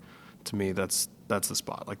like, to me, that's the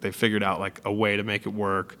spot. Like they figured out like a way to make it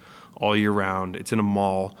work all year round. It's in a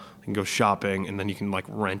mall. You can go shopping, and then you can like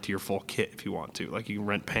rent your full kit if you want to. Like you can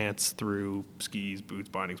rent pants through skis, boots,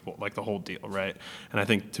 bindings, like the whole deal, right? And I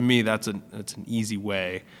think to me that's an easy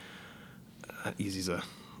way. Easy's a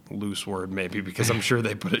loose word maybe, because I'm sure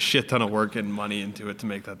they put a shit ton of work and money into it to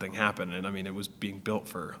make that thing happen. And I mean, it was being built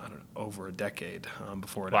for over a decade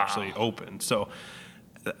before it Wow. actually opened. So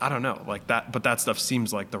I don't know, like that. But that stuff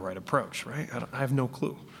seems like the right approach, right? I have no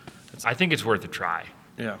clue. I think it's worth a try.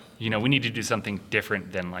 Yeah. You know, we need to do something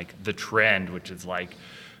different than like the trend, which is like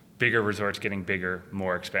bigger resorts getting bigger,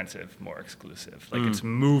 more expensive, more exclusive. Like it's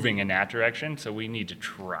moving in that direction, so we need to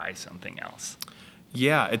try something else.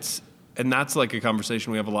 Yeah, and that's like a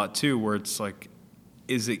conversation we have a lot too, where it's like,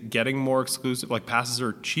 is it getting more exclusive? Like passes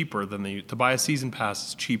are cheaper than to buy a season pass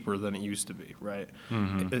is cheaper than it used to be, right?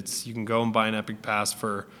 You can go and buy an Epic Pass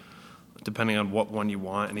for, depending on what one you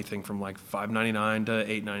want, anything from like $5.99 to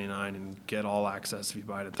 $8.99, and get all access if you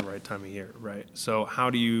buy it at the right time of year, right? So how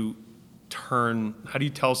do you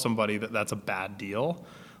tell somebody that that's a bad deal,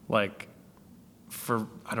 like for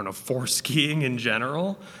skiing in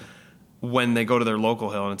general, when they go to their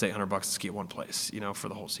local hill and it's $800 to ski at one place, for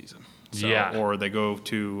the whole season? So, Yeah. Or they go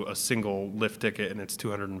to a single lift ticket and it's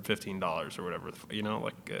 $215 or whatever,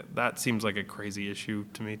 that seems like a crazy issue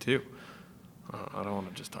to me too. I don't want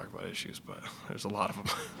to just talk about issues, but there's a lot of them.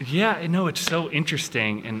 Yeah, I know, it's so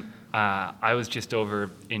interesting. And I was just over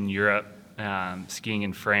in Europe skiing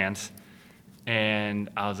in France, and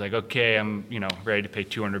I was like, okay, I'm ready to pay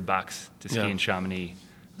 $200 to ski Yeah. in Chamonix.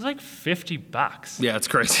 It was like $50. Yeah, it's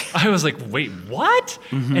crazy. I was like, wait, what?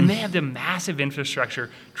 And they have the massive infrastructure,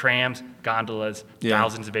 trams, gondolas, Yeah.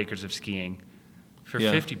 thousands of acres of skiing for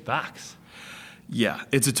Yeah. $50. Yeah,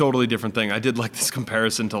 it's a totally different thing. I did like this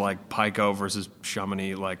comparison to like Pico versus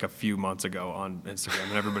Chamonix like a few months ago on Instagram,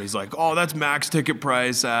 and everybody's like, "Oh, that's max ticket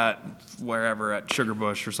price at wherever, at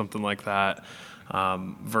Sugarbush or something like that,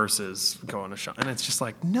 versus going to Chamonix." And it's just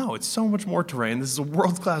like, no, it's so much more terrain. This is a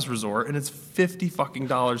world-class resort, and it's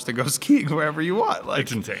 $50 to go skiing wherever you want. Like,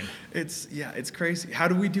 It's insane. It's crazy. How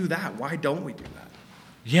do we do that? Why don't we do that?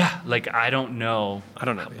 Yeah, like I don't know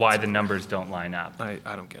the why answer. the numbers don't line up. I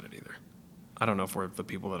don't get it either. I don't know if we're the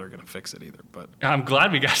people that are going to fix it either, but I'm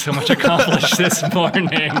glad we got so much accomplished this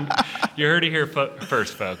morning. You heard it here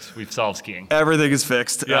first, folks. We've solved skiing. everything is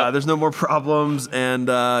fixed. Yeah. There's no more problems, and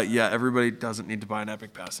everybody doesn't need to buy an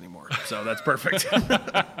Epic Pass anymore. So that's perfect.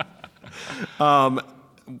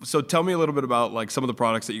 So tell me a little bit about like some of the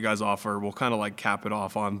products that you guys offer. We'll kind of like cap it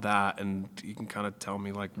off on that, and you can kind of tell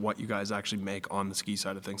me like what you guys actually make on the ski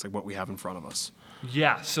side of things, like what we have in front of us.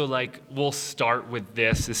 Yeah, so like we'll start with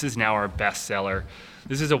this. This is now our best seller.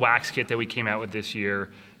 This is a wax kit that we came out with this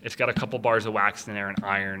year. It's got a couple bars of wax in there, an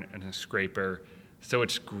iron and a scraper. So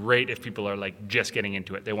it's great if people are like just getting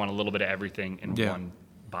into it. They want a little bit of everything in Yeah. one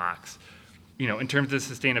box. In terms of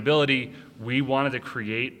sustainability, we wanted to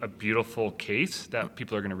create a beautiful case that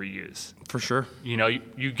people are going to reuse. For sure.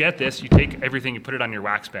 You get this, you take everything, you put it on your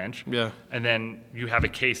wax bench, Yeah. and then you have a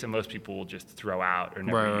case that most people will just throw out or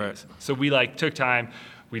never Right. use. So we took time,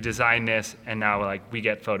 we designed this, and now we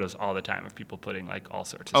get photos all the time of people putting all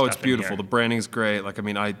sorts of stuff. Oh, it's beautiful. In The here. branding's great. Like, I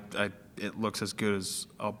mean, it looks as good as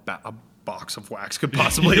a box of wax could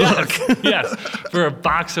possibly Yes, look. yes. For a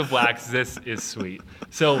box of wax, this is sweet.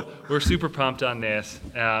 So we're super pumped on this.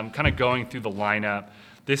 Kind of going through the lineup.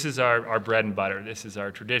 This is our bread and butter. This is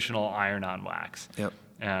our traditional iron-on wax. Yep.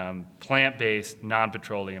 Plant-based,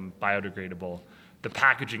 non-petroleum, biodegradable. The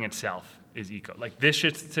packaging itself is eco. Like this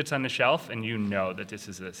shit sits on the shelf, and you know that this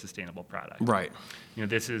is a sustainable product. Right.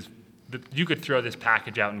 You could throw this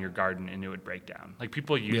package out in your garden and it would break down. Like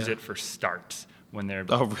people use Yeah. it for starts when they're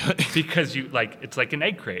Oh, really? because it's like an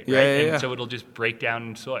egg crate, Yeah, right? yeah, yeah. And so it'll just break down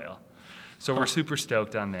in soil. So we're super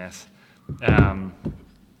stoked on this.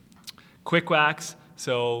 Quick wax,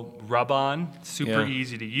 so rub on, super Yeah.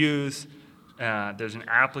 easy to use. There's an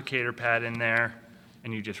applicator pad in there.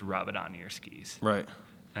 and you just rub it onto your skis. Right.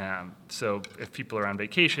 So if people are on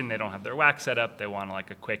vacation, they don't have their wax set up, they want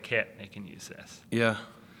like a quick hit, they can use this. Yeah.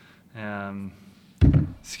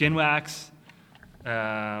 Skin wax,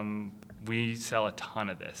 we sell a ton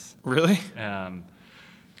of this. Really?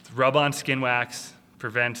 Rub-on skin wax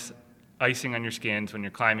prevents icing on your skins when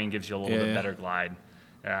you're climbing, gives you a little bit better glide.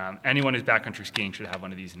 Anyone who's backcountry skiing should have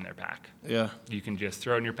one of these in their pack. Yeah. You can just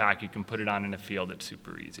throw it in your pack. You can put it on in a field. It's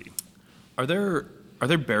super easy. Are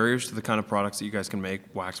there barriers to the kind of products that you guys can make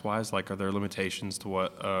wax-wise? Like, are there limitations to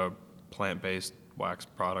what a plant-based wax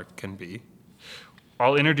product can be?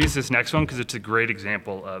 I'll introduce this next one because it's a great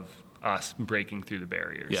example of us breaking through the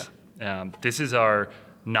barriers. Yeah. This is our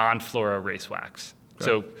non-fluoro race wax. Okay.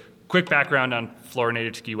 So quick background on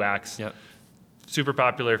fluorinated ski wax. Yeah. Super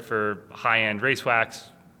popular for high-end race wax,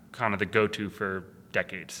 kind of the go-to for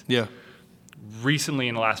decades. Yeah. Recently,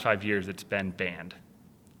 in the last 5 years, it's been banned.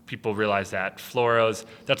 People realize that fluoros,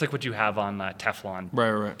 that's like what you have on Teflon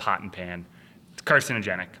Right. pot and pan. It's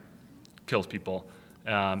carcinogenic, kills people,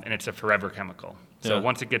 and it's a forever chemical. So Yeah.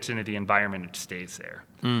 once it gets into the environment, it stays there.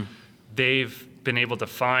 They've been able to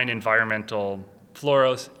find environmental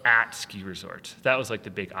fluoros at ski resorts. That was like the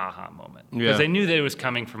big aha moment. Yeah. Because they knew that it was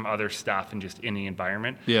coming from other stuff and just in the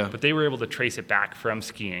environment. Yeah. But they were able to trace it back from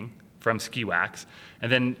skiing, from ski wax.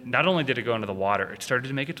 And then not only did it go into the water, it started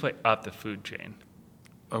to make its way up the food chain.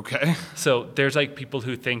 Okay. So there's like people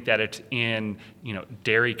who think that it's in,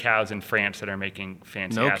 dairy cows in France that are making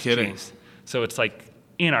fancy No ass kidding. cheese. So it's like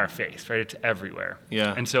in our face, right? It's everywhere.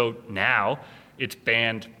 Yeah. And so now it's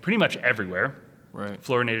banned pretty much everywhere. Right.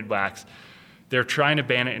 Fluorinated wax. They're trying to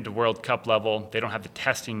ban it into World Cup level. They don't have the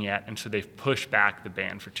testing yet, and so they've pushed back the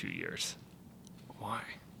ban for 2 years. Why?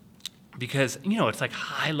 Because, it's like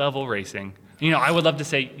high-level racing. I would love to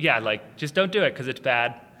say, yeah, like, just don't do it because it's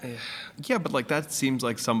bad. Yeah, but like that seems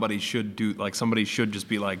like somebody should just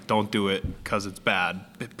be like, don't do it because it's bad.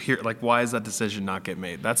 Like, why does that decision not get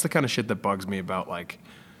made? That's the kind of shit that bugs me about like,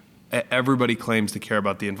 everybody claims to care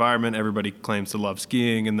about the environment. Everybody claims to love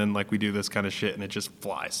skiing, and then like we do this kind of shit and it just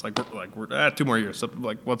flies. We're 2 more years. So,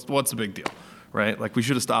 like, what's the big deal, right? Like we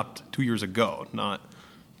should have stopped 2 years ago, not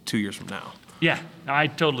 2 years from now. Yeah, I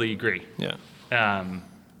totally agree. Yeah.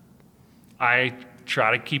 I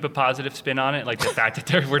try to keep a positive spin on it. Like the fact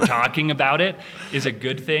that we're talking about it is a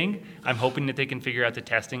good thing. I'm hoping that they can figure out the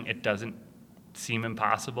testing. It doesn't seem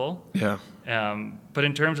impossible. Yeah. But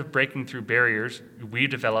in terms of breaking through barriers, we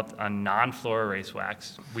developed a non-fluoro race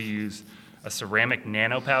wax. We use a ceramic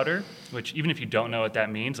nano powder, which even if you don't know what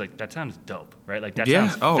that means, like that sounds dope, right? Like that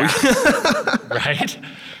sounds fast, right?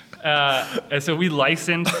 And so we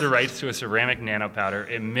licensed the rights to a ceramic nano powder.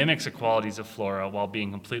 It mimics the qualities of fluoro while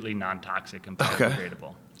being completely non-toxic and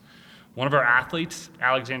biodegradable. One of our athletes,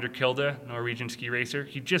 Alexander Kilde, Norwegian ski racer,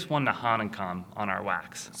 he just won the Hahnenkamm on our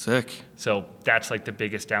wax. Sick. So that's like the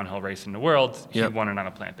biggest downhill race in the world. Yep. He won it on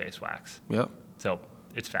a plant-based wax. Yep. So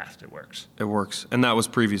it's fast, it works. It works. And that was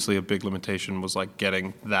previously a big limitation, was like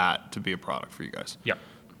getting that to be a product for you guys. Yep.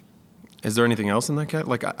 Is there anything else in that cat?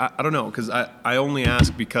 Like, I don't know, because I only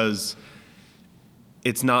ask because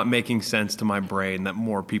it's not making sense to my brain that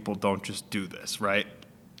more people don't just do this, right?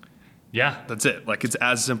 Yeah. That's it. Like, it's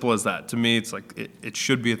as simple as that. To me, it's like, it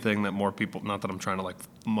should be a thing that more people, not that I'm trying to like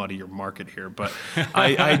muddy your market here, but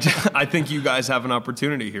I think you guys have an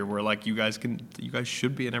opportunity here where like you guys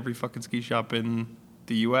should be in every fucking ski shop in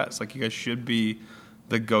the US. Like, you guys should be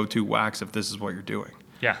the go-to wax if this is what you're doing.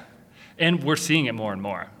 Yeah. And we're seeing it more and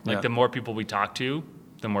more. Like Yeah. the more people we talk to,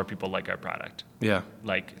 the more people like our product. Yeah.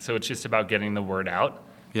 Like, so it's just about getting the word out.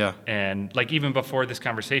 Yeah. And like even before this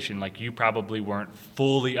conversation, like you probably weren't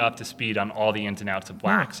fully up to speed on all the ins and outs of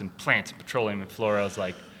wax and plants and petroleum and fluoros,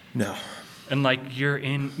 like. No. And like you're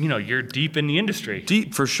deep in the industry.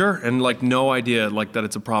 Deep, for sure. And like no idea like that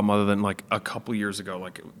it's a problem other than like a couple years ago,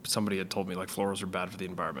 like somebody had told me like fluoros are bad for the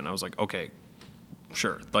environment. I was like, okay,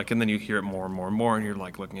 sure. Like, and then you hear it more and more and more, and you're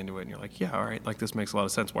like looking into it, and you're like, yeah, all right, like this makes a lot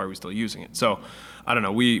of sense. Why are we still using it? So, I don't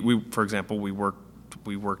know. We for example, we worked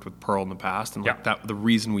with Pearl in the past, and like Yeah. that. The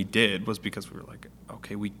reason we did was because we were like,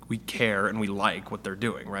 okay, we care and we like what they're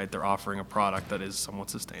doing, right? They're offering a product that is somewhat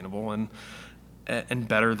sustainable and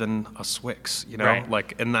better than a Swix, you know? Right.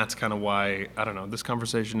 Like, and that's kind of why, I don't know, this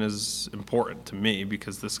conversation is important to me,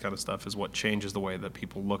 because this kind of stuff is what changes the way that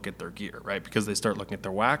people look at their gear, right? Because they start looking at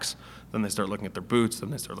their wax, then they start looking at their boots, then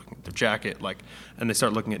they start looking at their jacket, like, and they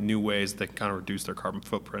start looking at new ways that kind of reduce their carbon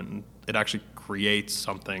footprint, and it actually creates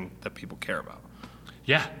something that people care about.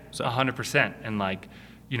 Yeah, So- 100%. And like,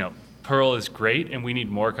 Pearl is great, and we need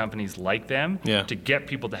more companies like them Yeah. to get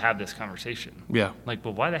people to have this conversation. Yeah. Like,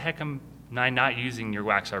 but why the heck am not using your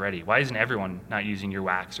wax already? Why isn't everyone not using your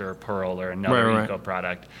wax or a Pearl or another Right. eco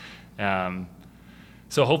product?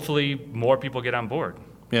 So hopefully more people get on board.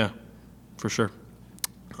 Yeah, for sure.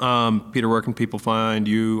 Peter, where can people find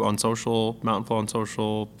you on social, Mountain Flow on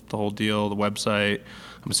social, the whole deal, the website?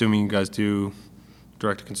 I'm assuming you guys do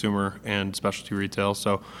direct-to-consumer and specialty retail,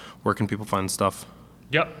 so where can people find stuff?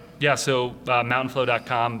 Yep. Yeah, so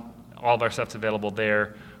mountainflow.com, all of our stuff's available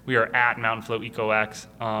there. We are at Mountain Flow EcoX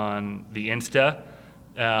on the Insta,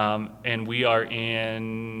 and we are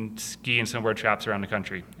in ski and snowboard shops around the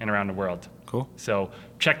country and around the world. Cool. So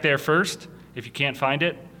check there first. If you can't find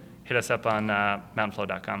it, hit us up on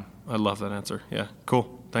mountainflow.com. I love that answer. Yeah,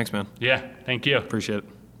 cool. Thanks, man. Yeah, thank you. Appreciate it.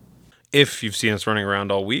 If you've seen us running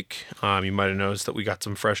around all week, you might have noticed that we got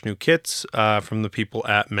some fresh new kits from the people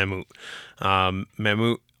at Mammut.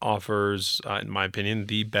 Mammut offers, in my opinion,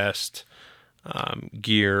 the best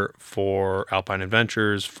gear for alpine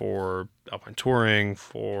adventures, for alpine touring,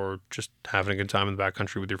 for just having a good time in the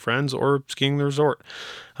backcountry with your friends or skiing the resort.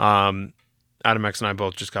 Adam X and I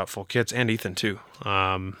both just got full kits, and Ethan too.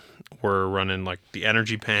 We're running like the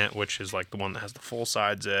Energy Pant, which is like the one that has the full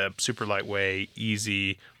side zip, super lightweight,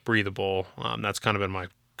 easy, breathable. That's kind of been my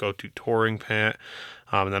go-to touring pant.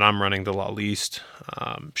 And then I'm running the La Liste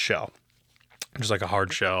shell, just like a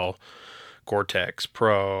hard shell, Gore-Tex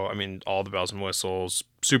Pro. I mean, all the bells and whistles,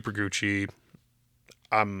 super Gucci.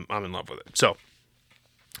 I'm in love with it. So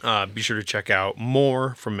be sure to check out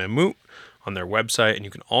more from Mammut on their website, and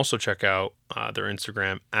you can also check out their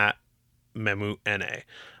Instagram at MammutNA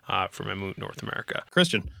for Mammut North America.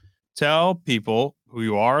 Christian, tell people who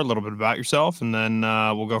you are, a little bit about yourself, and then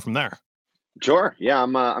we'll go from there. Sure. Yeah,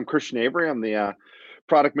 I'm Christian Avery. I'm the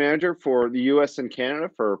product manager for the U.S. and Canada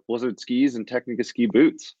for Blizzard skis and Technica ski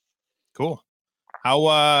boots. Cool.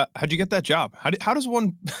 How'd you get that job? How does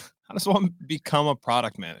one become a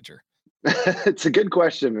product manager? It's a good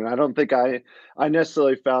question, and I don't think I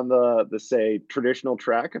necessarily found the say traditional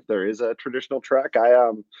track, if there is a traditional track.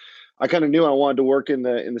 I kind of knew I wanted to work in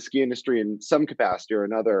the ski industry in some capacity or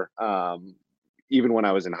another, even when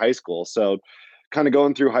I was in high school. So kind of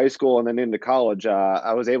going through high school and then into college,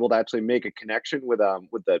 I was able to actually make a connection with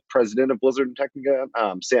the president of Blizzard and Technica,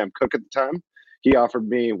 Sam Cook at the time. He offered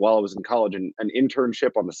me, while I was in college, an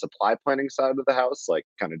internship on the supply planning side of the house, like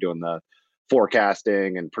kind of doing the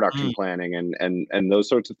forecasting and production planning and those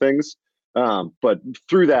sorts of things. But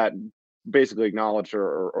through that, basically acknowledged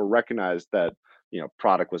or recognized that,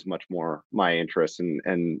 product was much more my interest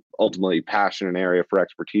and ultimately passion and area for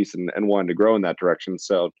expertise and wanted to grow in that direction.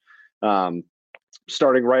 So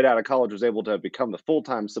starting right out of college, was able to become the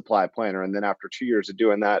full-time supply planner. And then after 2 years of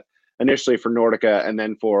doing that, initially for Nordica and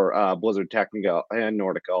then for Blizzard Technica and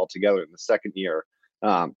Nordica all together in the second year,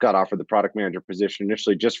 got offered the product manager position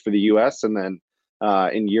initially just for the US. And then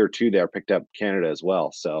in year 2 there, picked up Canada as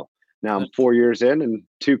well. So now I'm 4 years in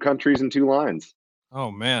 2 countries and 2 lines. Oh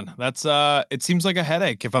man, that's it seems like a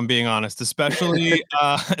headache, if I'm being honest, especially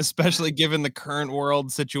given the current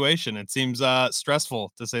world situation. It seems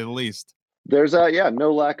stressful, to say the least. There's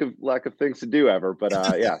no lack of things to do ever, but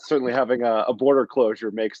yeah, certainly having a border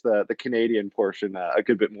closure makes the Canadian portion a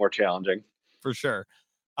good bit more challenging. For sure.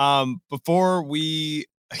 Before we,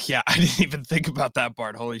 I didn't even think about that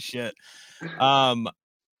part. Holy shit.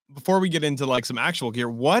 Before we get into like some actual gear,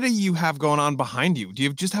 what do you have going on behind you? Do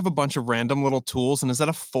you just have a bunch of random little tools? And is that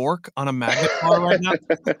a fork on a magnet bar right now?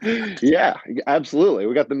 Yeah, absolutely.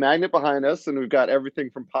 We got the magnet behind us, and we've got everything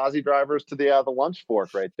from posi drivers to the lunch fork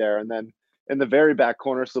right there. And then in the very back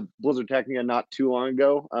corner, so Blizzard Technica not too long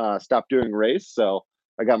ago stopped doing race. So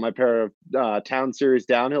I got my pair of Town Series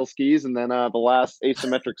downhill skis, and then the last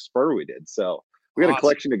asymmetric spur we did. So we got a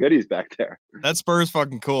collection of goodies back there. That spur is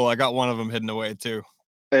fucking cool. I got one of them hidden away too.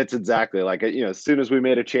 It's exactly like, as soon as we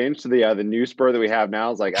made a change to the new spur that we have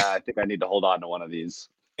now, it's like, I think I need to hold on to one of these.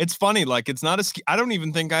 It's funny, like it's not a ski. I don't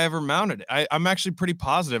even think I ever mounted it. I'm actually pretty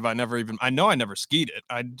positive I know I never skied it.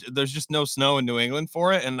 There's just no snow in New England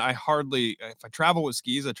for it. And if I travel with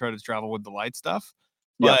skis, I try to travel with the light stuff.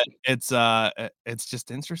 But it's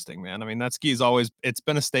just interesting, man. I mean, that ski is it's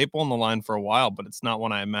been a staple in the line for a while, but it's not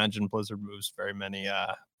one I imagine Blizzard moves very many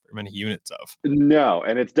units of. No,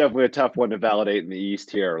 and it's definitely a tough one to validate in the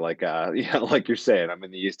East here. Like like you're saying, I'm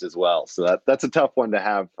in the East as well, so that's a tough one to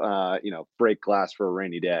have. Break glass for a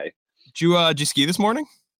rainy day. Did you ski this morning?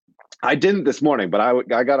 I didn't this morning, but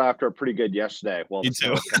I got after a pretty good yesterday. Well, me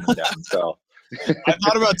too. Down, so. I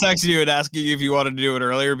thought about texting you and asking you if you wanted to do it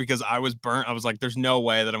earlier because I was burnt. I was like, "There's no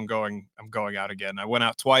way that I'm going out again." I went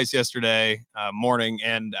out twice yesterday, morning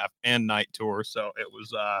and night tour, so it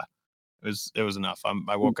it was enough.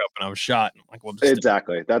 I woke up and I was shot. I'm like, well, just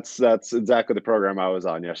Exactly. That's exactly the program I was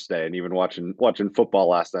on yesterday, and even watching football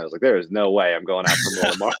last night. I was like, there is no way I'm going out for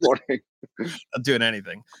more tomorrow morning. not doing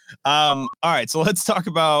anything. All right, so let's talk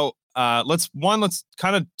about let's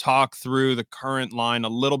kind of talk through the current line a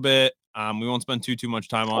little bit. We won't spend too much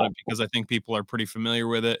time on it because I think people are pretty familiar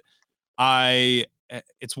with it.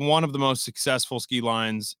 It's one of the most successful ski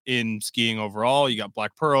lines in skiing overall. You got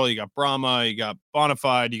Black Pearl, you got Brahma, you got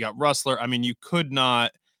Bonafide, you got Rustler. I mean, you could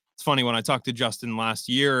not. It's funny, when I talked to Justin last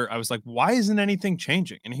year, I was like, why isn't anything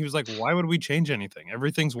changing? And he was like, why would we change anything?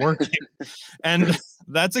 Everything's working. And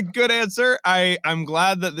that's a good answer. I'm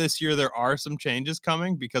glad that this year there are some changes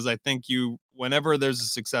coming, because I think whenever there's a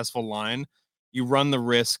successful line, you run the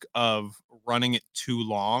risk of running it too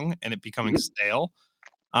long and it becoming stale.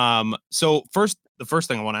 So the first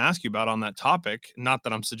thing I want to ask you about on that topic, not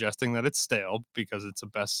that I'm suggesting that it's stale, because it's a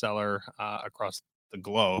bestseller across the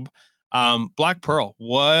globe. Black Pearl,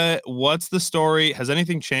 what's the story? Has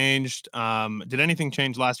anything changed? Did anything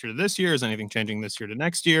change last year to this year? Is anything changing this year to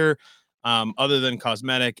next year, other than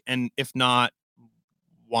cosmetic? And if not,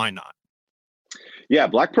 why not? Yeah,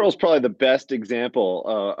 Black Pearl is probably the best example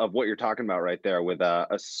of what you're talking about right there, with a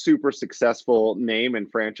super successful name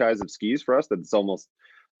and franchise of skis for us that's almost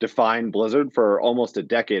defined Blizzard for almost a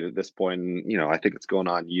decade at this point. And, I think it's going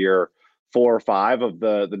on year 4 or 5 of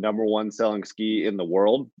the number one selling ski in the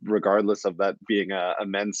world, regardless of that being a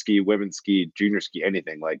men's ski, women's ski, junior ski,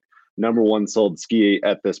 anything. Like, number one sold ski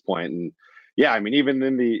at this point. And yeah, I mean, even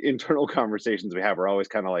in the internal conversations we have, we're always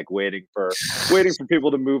kind of like waiting for people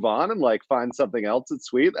to move on and like find something else that's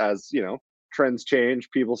sweet, as trends change,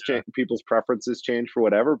 people's preferences change for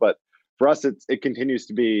whatever. But for us, it continues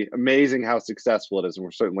to be amazing how successful it is, and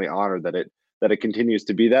we're certainly honored that it continues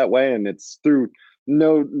to be that way. And it's through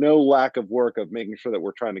no lack of work of making sure that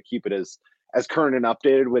we're trying to keep it as current and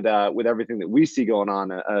updated with everything that we see going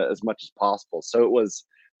on as much as possible. So it was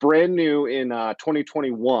brand new in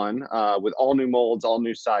 2021 with all new molds, all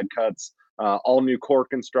new side cuts, all new core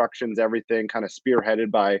constructions, everything kind of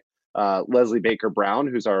spearheaded by Leslie Baker Brown,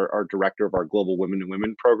 who's our director of our global Women to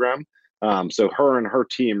Women program. So her and her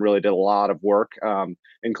team really did a lot of work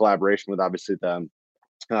in collaboration with obviously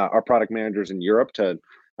our product managers in Europe to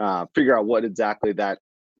figure out what exactly that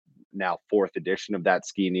now 4th edition of that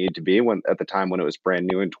ski needed to be at the time when it was brand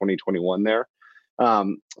new in 2021 there.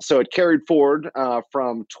 So it carried forward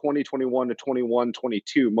from 2021 to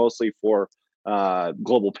 21-22, mostly for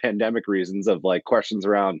global pandemic reasons of like questions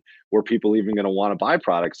around, were people even going to want to buy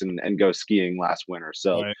products and go skiing last winter?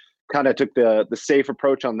 So kind of took the safe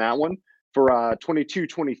approach on that one. For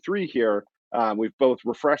 22-23 here, we've both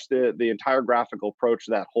refreshed the entire graphical approach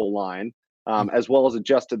to that whole line, as well as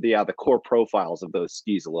adjusted the core profiles of those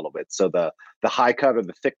skis a little bit. So the high cut, or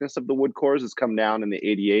the thickness of the wood cores, has come down in the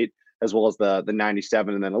 88, as well as the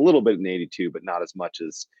 97, and then a little bit in the 82, but not as much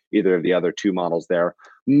as either of the other 2 models there.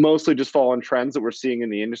 Mostly just following trends that we're seeing in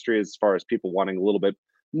the industry as far as people wanting a little bit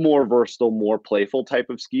more versatile, more playful type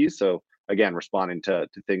of skis. So again, responding to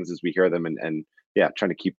things as we hear them, and yeah, trying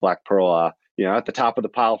to keep Black Pearl at the top of the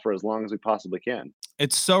pile for as long as we possibly can.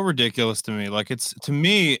 It's so ridiculous to me. Like, it's, to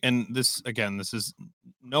me, and this is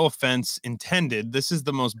no offense intended, this is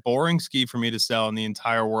the most boring ski for me to sell in the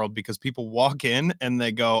entire world, because people walk in and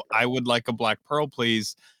they go, I would like a Black Pearl,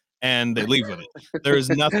 please. And they leave with it. There is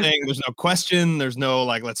nothing, there's no question. There's no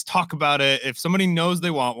like, let's talk about it. If somebody knows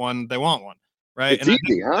they want one, they want one. Right. It's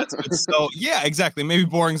easy, huh? So yeah, exactly. Maybe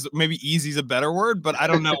maybe easy is a better word, but I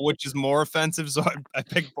don't know which is more offensive. So I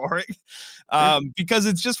pick boring, because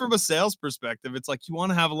it's just from a sales perspective. It's like, you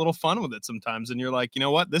want to have a little fun with it sometimes. And you're like, you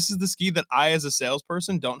know what? This is the ski that I, as a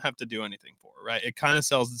salesperson, don't have to do anything for. Right. It kind of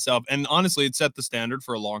sells itself. And honestly, it set the standard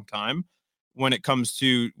for a long time when it comes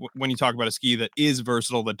to when you talk about a ski that is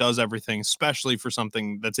versatile, that does everything, especially for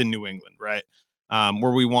something that's in New England. Right.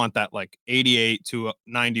 Where we want that like 88 to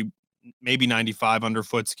 90, maybe 95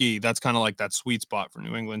 underfoot ski. That's kind of like that sweet spot for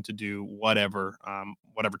New England to do whatever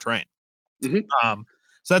terrain. Mm-hmm.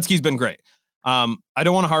 So that ski's been great. I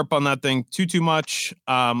don't want to harp on that thing too much.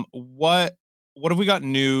 What have we got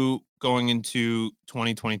new going into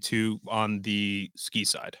 2022 on the ski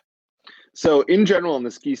side? So in general, on the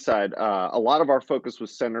ski side, a lot of our focus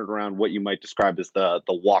was centered around what you might describe as the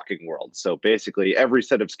walking world. So basically, every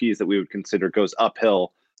set of skis that we would consider goes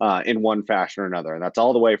uphill in one fashion or another. And that's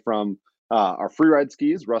all the way from our freeride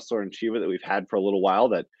skis, Rustler and Chiva, that we've had for a little while,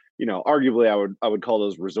 that, arguably I would call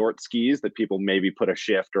those resort skis that people maybe put a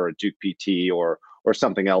Shift or a Duke PT or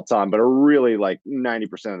something else on, but are really like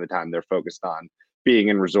 90% of the time they're focused on being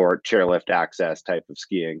in resort, chairlift access type of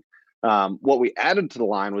skiing. What we added to the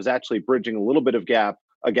line was actually bridging a little bit of gap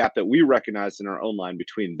a gap that we recognized in our own line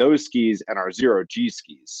between those skis and our zero G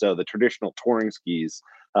skis. So the traditional touring skis,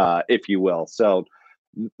 if you will. So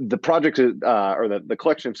the project or the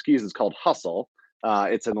collection of skis is called Hustle.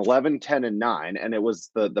 It's an 11, 10, and 9, and it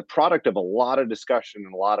was the product of a lot of discussion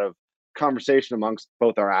and a lot of conversation amongst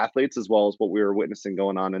both our athletes as well as what we were witnessing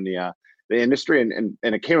going on in the industry. And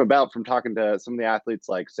it came about from talking to some of the athletes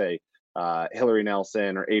like, say, Hillary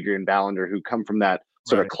Nelson or Adrian Ballinger, who come from that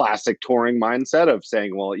sort of classic touring mindset of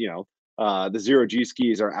saying, well, the zero G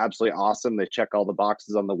skis are absolutely awesome. They check all the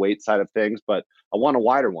boxes on the weight side of things, but I want a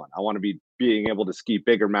wider one. I want to be being able to ski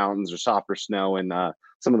bigger mountains or softer snow in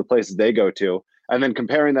some of the places they go to. And then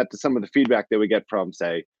comparing that to some of the feedback that we get from,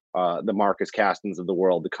 say, the Marcus Castens of the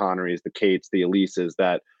world, the Connerys, the Kates, the Elises,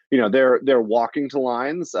 that they're walking to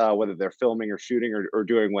lines, whether they're filming or shooting or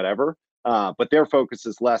doing whatever. But their focus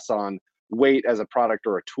is less on weight as a product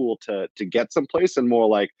or a tool to get someplace, and more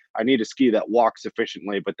like, I need a ski that walks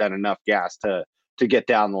efficiently, but then enough gas to get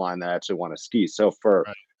down the line that I actually want to ski. So for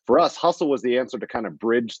us, Hustle was the answer to kind of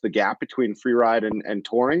bridge the gap between freeride and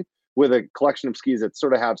touring, with a collection of skis that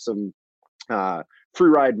sort of have some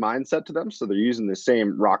freeride mindset to them. So they're using the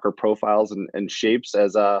same rocker profiles and shapes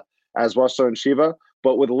as Rustler and Shiva,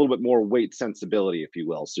 but with a little bit more weight sensibility, if you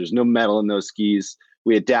will. So there's no metal in those skis.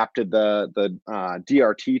 We adapted the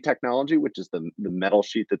DRT technology, which is the metal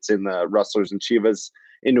sheet that's in the Rustlers and Shivas,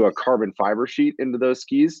 into a carbon fiber sheet into those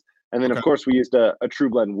skis. And then, of course, we used a True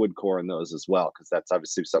Blend wood core in those as well, because that's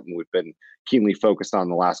obviously something we've been keenly focused on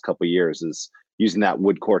the last couple of years, is using that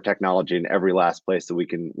wood core technology in every last place that we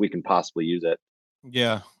can possibly use it.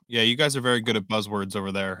 Yeah, you guys are very good at buzzwords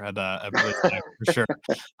over there at BlizzTech, for sure.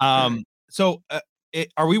 So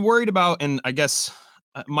are we worried about? And I guess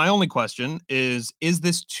my only question is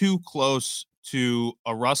this too close to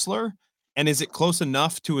a Rustler? And is it close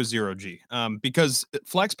enough to a zero G? Because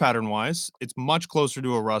flex pattern wise, it's much closer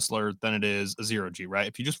to a Rustler than it is a zero G, right?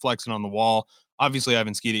 If you just flex it on the wall, obviously I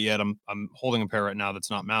haven't skied it yet. I'm holding a pair right now that's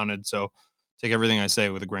not mounted. So take everything I say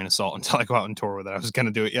with a grain of salt until I go out and tour with it. I was going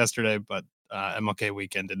to do it yesterday, but MLK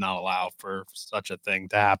weekend did not allow for such a thing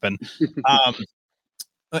to happen.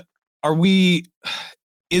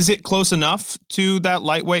 Is it close enough to that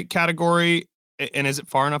lightweight category? And is it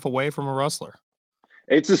far enough away from a Rustler?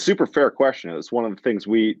 It's a super fair question. It's one of the things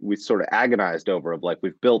we sort of agonized over, of like,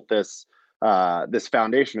 we've built this this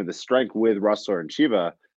foundation of this strength with Rustler and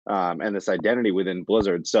Shiva, and this identity within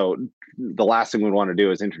Blizzard. So the last thing we want to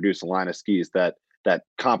do is introduce a line of skis that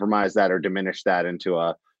compromise that or diminish that into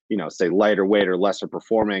a, say, lighter weight or lesser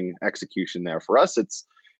performing execution there. For us,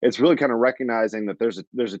 it's really kind of recognizing that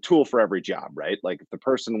there's a tool for every job, right? Like, if the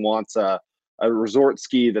person wants a resort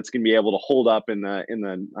ski that's going to be able to hold up in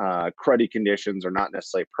the cruddy conditions or not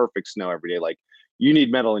necessarily perfect snow every day, like, you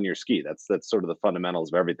need metal in your ski. That's sort of the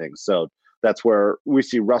fundamentals of everything. So that's where we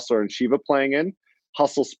see Rustler and Shiva playing in.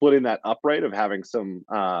 Hustle splitting that upright of having some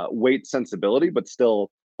weight sensibility, but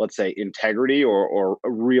still, let's say, integrity or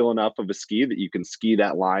real enough of a ski that you can ski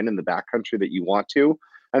that line in the backcountry that you want to.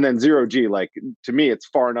 And then zero G, like, to me, it's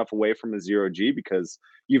far enough away from a zero G because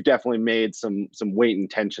you've definitely made some weight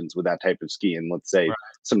intentions with that type of ski, and let's say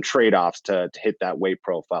some trade-offs to hit that weight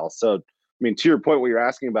profile. So, I mean, to your point, what you're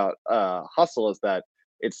asking about Hustle is that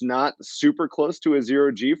it's not super close to a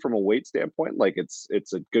zero G from a weight standpoint. Like,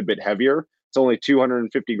 it's a good bit heavier. It's only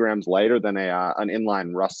 250 grams lighter than an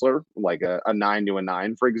inline Rustler, like a 9 to a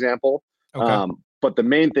 9, for example. Okay. But the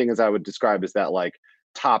main thing, as I would describe, is that, like,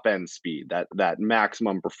 top end speed, that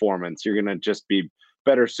maximum performance. You're going to just be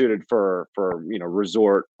better suited for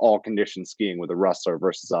resort all condition skiing with a Rustler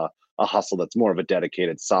versus a Hustle that's more of a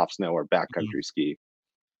dedicated soft snow or backcountry ski.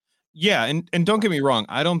 Yeah, and don't get me wrong,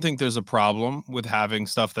 I don't think there's a problem with having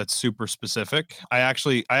stuff that's super specific. I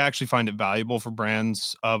actually find it valuable for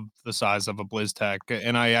brands of the size of a BlizzTech,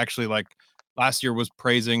 and I actually, like, last year was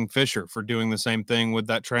praising Fisher for doing the same thing with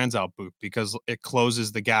that Transalp boot, because it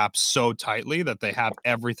closes the gap so tightly that they have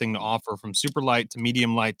everything to offer, from super light to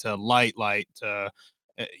medium light to light to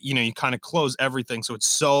you kind of close everything. So it's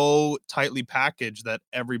so tightly packaged that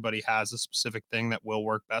everybody has a specific thing that will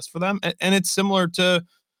work best for them. And it's similar to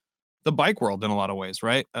the bike world in a lot of ways,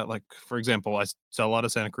 right? Like, for example, I sell a lot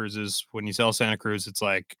of Santa Cruzes. When you sell Santa Cruz, it's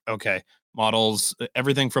like, okay, models,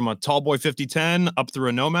 everything from a Tallboy 5010 up through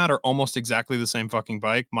a Nomad are almost exactly the same fucking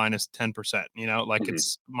bike, minus 10%, like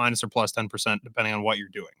it's minus or plus 10%, depending on what you're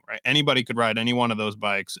doing, right? Anybody could ride any one of those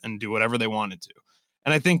bikes and do whatever they wanted to.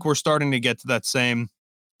 And I think we're starting to get to that same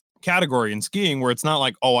category in skiing where it's not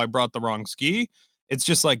like, oh, I brought the wrong ski. It's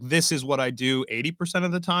just like, this is what I do 80%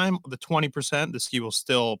 of the time. The 20%, the ski will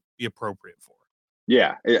still be appropriate for.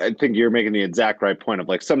 Yeah, I think you're making the exact right point of,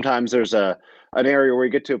 like, sometimes there's a an area where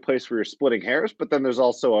you get to a place where you're splitting hairs, but then there's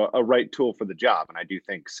also a right tool for the job. And I do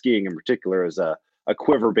think skiing in particular is a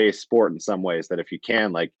quiver based sport in some ways, that if you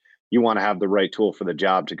can, like, you want to have the right tool for the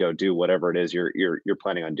job to go do whatever it is you're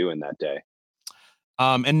planning on doing that day.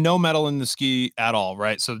 And no metal in the ski at all,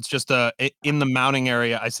 right? So it's just in the mounting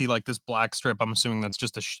area. I see like this black strip. I'm assuming that's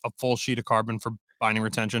just a full sheet of carbon for binding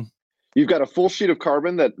retention. You've got a full sheet of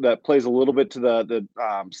carbon that plays a little bit to the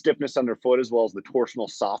stiffness underfoot, as well as the torsional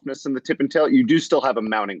softness in the tip and tail. You do still have a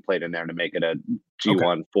mounting plate in there to make it a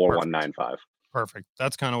G1 4195. Perfect.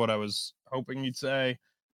 That's kind of what I was hoping you'd say.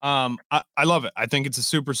 I love it. I think it's a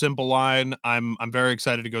super simple line. I'm very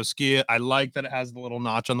excited to go ski it. I like that it has the little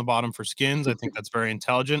notch on the bottom for skins. I think that's very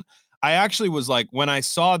intelligent. I actually was like, when I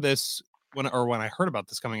saw this, when I heard about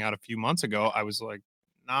this coming out a few months ago, I was like,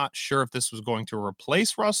 not sure if this was going to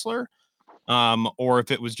replace Rustler, or if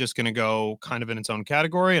it was just going to go kind of in its own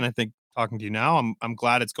category. And I think, talking to you now, I'm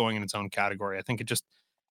glad it's going in its own category. I think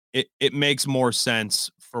it makes more sense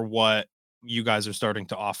for what you guys are starting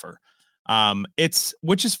to offer.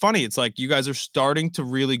 Which is funny. It's like you guys are starting to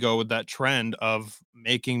really go with that trend of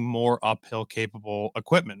making more uphill capable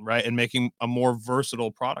equipment, right? And making a more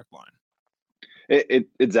versatile product line.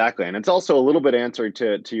 Exactly. And it's also a little bit answering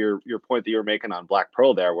to your point that you were making on Black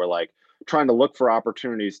Pearl there, where like trying to look for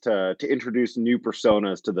opportunities to introduce new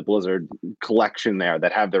personas to the Blizzard collection there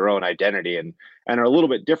that have their own identity and are a little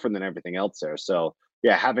bit different than everything else there. So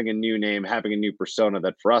yeah, having a new name, having a new persona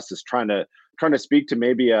that for us is trying to speak to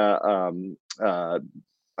maybe a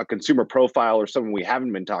consumer profile or someone we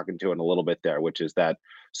haven't been talking to in a little bit there, which is that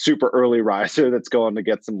super early riser that's going to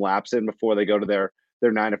get some laps in before they go to their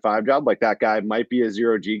 9-to-5 job. Like, that guy might be a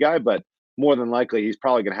 0G guy, but more than likely he's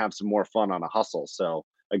probably going to have some more fun on a hustle. So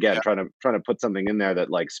again, trying to put something in there that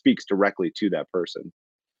like speaks directly to that person.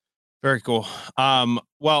 Very cool.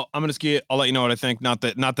 Well, I'm gonna ski it. I'll let you know what I think. Not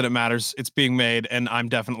that it matters. It's being made, and I'm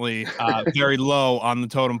definitely very low on the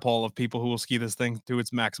totem pole of people who will ski this thing to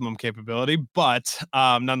its maximum capability. But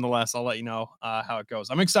nonetheless, I'll let you know how it goes.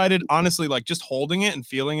 I'm excited, honestly. Like, just holding it and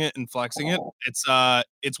feeling it and flexing it.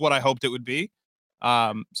 It's what I hoped it would be.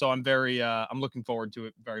 So I'm looking forward to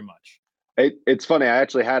it very much. It's funny. I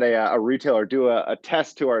actually had a retailer do a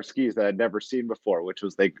test to our skis that I'd never seen before, which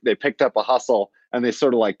was they picked up a hustle and they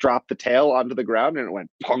sort of like dropped the tail onto the ground and it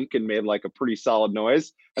went punk and made like a pretty solid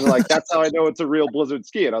noise. And they're like, that's how I know it's a real Blizzard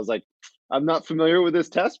ski. And I was like, I'm not familiar with this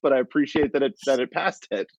test, but I appreciate that it passed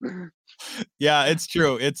it. Yeah, it's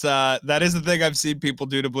true. It's that is the thing I've seen people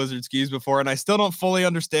do to Blizzard skis before, and I still don't fully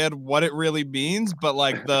understand what it really means, but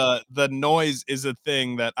like the noise is a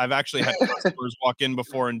thing that I've actually had customers walk in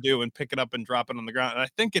before and do and pick it up and drop it on the ground. And I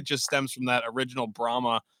think it just stems from that original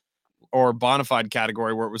Brahma or Bonafide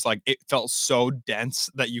category where it was like it felt so dense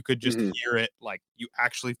that you could just hear it, like you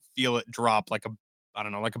actually feel it drop like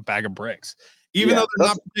like a bag of bricks. Even though they're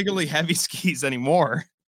not particularly heavy skis anymore.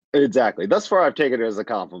 Exactly. Thus far, I've taken it as a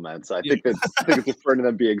compliment. So I think it's referring to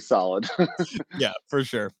them being solid. Yeah, for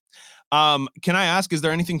sure. Can I ask, is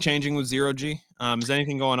there anything changing with 0G? Is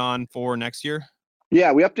anything going on for next year?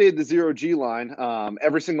 Yeah, we updated the 0G line.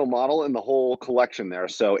 Every single model in the whole collection there.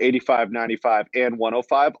 So 85, 95, and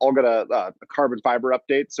 105 all got a carbon fiber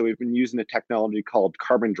update. So we've been using a technology called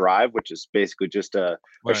Carbon Drive, which is basically just a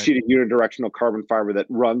sheet of unidirectional carbon fiber that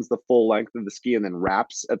runs the full length of the ski and then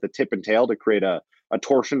wraps at the tip and tail to create a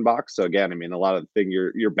torsion box. So again, I mean, a lot of the thing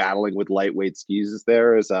you're battling with lightweight skis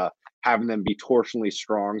is having them be torsionally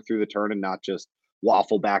strong through the turn and not just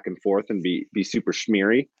waffle back and forth and be super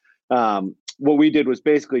schmeary. What we did was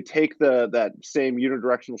basically take that same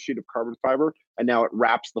unidirectional sheet of carbon fiber, and now it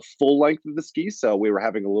wraps the full length of the ski. So we were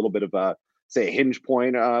having a little bit of a hinge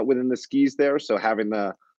point within the skis there. So having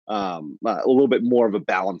a little bit more of a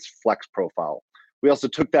balanced flex profile. We also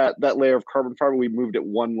took that layer of carbon fiber, we moved it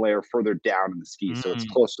one layer further down in the ski, so it's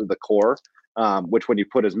closer to the core. Which, when you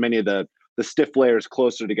put as many of the stiff layers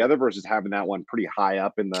closer together versus having that one pretty high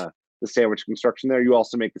up in the sandwich construction there, you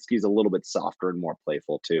also make the skis a little bit softer and more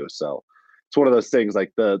playful too. So it's one of those things,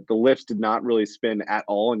 like the lifts did not really spin at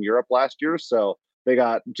all in Europe last year. So they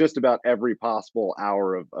got just about every possible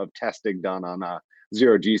hour of testing done on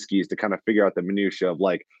 0G skis to kind of figure out the minutia of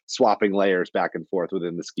like swapping layers back and forth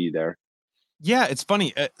within the ski there. Yeah, it's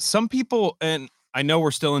funny. Some people, and I know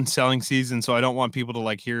we're still in selling season, so I don't want people to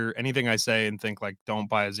like hear anything I say and think like, don't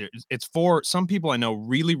buy a 0. It's for some people I know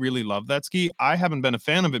really, really love that ski. I haven't been a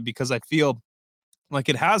fan of it because I feel like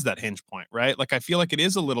it has that hinge point, right? Like I feel like it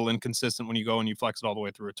is a little inconsistent when you go and you flex it all the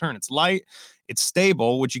way through a turn. It's light, it's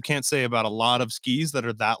stable, which you can't say about a lot of skis that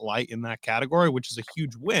are that light in that category, which is a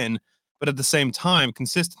huge win. But at the same time,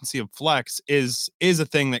 consistency of flex is a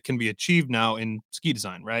thing that can be achieved now in ski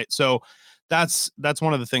design, right? So that's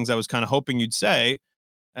one of the things I was kind of hoping you'd say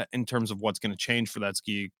in terms of what's going to change for that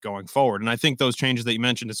ski going forward. And I think those changes that you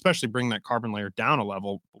mentioned, especially bring that carbon layer down a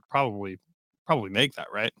level, will probably make that,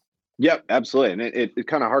 right. Yep, absolutely. And it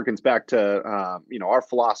kind of harkens back to our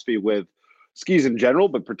philosophy with skis in general,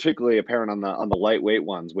 but particularly apparent on the lightweight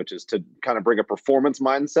ones, which is to kind of bring a performance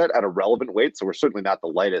mindset at a relevant weight. So we're certainly not the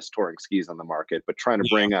lightest touring skis on the market, but trying to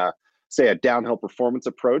bring a downhill performance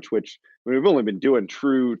approach, which we've only been doing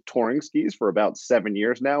true touring skis for about 7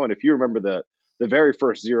 years now. And if you remember the very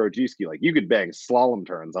first zero G ski, like you could bang slalom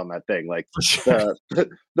turns on that thing. Like For sure.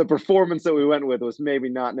 the performance that we went with was maybe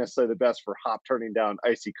not necessarily the best for hop turning down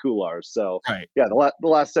icy couloirs. So Right. yeah, the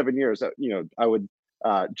last 7 years, I would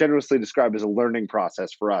generously describe as a learning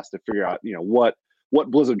process for us to figure out, what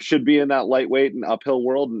Blizzard should be in that lightweight and uphill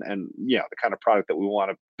world, and the kind of product that we want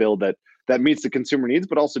to build that meets the consumer needs,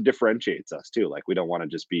 but also differentiates us too. Like we don't want to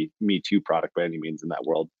just be Me Too product by any means in that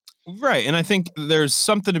world. Right. And I think there's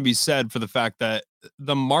something to be said for the fact that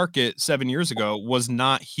the market 7 years ago was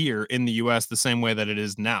not here in the US the same way that it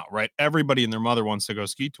is now, right? Everybody and their mother wants to go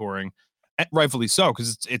ski touring, rightfully so,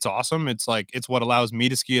 because it's awesome. It's like, it's what allows me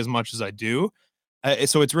to ski as much as I do.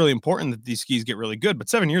 So it's really important that these skis get really good. But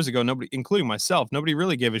 7 years ago, nobody, including myself, nobody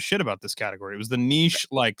really gave a shit about this category. It was the niche,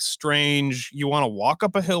 like strange, you want to walk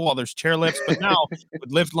up a hill while there's chairlifts. But now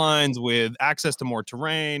with lift lines, with access to more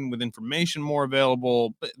terrain, with information more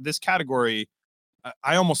available, this category,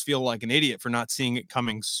 I almost feel like an idiot for not seeing it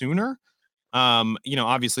coming sooner.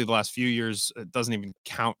 Obviously the last few years, it doesn't even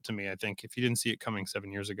count to me. I think if you didn't see it coming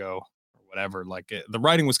 7 years ago or whatever, the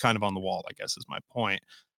writing was kind of on the wall, I guess is my point.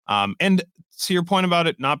 And to your point about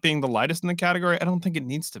it not being the lightest in the category, I don't think it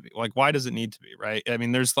needs to be. Like, why does it need to be, right? I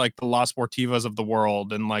mean, there's like the La Sportivas of the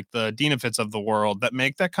world and like the Dynafits of the world that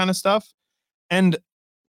make that kind of stuff. And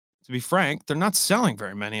to be frank, they're not selling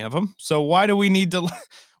very many of them. So why do we need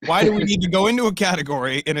to go into a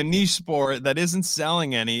category in a niche sport that isn't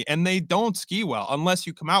selling any, and they don't ski well unless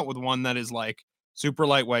you come out with one that is like super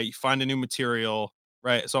lightweight, you find a new material,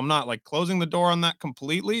 right? So I'm not like closing the door on that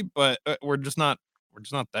completely, but we're just not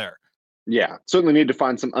there. Yeah, certainly need to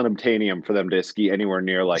find some unobtainium for them to ski anywhere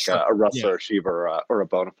near like Sure. a Russell Yeah. or Shiva or a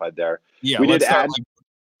Bonafide there. Yeah, We did let's start, add,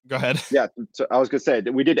 go ahead. yeah. So I was gonna say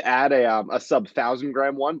that we did add a sub 1,000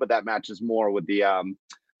 gram one, but that matches more with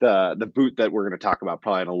the boot that we're going to talk about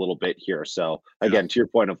probably in a little bit here. So again, to your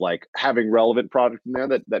point of like having relevant product in there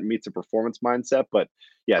that meets a performance mindset, but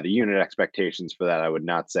yeah, the unit expectations for that I would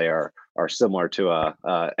not say are similar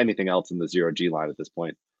to anything else in the zero G line at this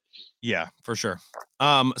point. Yeah, for sure.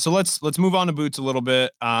 So let's move on to boots a little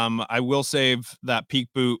bit. I will save that Peak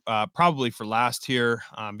boot probably for last here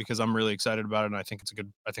because I'm really excited about it and I think it's a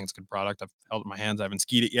good product. I've held it in my hands. I haven't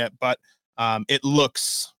skied it yet, but it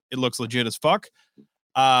looks legit as fuck.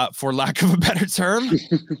 For lack of a better term.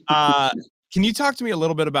 Can you talk to me a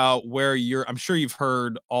little bit about where I'm sure you've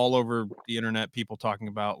heard all over the internet people talking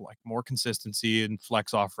about like more consistency and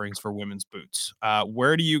flex offerings for women's boots.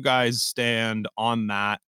 Where do you guys stand on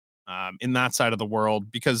that? In that side of the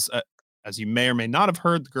world, because as you may or may not have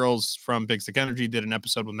heard, the girls from Big Stick Energy did an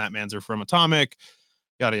episode with Matt Manzer from Atomic,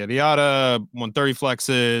 yada, yada, yada, 130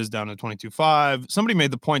 flexes down to 22.5. Somebody made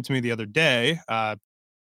the point to me the other day,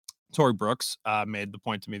 Tori Brooks made the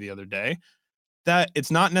point to me the other day, that it's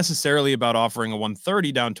not necessarily about offering a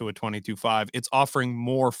 130 down to a 22.5. It's offering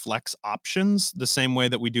more flex options the same way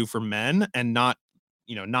that we do for men and not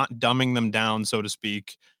dumbing them down, so to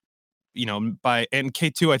speak. And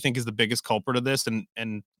K2 I think is the biggest culprit of this,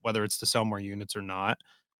 and whether it's to sell more units or not,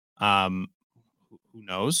 who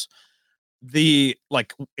knows?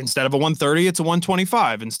 Instead of a 130, it's a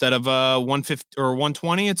 125. Instead of a 150 or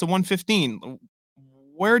 120, it's a 115.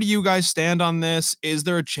 Where do you guys stand on this? Is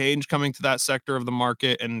there a change coming to that sector of the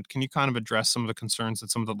market? And can you kind of address some of the concerns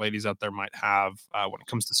that some of the ladies out there might have when it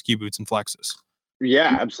comes to ski boots and flexes?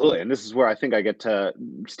 Yeah, absolutely. And this is where I think I get to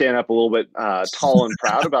stand up a little bit tall and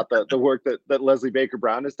proud about the work that Leslie Baker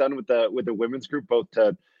Brown has done with the women's group, both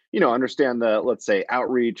to, understand the, let's say,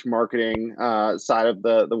 outreach marketing side of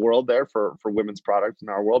the world there for women's products in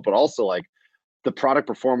our world, but also like the product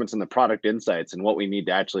performance and the product insights and what we need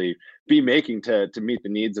to actually be making to meet the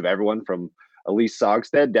needs of everyone from Elise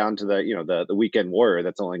Sogstead down to the weekend warrior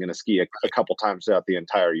that's only going to ski a couple times throughout the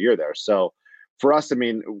entire year there. So for us, I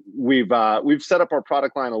mean, we've set up our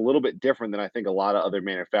product line a little bit different than I think a lot of other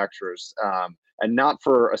manufacturers, and not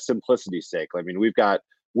for a simplicity's sake. I mean, we've got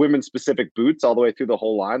women specific boots all the way through the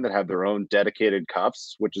whole line that have their own dedicated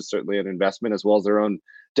cuffs, which is certainly an investment, as well as their own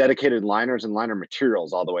dedicated liners and liner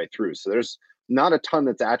materials all the way through. So there's not a ton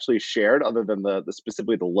that's actually shared other than the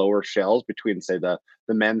specifically the lower shells between, say, the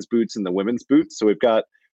men's boots and the women's boots. So we've got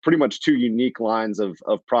pretty much two unique lines of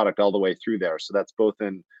product all the way through there. So that's both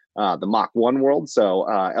in the Mach 1 world, so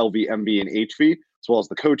LV, MV, and HV, as well as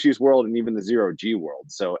the Cochise world and even the Zero G world.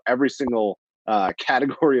 So every single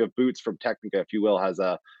category of boots from Technica, if you will, has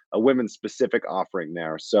a women's specific offering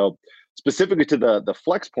there. So specifically to the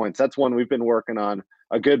flex points, that's one we've been working on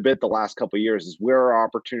a good bit the last couple of years, is where are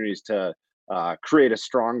opportunities to create a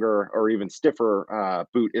stronger or even stiffer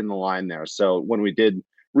boot in the line there. So when we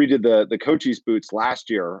redid the Cochise boots last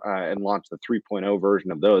year and launched the 3.0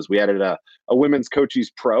 version of those, we added a women's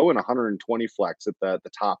Cochise Pro and 120 flex at the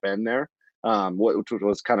top end there, which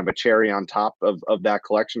was kind of a cherry on top of that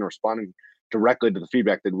collection, responding directly to the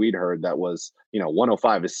feedback that we'd heard that was,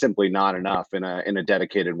 105 is simply not enough in a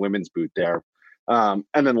dedicated women's boot there. And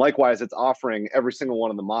then likewise, it's offering every single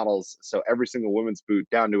one of the models, so every single women's boot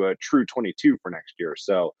down to a true 22 for next year.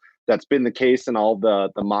 So that's been the case in all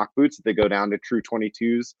the Mach boots that they go down to true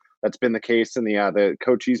 22s. That's been the case in the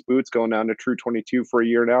Cochise boots going down to true 22 for a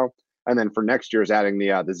year now. And then for next year is adding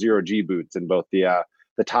the Zero G boots in both the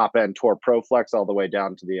top end Tour Pro Flex all the way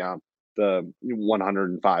down to the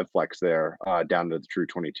 105 flex there, down to the true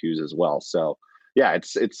 22s as well. So yeah,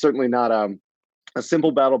 it's certainly not a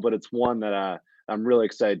simple battle, but it's one that I'm really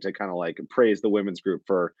excited to kind of like praise the women's group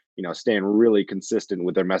for, staying really consistent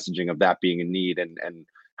with their messaging of that being a need and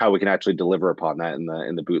how we can actually deliver upon that in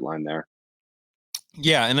the boot line there.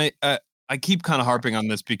 Yeah, and I keep kind of harping on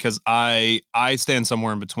this because I stand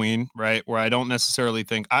somewhere in between, right? Where I don't necessarily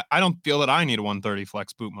think I don't feel that I need a 130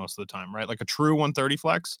 flex boot most of the time, right? Like a true 130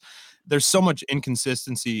 flex. There's so much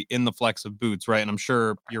inconsistency in the flex of boots, right? And I'm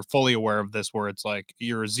sure you're fully aware of this, where it's like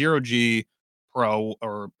you're a Zero G Pro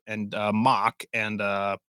and Mach and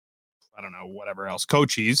I don't know, whatever else,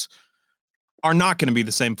 Cochise are not going to be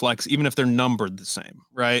the same flex, even if they're numbered the same,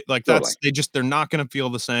 right? Like Totally. they're not going to feel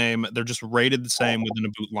the same. They're just rated the same within a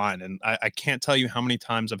boot line. And I can't tell you how many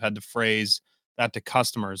times I've had to phrase that to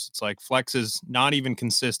customers. It's like flex is not even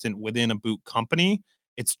consistent within a boot company.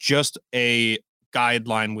 It's just a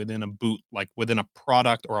guideline within a boot, like within a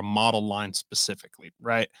product or a model line specifically,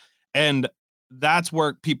 right? And that's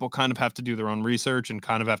where people kind of have to do their own research and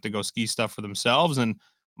kind of have to go ski stuff for themselves. And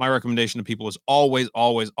my recommendation to people is always,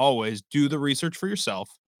 always, always do the research for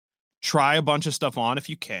yourself. Try a bunch of stuff on if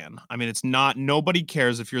you can. I mean, nobody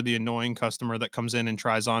cares if you're the annoying customer that comes in and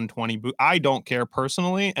tries on 20 boots. I don't care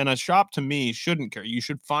personally. And a shop to me shouldn't care. You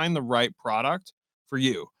should find the right product for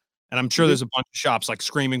you. And I'm sure there's a bunch of shops like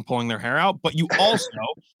screaming, pulling their hair out, but you also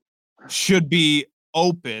should be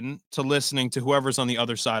open to listening to whoever's on the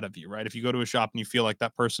other side of you, right? If you go to a shop and you feel like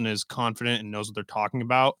that person is confident and knows what they're talking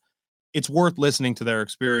about, it's worth listening to their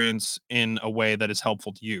experience in a way that is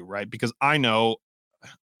helpful to you, right? Because I know,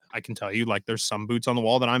 I can tell you, like, there's some boots on the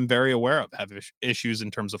wall that I'm very aware of have issues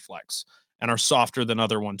in terms of flex and are softer than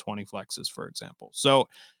other 120 flexes, for example. So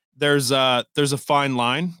there's a fine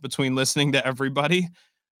line between listening to everybody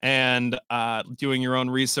and doing your own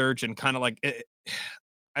research and kind of like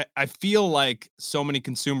I feel like so many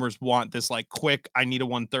consumers want this like quick, I need a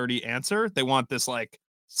 130 answer. They want this like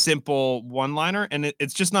simple one-liner, and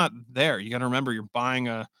it's just not there. You got to remember, you're buying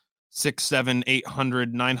a $600, $700,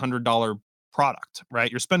 $800, $900 product, right?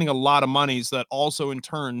 You're spending a lot of money, so that also in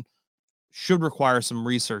turn should require some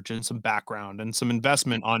research and some background and some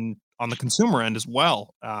investment on the consumer end as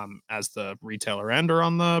well, as the retailer end or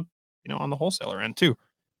on the wholesaler end too.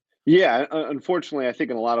 Yeah, unfortunately, I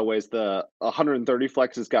think in a lot of ways the 130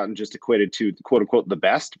 flex has gotten just equated to quote unquote the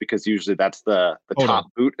best, because usually that's the top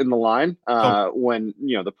boot in the line. When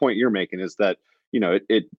the point you're making is that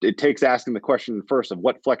it takes asking the question first of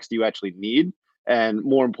what flex do you actually need, and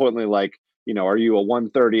more importantly, like are you a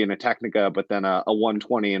 130 in a Technica, but then a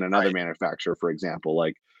 120 in another manufacturer, for example?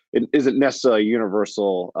 Like, it isn't necessarily a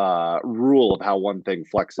universal rule of how one thing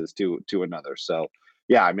flexes to another. So.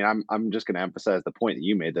 Yeah, I mean, I'm just going to emphasize the point that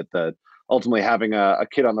you made, that ultimately having a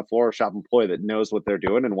kid on the floor, a shop employee that knows what they're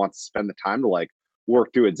doing and wants to spend the time to like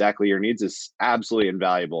work through exactly your needs is absolutely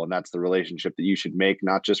invaluable. And that's the relationship that you should make,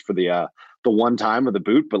 not just for the one time of the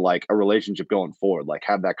boot, but like a relationship going forward. Like,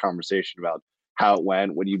 have that conversation about how it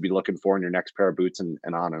went, what you'd be looking for in your next pair of boots, and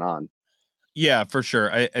on and on. Yeah, for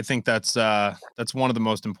sure. I think that's one of the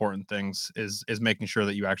most important things is making sure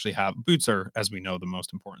that you actually have boots are, as we know, the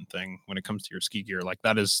most important thing when it comes to your ski gear. Like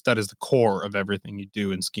that is the core of everything you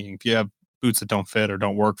do in skiing. If you have boots that don't fit or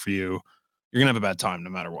don't work for you, you're gonna have a bad time no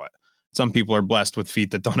matter what. Some people are blessed with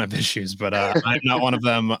feet that don't have issues, but I'm not one of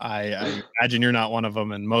them. I imagine you're not one of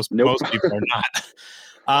them, and most people are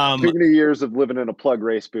not. Too many years of living in a plug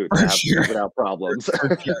race boot to have without problems.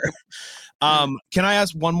 For sure. Can I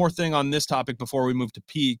ask one more thing on this topic before we move to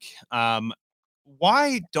Peak?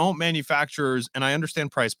 Why don't manufacturers, and I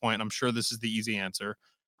understand price point, I'm sure this is the easy answer,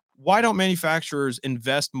 why don't manufacturers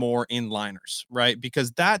invest more in liners, right?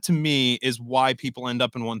 Because that to me is why people end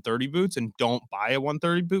up in 130 boots and don't buy a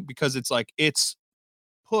 130 boot, because it's like it's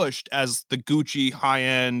pushed as the Gucci high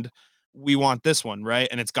end. We want this one, right?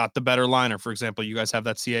 And it's got the better liner. For example, you guys have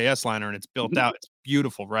that CAS liner and it's built out. It's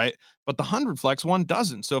beautiful, right? But the 100 flex one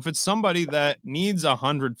doesn't. So if it's somebody that needs a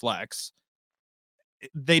 100 flex,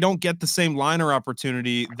 they don't get the same liner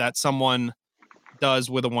opportunity that someone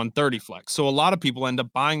does with a 130 flex. So a lot of people end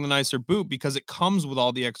up buying the nicer boot because it comes with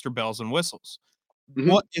all the extra bells and whistles.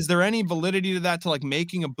 What is there any validity to that, to like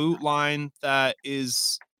making a boot line that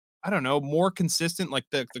is, I don't know, more consistent, like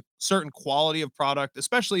the certain quality of product,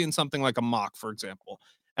 especially in something like a Mach, for example?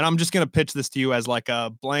 And I'm just going to pitch this to you as like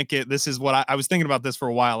a blanket. This is what I was thinking about this for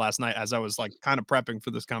a while last night as I was like kind of prepping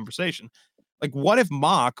for this conversation. Like, what if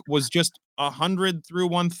Mach was just 100 through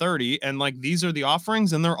 130 and like these are the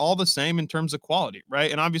offerings and they're all the same in terms of quality,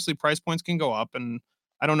 right? And obviously price points can go up, and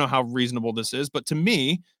I don't know how reasonable this is, but to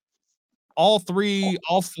me, all three,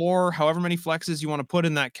 all four, however many flexes you want to put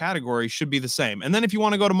in that category should be the same. And then if you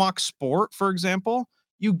want to go to Mach Sport, for example,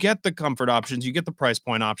 you get the comfort options, you get the price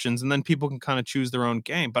point options, and then people can kind of choose their own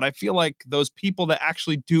game. But I feel like those people that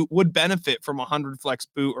actually would benefit from a 100 flex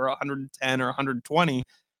boot or 110 or 120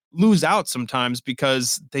 lose out sometimes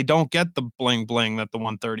because they don't get the bling bling that the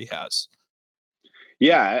 130 has.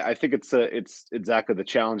 Yeah, I think it's exactly the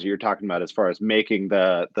challenge you're talking about as far as making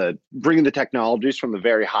the bringing the technologies from the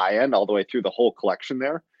very high end all the way through the whole collection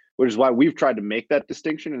there, which is why we've tried to make that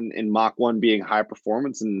distinction in Mach 1 being high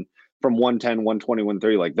performance, and from 110, 120,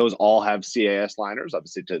 130, like those all have CAS liners,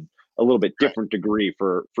 obviously to a little bit different degree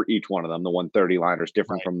for each one of them. The 130 liner is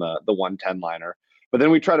different from the 110 liner. But then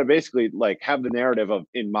we try to basically like have the narrative of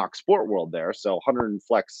in Mach Sport world there. So 100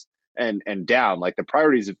 flex and down, like the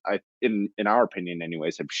priorities in our opinion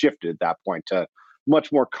anyways have shifted at that point to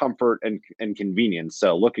much more comfort and convenience.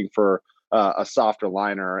 So looking for a softer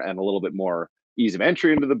liner and a little bit more ease of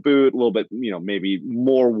entry into the boot, a little bit, maybe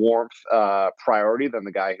more warmth priority than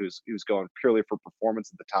the guy who's going purely for performance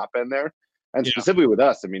at the top end there. And specifically with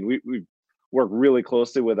us, I mean, we work really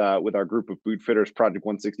closely with our group of boot fitters, Project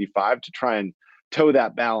 165, to try and toe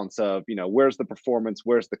that balance of, where's the performance,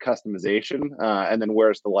 where's the customization, and then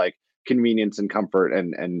where's the like convenience and comfort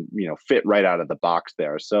and fit right out of the box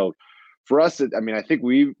there. So for us, I think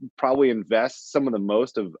we probably invest some of the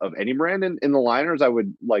most of any brand in the liners, I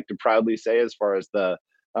would like to proudly say, as far as the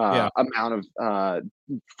amount of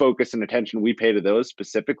focus and attention we pay to those,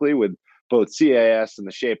 specifically with both CAS and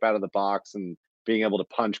the shape out of the box and being able to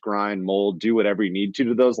punch, grind, mold, do whatever you need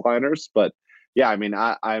to those liners. But yeah, I mean,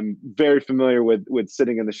 I'm very familiar with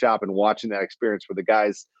sitting in the shop and watching that experience where the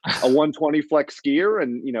guy's a 120 flex skier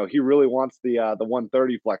and, he really wants the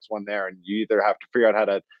 130 flex one there. And you either have to figure out how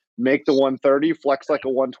to make the 130 flex like a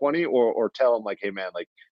 120 or tell him like, hey man, like,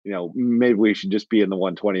 maybe we should just be in the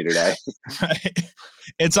 120 today.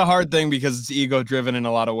 It's a hard thing because it's ego driven in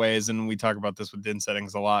a lot of ways. And we talk about this with din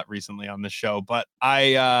settings a lot recently on this show, but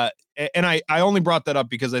I only brought that up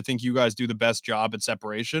because I think you guys do the best job at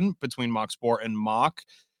separation between Mach Sport and Mach.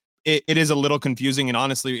 It is a little confusing. And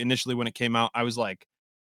honestly, initially when it came out, I was like,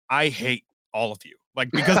 I hate all of you. Like,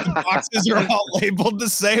 because the boxes are all labeled the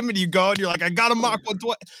same and you go and you're like, I got a Mach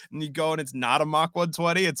 120, and you go and it's not a Mach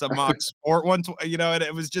 120, it's a Mach Sport 120, and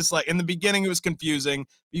it was just like, in the beginning it was confusing.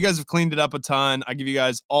 You guys have cleaned it up a ton. I give you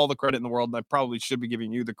guys all the credit in the world, and I probably should be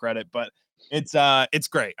giving you the credit, but it's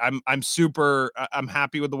great. I'm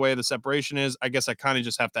happy with the way the separation is. I guess I kind of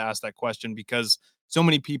just have to ask that question because so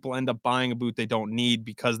many people end up buying a boot they don't need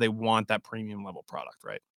because they want that premium level product,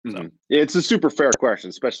 right? So. It's a super fair question,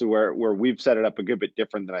 especially where we've set it up a good bit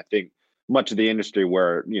different than I think much of the industry,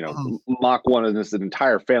 where Mach 1 is an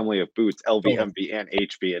entire family of boots, LV, MV, and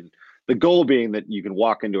HV, and the goal being that you can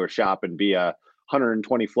walk into a shop and be a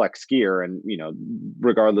 120 flex skier, and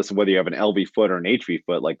regardless of whether you have an LV foot or an HV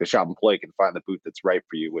foot, like the shop employee can find the boot that's right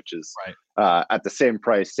for you, which is at the same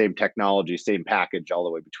price, same technology, same package, all the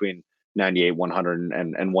way between 98, 100,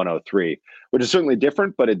 and 103, which is certainly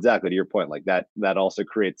different, but exactly to your point, like that also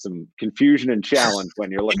creates some confusion and challenge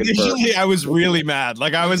when you're looking Initially, I was really mad.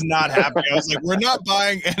 Like, I was not happy. I was like, we're not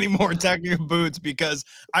buying any more technical boots, because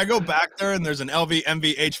I go back there and there's an LV,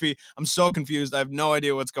 MV, HV. I'm so confused. I have no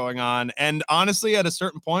idea what's going on. And honestly, at a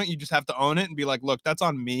certain point, you just have to own it and be like, look, that's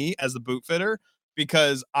on me as the boot fitter,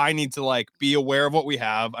 because I need to like be aware of what we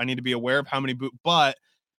have. I need to be aware of how many boot, but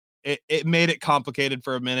it made it complicated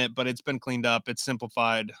for a minute, but it's been cleaned up. It's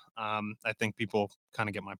simplified. I think people kind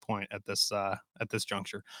of get my point at this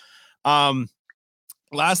juncture.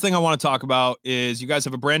 Last thing I want to talk about is you guys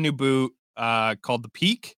have a brand new boot called the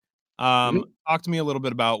Peak. Talk to me a little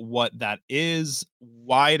bit about what that is,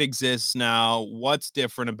 why it exists now, what's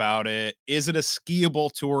different about it. Is it a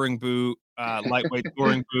skiable touring boot, lightweight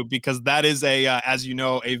touring boot? Because that is as you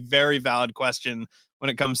know, a very valid question when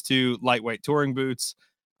it comes to lightweight touring boots.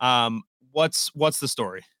 What's the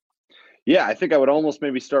story? Yeah, I think I would almost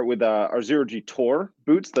maybe start with our Zero G Tour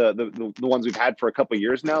boots, the ones we've had for a couple of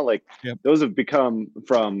years now. Like Yep. those have become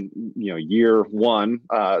from year one,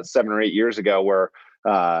 7 or 8 years ago, where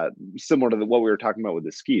similar to what we were talking about with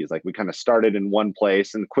the skis. Like we kind of started in one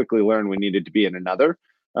place and quickly learned we needed to be in another.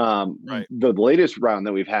 Right. The latest round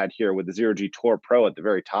that we've had here with the Zero G Tour Pro at the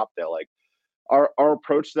very top there, like our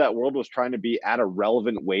approach to that world was trying to be at a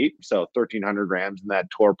relevant weight, so 1,300 grams in that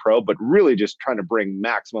Tour Pro, but really just trying to bring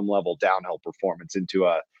maximum level downhill performance into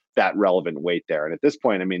that relevant weight there. And at this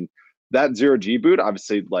point, I mean, that Zero G boot,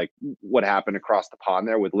 obviously, like what happened across the pond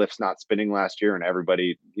there with lifts not spinning last year, and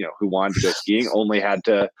everybody who wanted to go skiing only had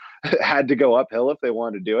to go uphill if they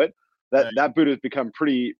wanted to do it. That boot has become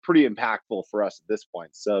pretty impactful for us at this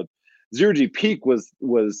point. So Zero G Peak was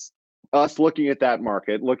us looking at that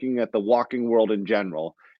market, looking at the walking world in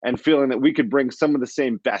general, and feeling that we could bring some of the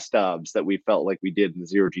same best ofs that we felt like we did in the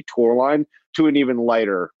Zero G Tour line to an even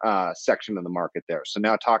lighter section of the market there. So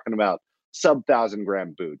now talking about sub 1,000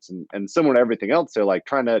 gram boots, and similar to everything else, they're like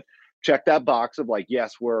trying to check that box of like,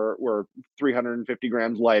 yes, we're 350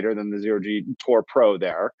 grams lighter than the Zero G Tour Pro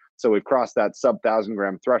there. So we've crossed that sub 1,000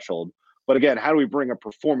 gram threshold. But again, how do we bring a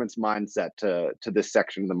performance mindset to this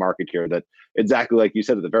section of the market here that exactly like you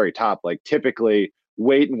said at the very top, like typically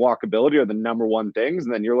weight and walkability are the number one things,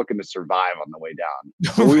 and then you're looking to survive on the way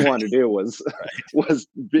down. What we wanted to do was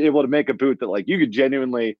be able to make a boot that like you could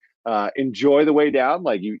genuinely enjoy the way down.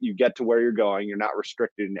 Like you get to where you're going, you're not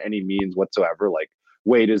restricted in any means whatsoever. Like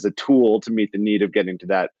weight is a tool to meet the need of getting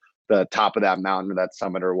to the top of that mountain or that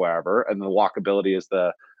summit or wherever, and the walkability is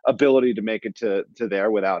the ability to make it to there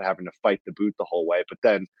without having to fight the boot the whole way. But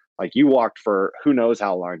then like you walked for who knows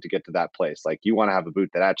how long to get to that place. Like you want to have a boot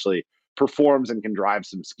that actually performs and can drive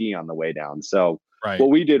some ski on the way down. So what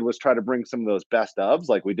we did was try to bring some of those best ofs.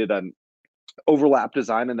 Like we did an overlap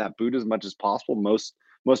design in that boot as much as possible. Most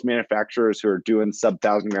manufacturers who are doing sub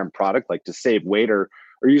 1,000 gram product, like to save weight, are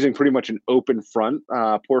using pretty much an open front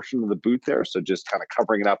portion of the boot there. So just kind of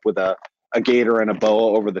covering it up with a gaiter and a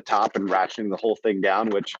boa over the top and ratcheting the whole thing down,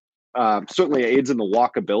 which certainly aids in the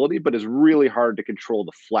walkability, but is really hard to control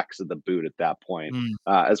the flex of the boot at that point,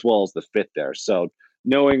 as well as the fit there. So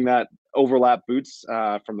knowing that overlap boots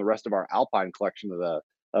from the rest of our Alpine collection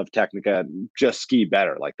of Technica just ski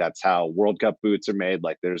better. Like that's how World Cup boots are made.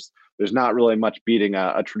 Like there's not really much beating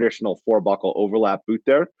a traditional 4-buckle overlap boot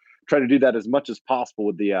there. Try to do that as much as possible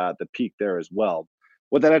with the Peak there as well.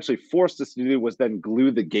 What that actually forced us to do was then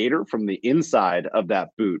glue the gaiter from the inside of that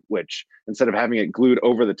boot, which instead of having it glued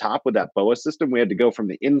over the top with that BOA system, we had to go from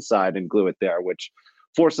the inside and glue it there, which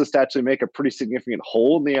forced us to actually make a pretty significant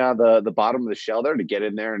hole in the bottom of the shell there to get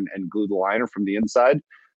in there and glue the liner from the inside,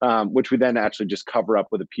 which we then actually just cover up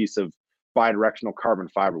with a piece of bidirectional carbon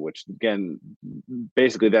fiber, which again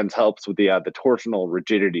basically then helps with the torsional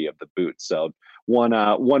rigidity of the boot. So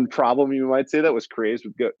one problem you might say that was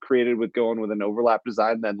created with going with an overlap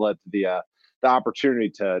design then led to the opportunity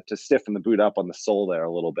to stiffen the boot up on the sole there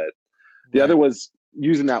a little bit. The other was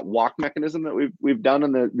using that walk mechanism that we've done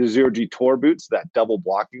in the Zero G Tour boots, that double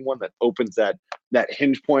blocking one that opens that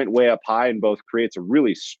hinge point way up high and both creates a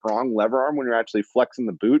really strong lever arm when you're actually flexing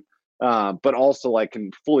the boot, but also like can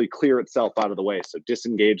fully clear itself out of the way. So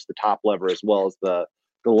disengage the top lever as well as the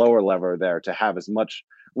lower lever there to have as much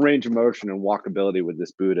range of motion and walkability with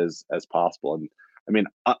this boot as possible. And I mean,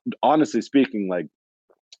 honestly speaking, like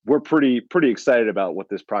we're pretty excited about what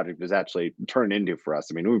this project has actually turned into for us.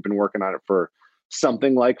 I mean, we've been working on it for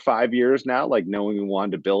something like 5 years now, like knowing we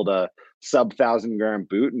wanted to build a sub 1,000 gram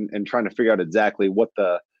boot and trying to figure out exactly what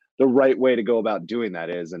the right way to go about doing that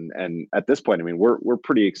is. And at this point, I mean, we're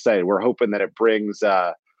pretty excited. We're hoping that it brings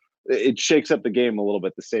it shakes up the game a little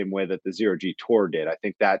bit the same way that the Zero G Tour did. I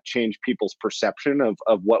think that changed people's perception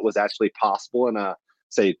of what was actually possible in a,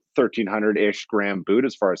 say, 1,300-ish gram boot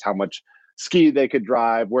as far as how much ski they could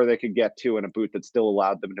drive, where they could get to in a boot that still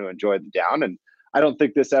allowed them to enjoy the down. And I don't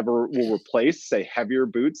think this ever will replace, say, heavier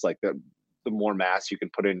boots. Like the more mass you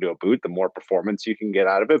can put into a boot, the more performance you can get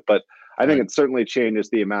out of it. But I think it certainly changes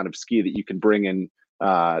the amount of ski that you can bring in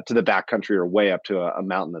to the backcountry or way up to a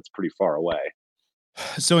mountain that's pretty far away.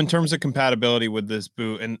 So in terms of compatibility with this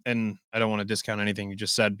boot, and I don't want to discount anything you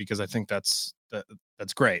just said, because I think that's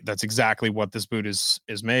great. That's exactly what this boot is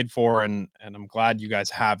made for. And I'm glad you guys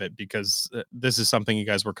have it, because this is something you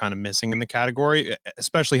guys were kind of missing in the category,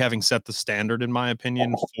 especially having set the standard, in my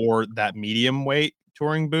opinion, for that medium weight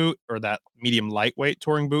touring boot or that medium lightweight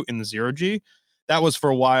touring boot in the 0G. That was for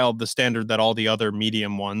a while the standard that all the other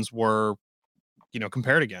medium ones were,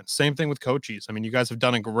 compared against. Same thing with Cochise. I mean, you guys have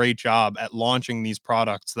done a great job at launching these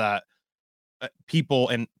products that people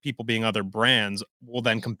being other brands will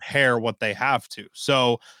then compare what they have to.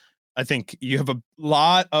 So I think you have a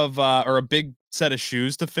lot of or a big set of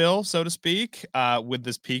shoes to fill, so to speak, with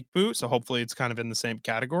this Peak boot. So hopefully it's kind of in the same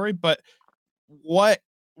category. But what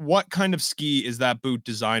kind of ski is that boot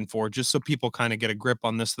designed for? Just so people kind of get a grip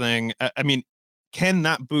on this thing. I mean, can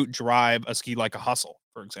that boot drive a ski like a Hustle,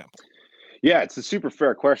 for example? Yeah, it's a super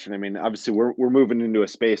fair question. I mean, obviously, we're moving into a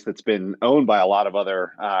space that's been owned by a lot of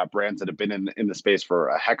other brands that have been in the space for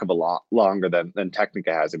a heck of a lot longer than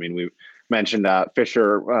Technica has. I mean, we mentioned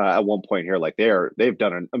Fisher at one point here. Like they've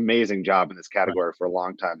done an amazing job in this category for a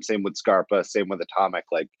long time. Same with Scarpa, same with Atomic.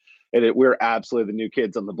 Like, we're absolutely the new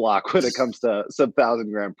kids on the block when it comes to sub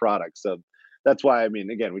 1,000-gram products. So that's why, I mean,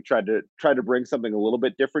 again, we tried to bring something a little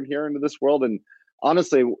bit different here into this world. And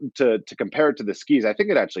honestly, to compare it to the skis, I think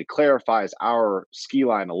it actually clarifies our ski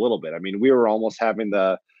line a little bit. I mean, we were almost having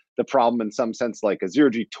the problem in some sense, like a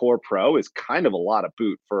 0G Tour Pro is kind of a lot of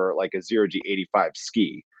boot for like a 0G 85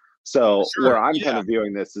 ski. So where I'm kind of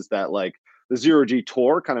viewing this is that like the 0G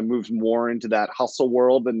Tour kind of moves more into that hustle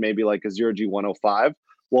world than maybe like a 0G 105,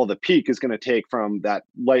 while the Peak is going to take from that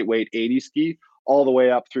lightweight 80 ski all the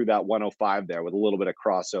way up through that 105 there with a little bit of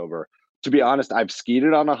crossover. To be honest, I've skied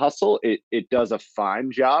it on a Hustle. It does a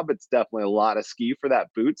fine job. It's definitely a lot of ski for that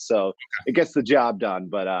boot, so it gets the job done.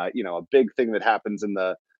 But a big thing that happens in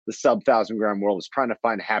the sub 1,000-gram world is trying to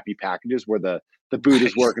find happy packages where the boot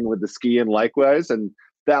is working with the ski and likewise. And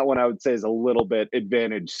that one I would say is a little bit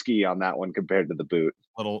advantage ski on that one compared to the boot.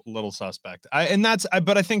 Little suspect.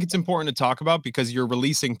 But I think it's important to talk about because you're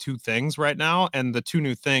releasing two things right now, and the two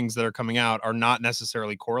new things that are coming out are not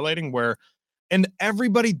necessarily correlating. And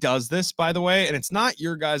everybody does this, by the way, and it's not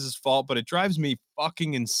your guys' fault, but it drives me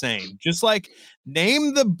fucking insane. Just like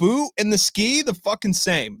name the boot and the ski the fucking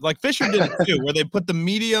same. Like Fisher did it too, where they put the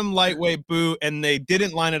medium lightweight boot and they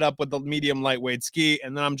didn't line it up with the medium lightweight ski.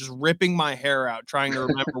 And then I'm just ripping my hair out trying to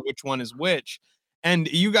remember which one is which. And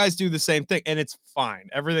you guys do the same thing, and it's fine.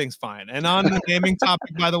 Everything's fine. And on the naming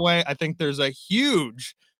topic, by the way, I think there's a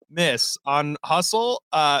huge miss on Hustle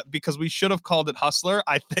because we should have called it Hustler,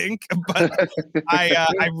 I think, but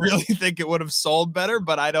I really think it would have sold better,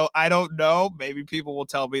 but I don't know. Maybe people will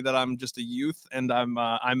tell me that I'm just a youth and I'm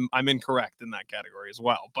incorrect in that category as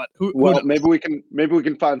well. But maybe we can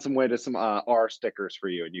find some way to some R stickers for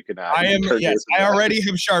you, and you can I already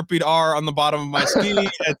have Sharpied R on the bottom of my ski.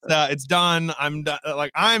 It's done. I'm done.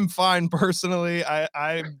 Like, I'm fine personally.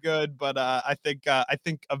 I'm good, but I think a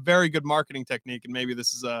very good marketing technique, and maybe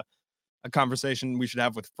this is a conversation we should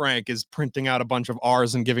have with Frank, is printing out a bunch of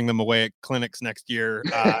R's and giving them away at clinics next year.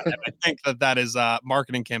 And I think that is a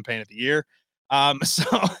marketing campaign of the year. I'm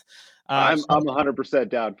 100%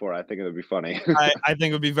 down for it. I think it would be funny. I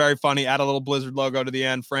think it would be very funny. Add a little Blizzard logo to the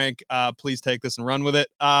end. Frank, please take this and run with it.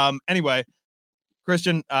 Anyway,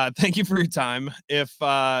 Christian, thank you for your time. If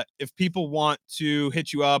people want to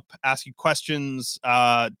hit you up, ask you questions,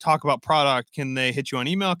 talk about product, can they hit you on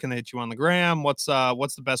email? Can they hit you on the gram? What's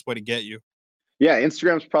the best way to get you? Yeah,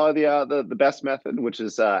 Instagram's probably the best method, which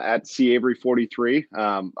is at cavery43.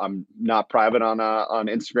 I'm not private on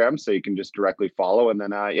Instagram, so you can just directly follow, and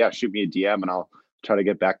then shoot me a DM, and I'll try to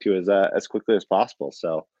get back to you as quickly as possible.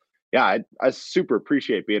 So yeah, I super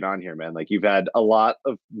appreciate being on here, man. Like, you've had a lot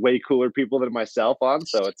of way cooler people than myself on,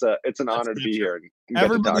 so it's an honor to be here. And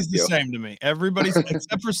everybody's the same to me. Everybody's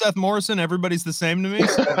except for Seth Morrison. Everybody's the same to me.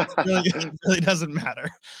 So it really doesn't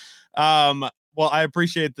matter. Well, I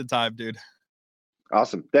appreciate the time, dude.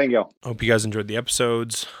 Awesome. Thank you. Hope you guys enjoyed the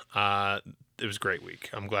episodes. It was a great week.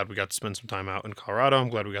 I'm glad we got to spend some time out in Colorado. I'm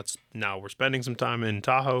glad now we're spending some time in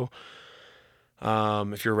Tahoe.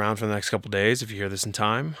 If you're around for the next couple of days, if you hear this in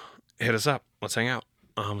time, hit us up. Let's hang out.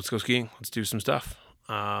 Let's go skiing. Let's do some stuff.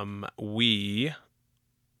 We've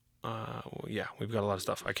got a lot of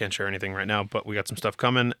stuff. I can't share anything right now, but we got some stuff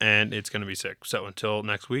coming, and it's going to be sick. So until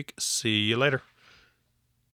next week, see you later.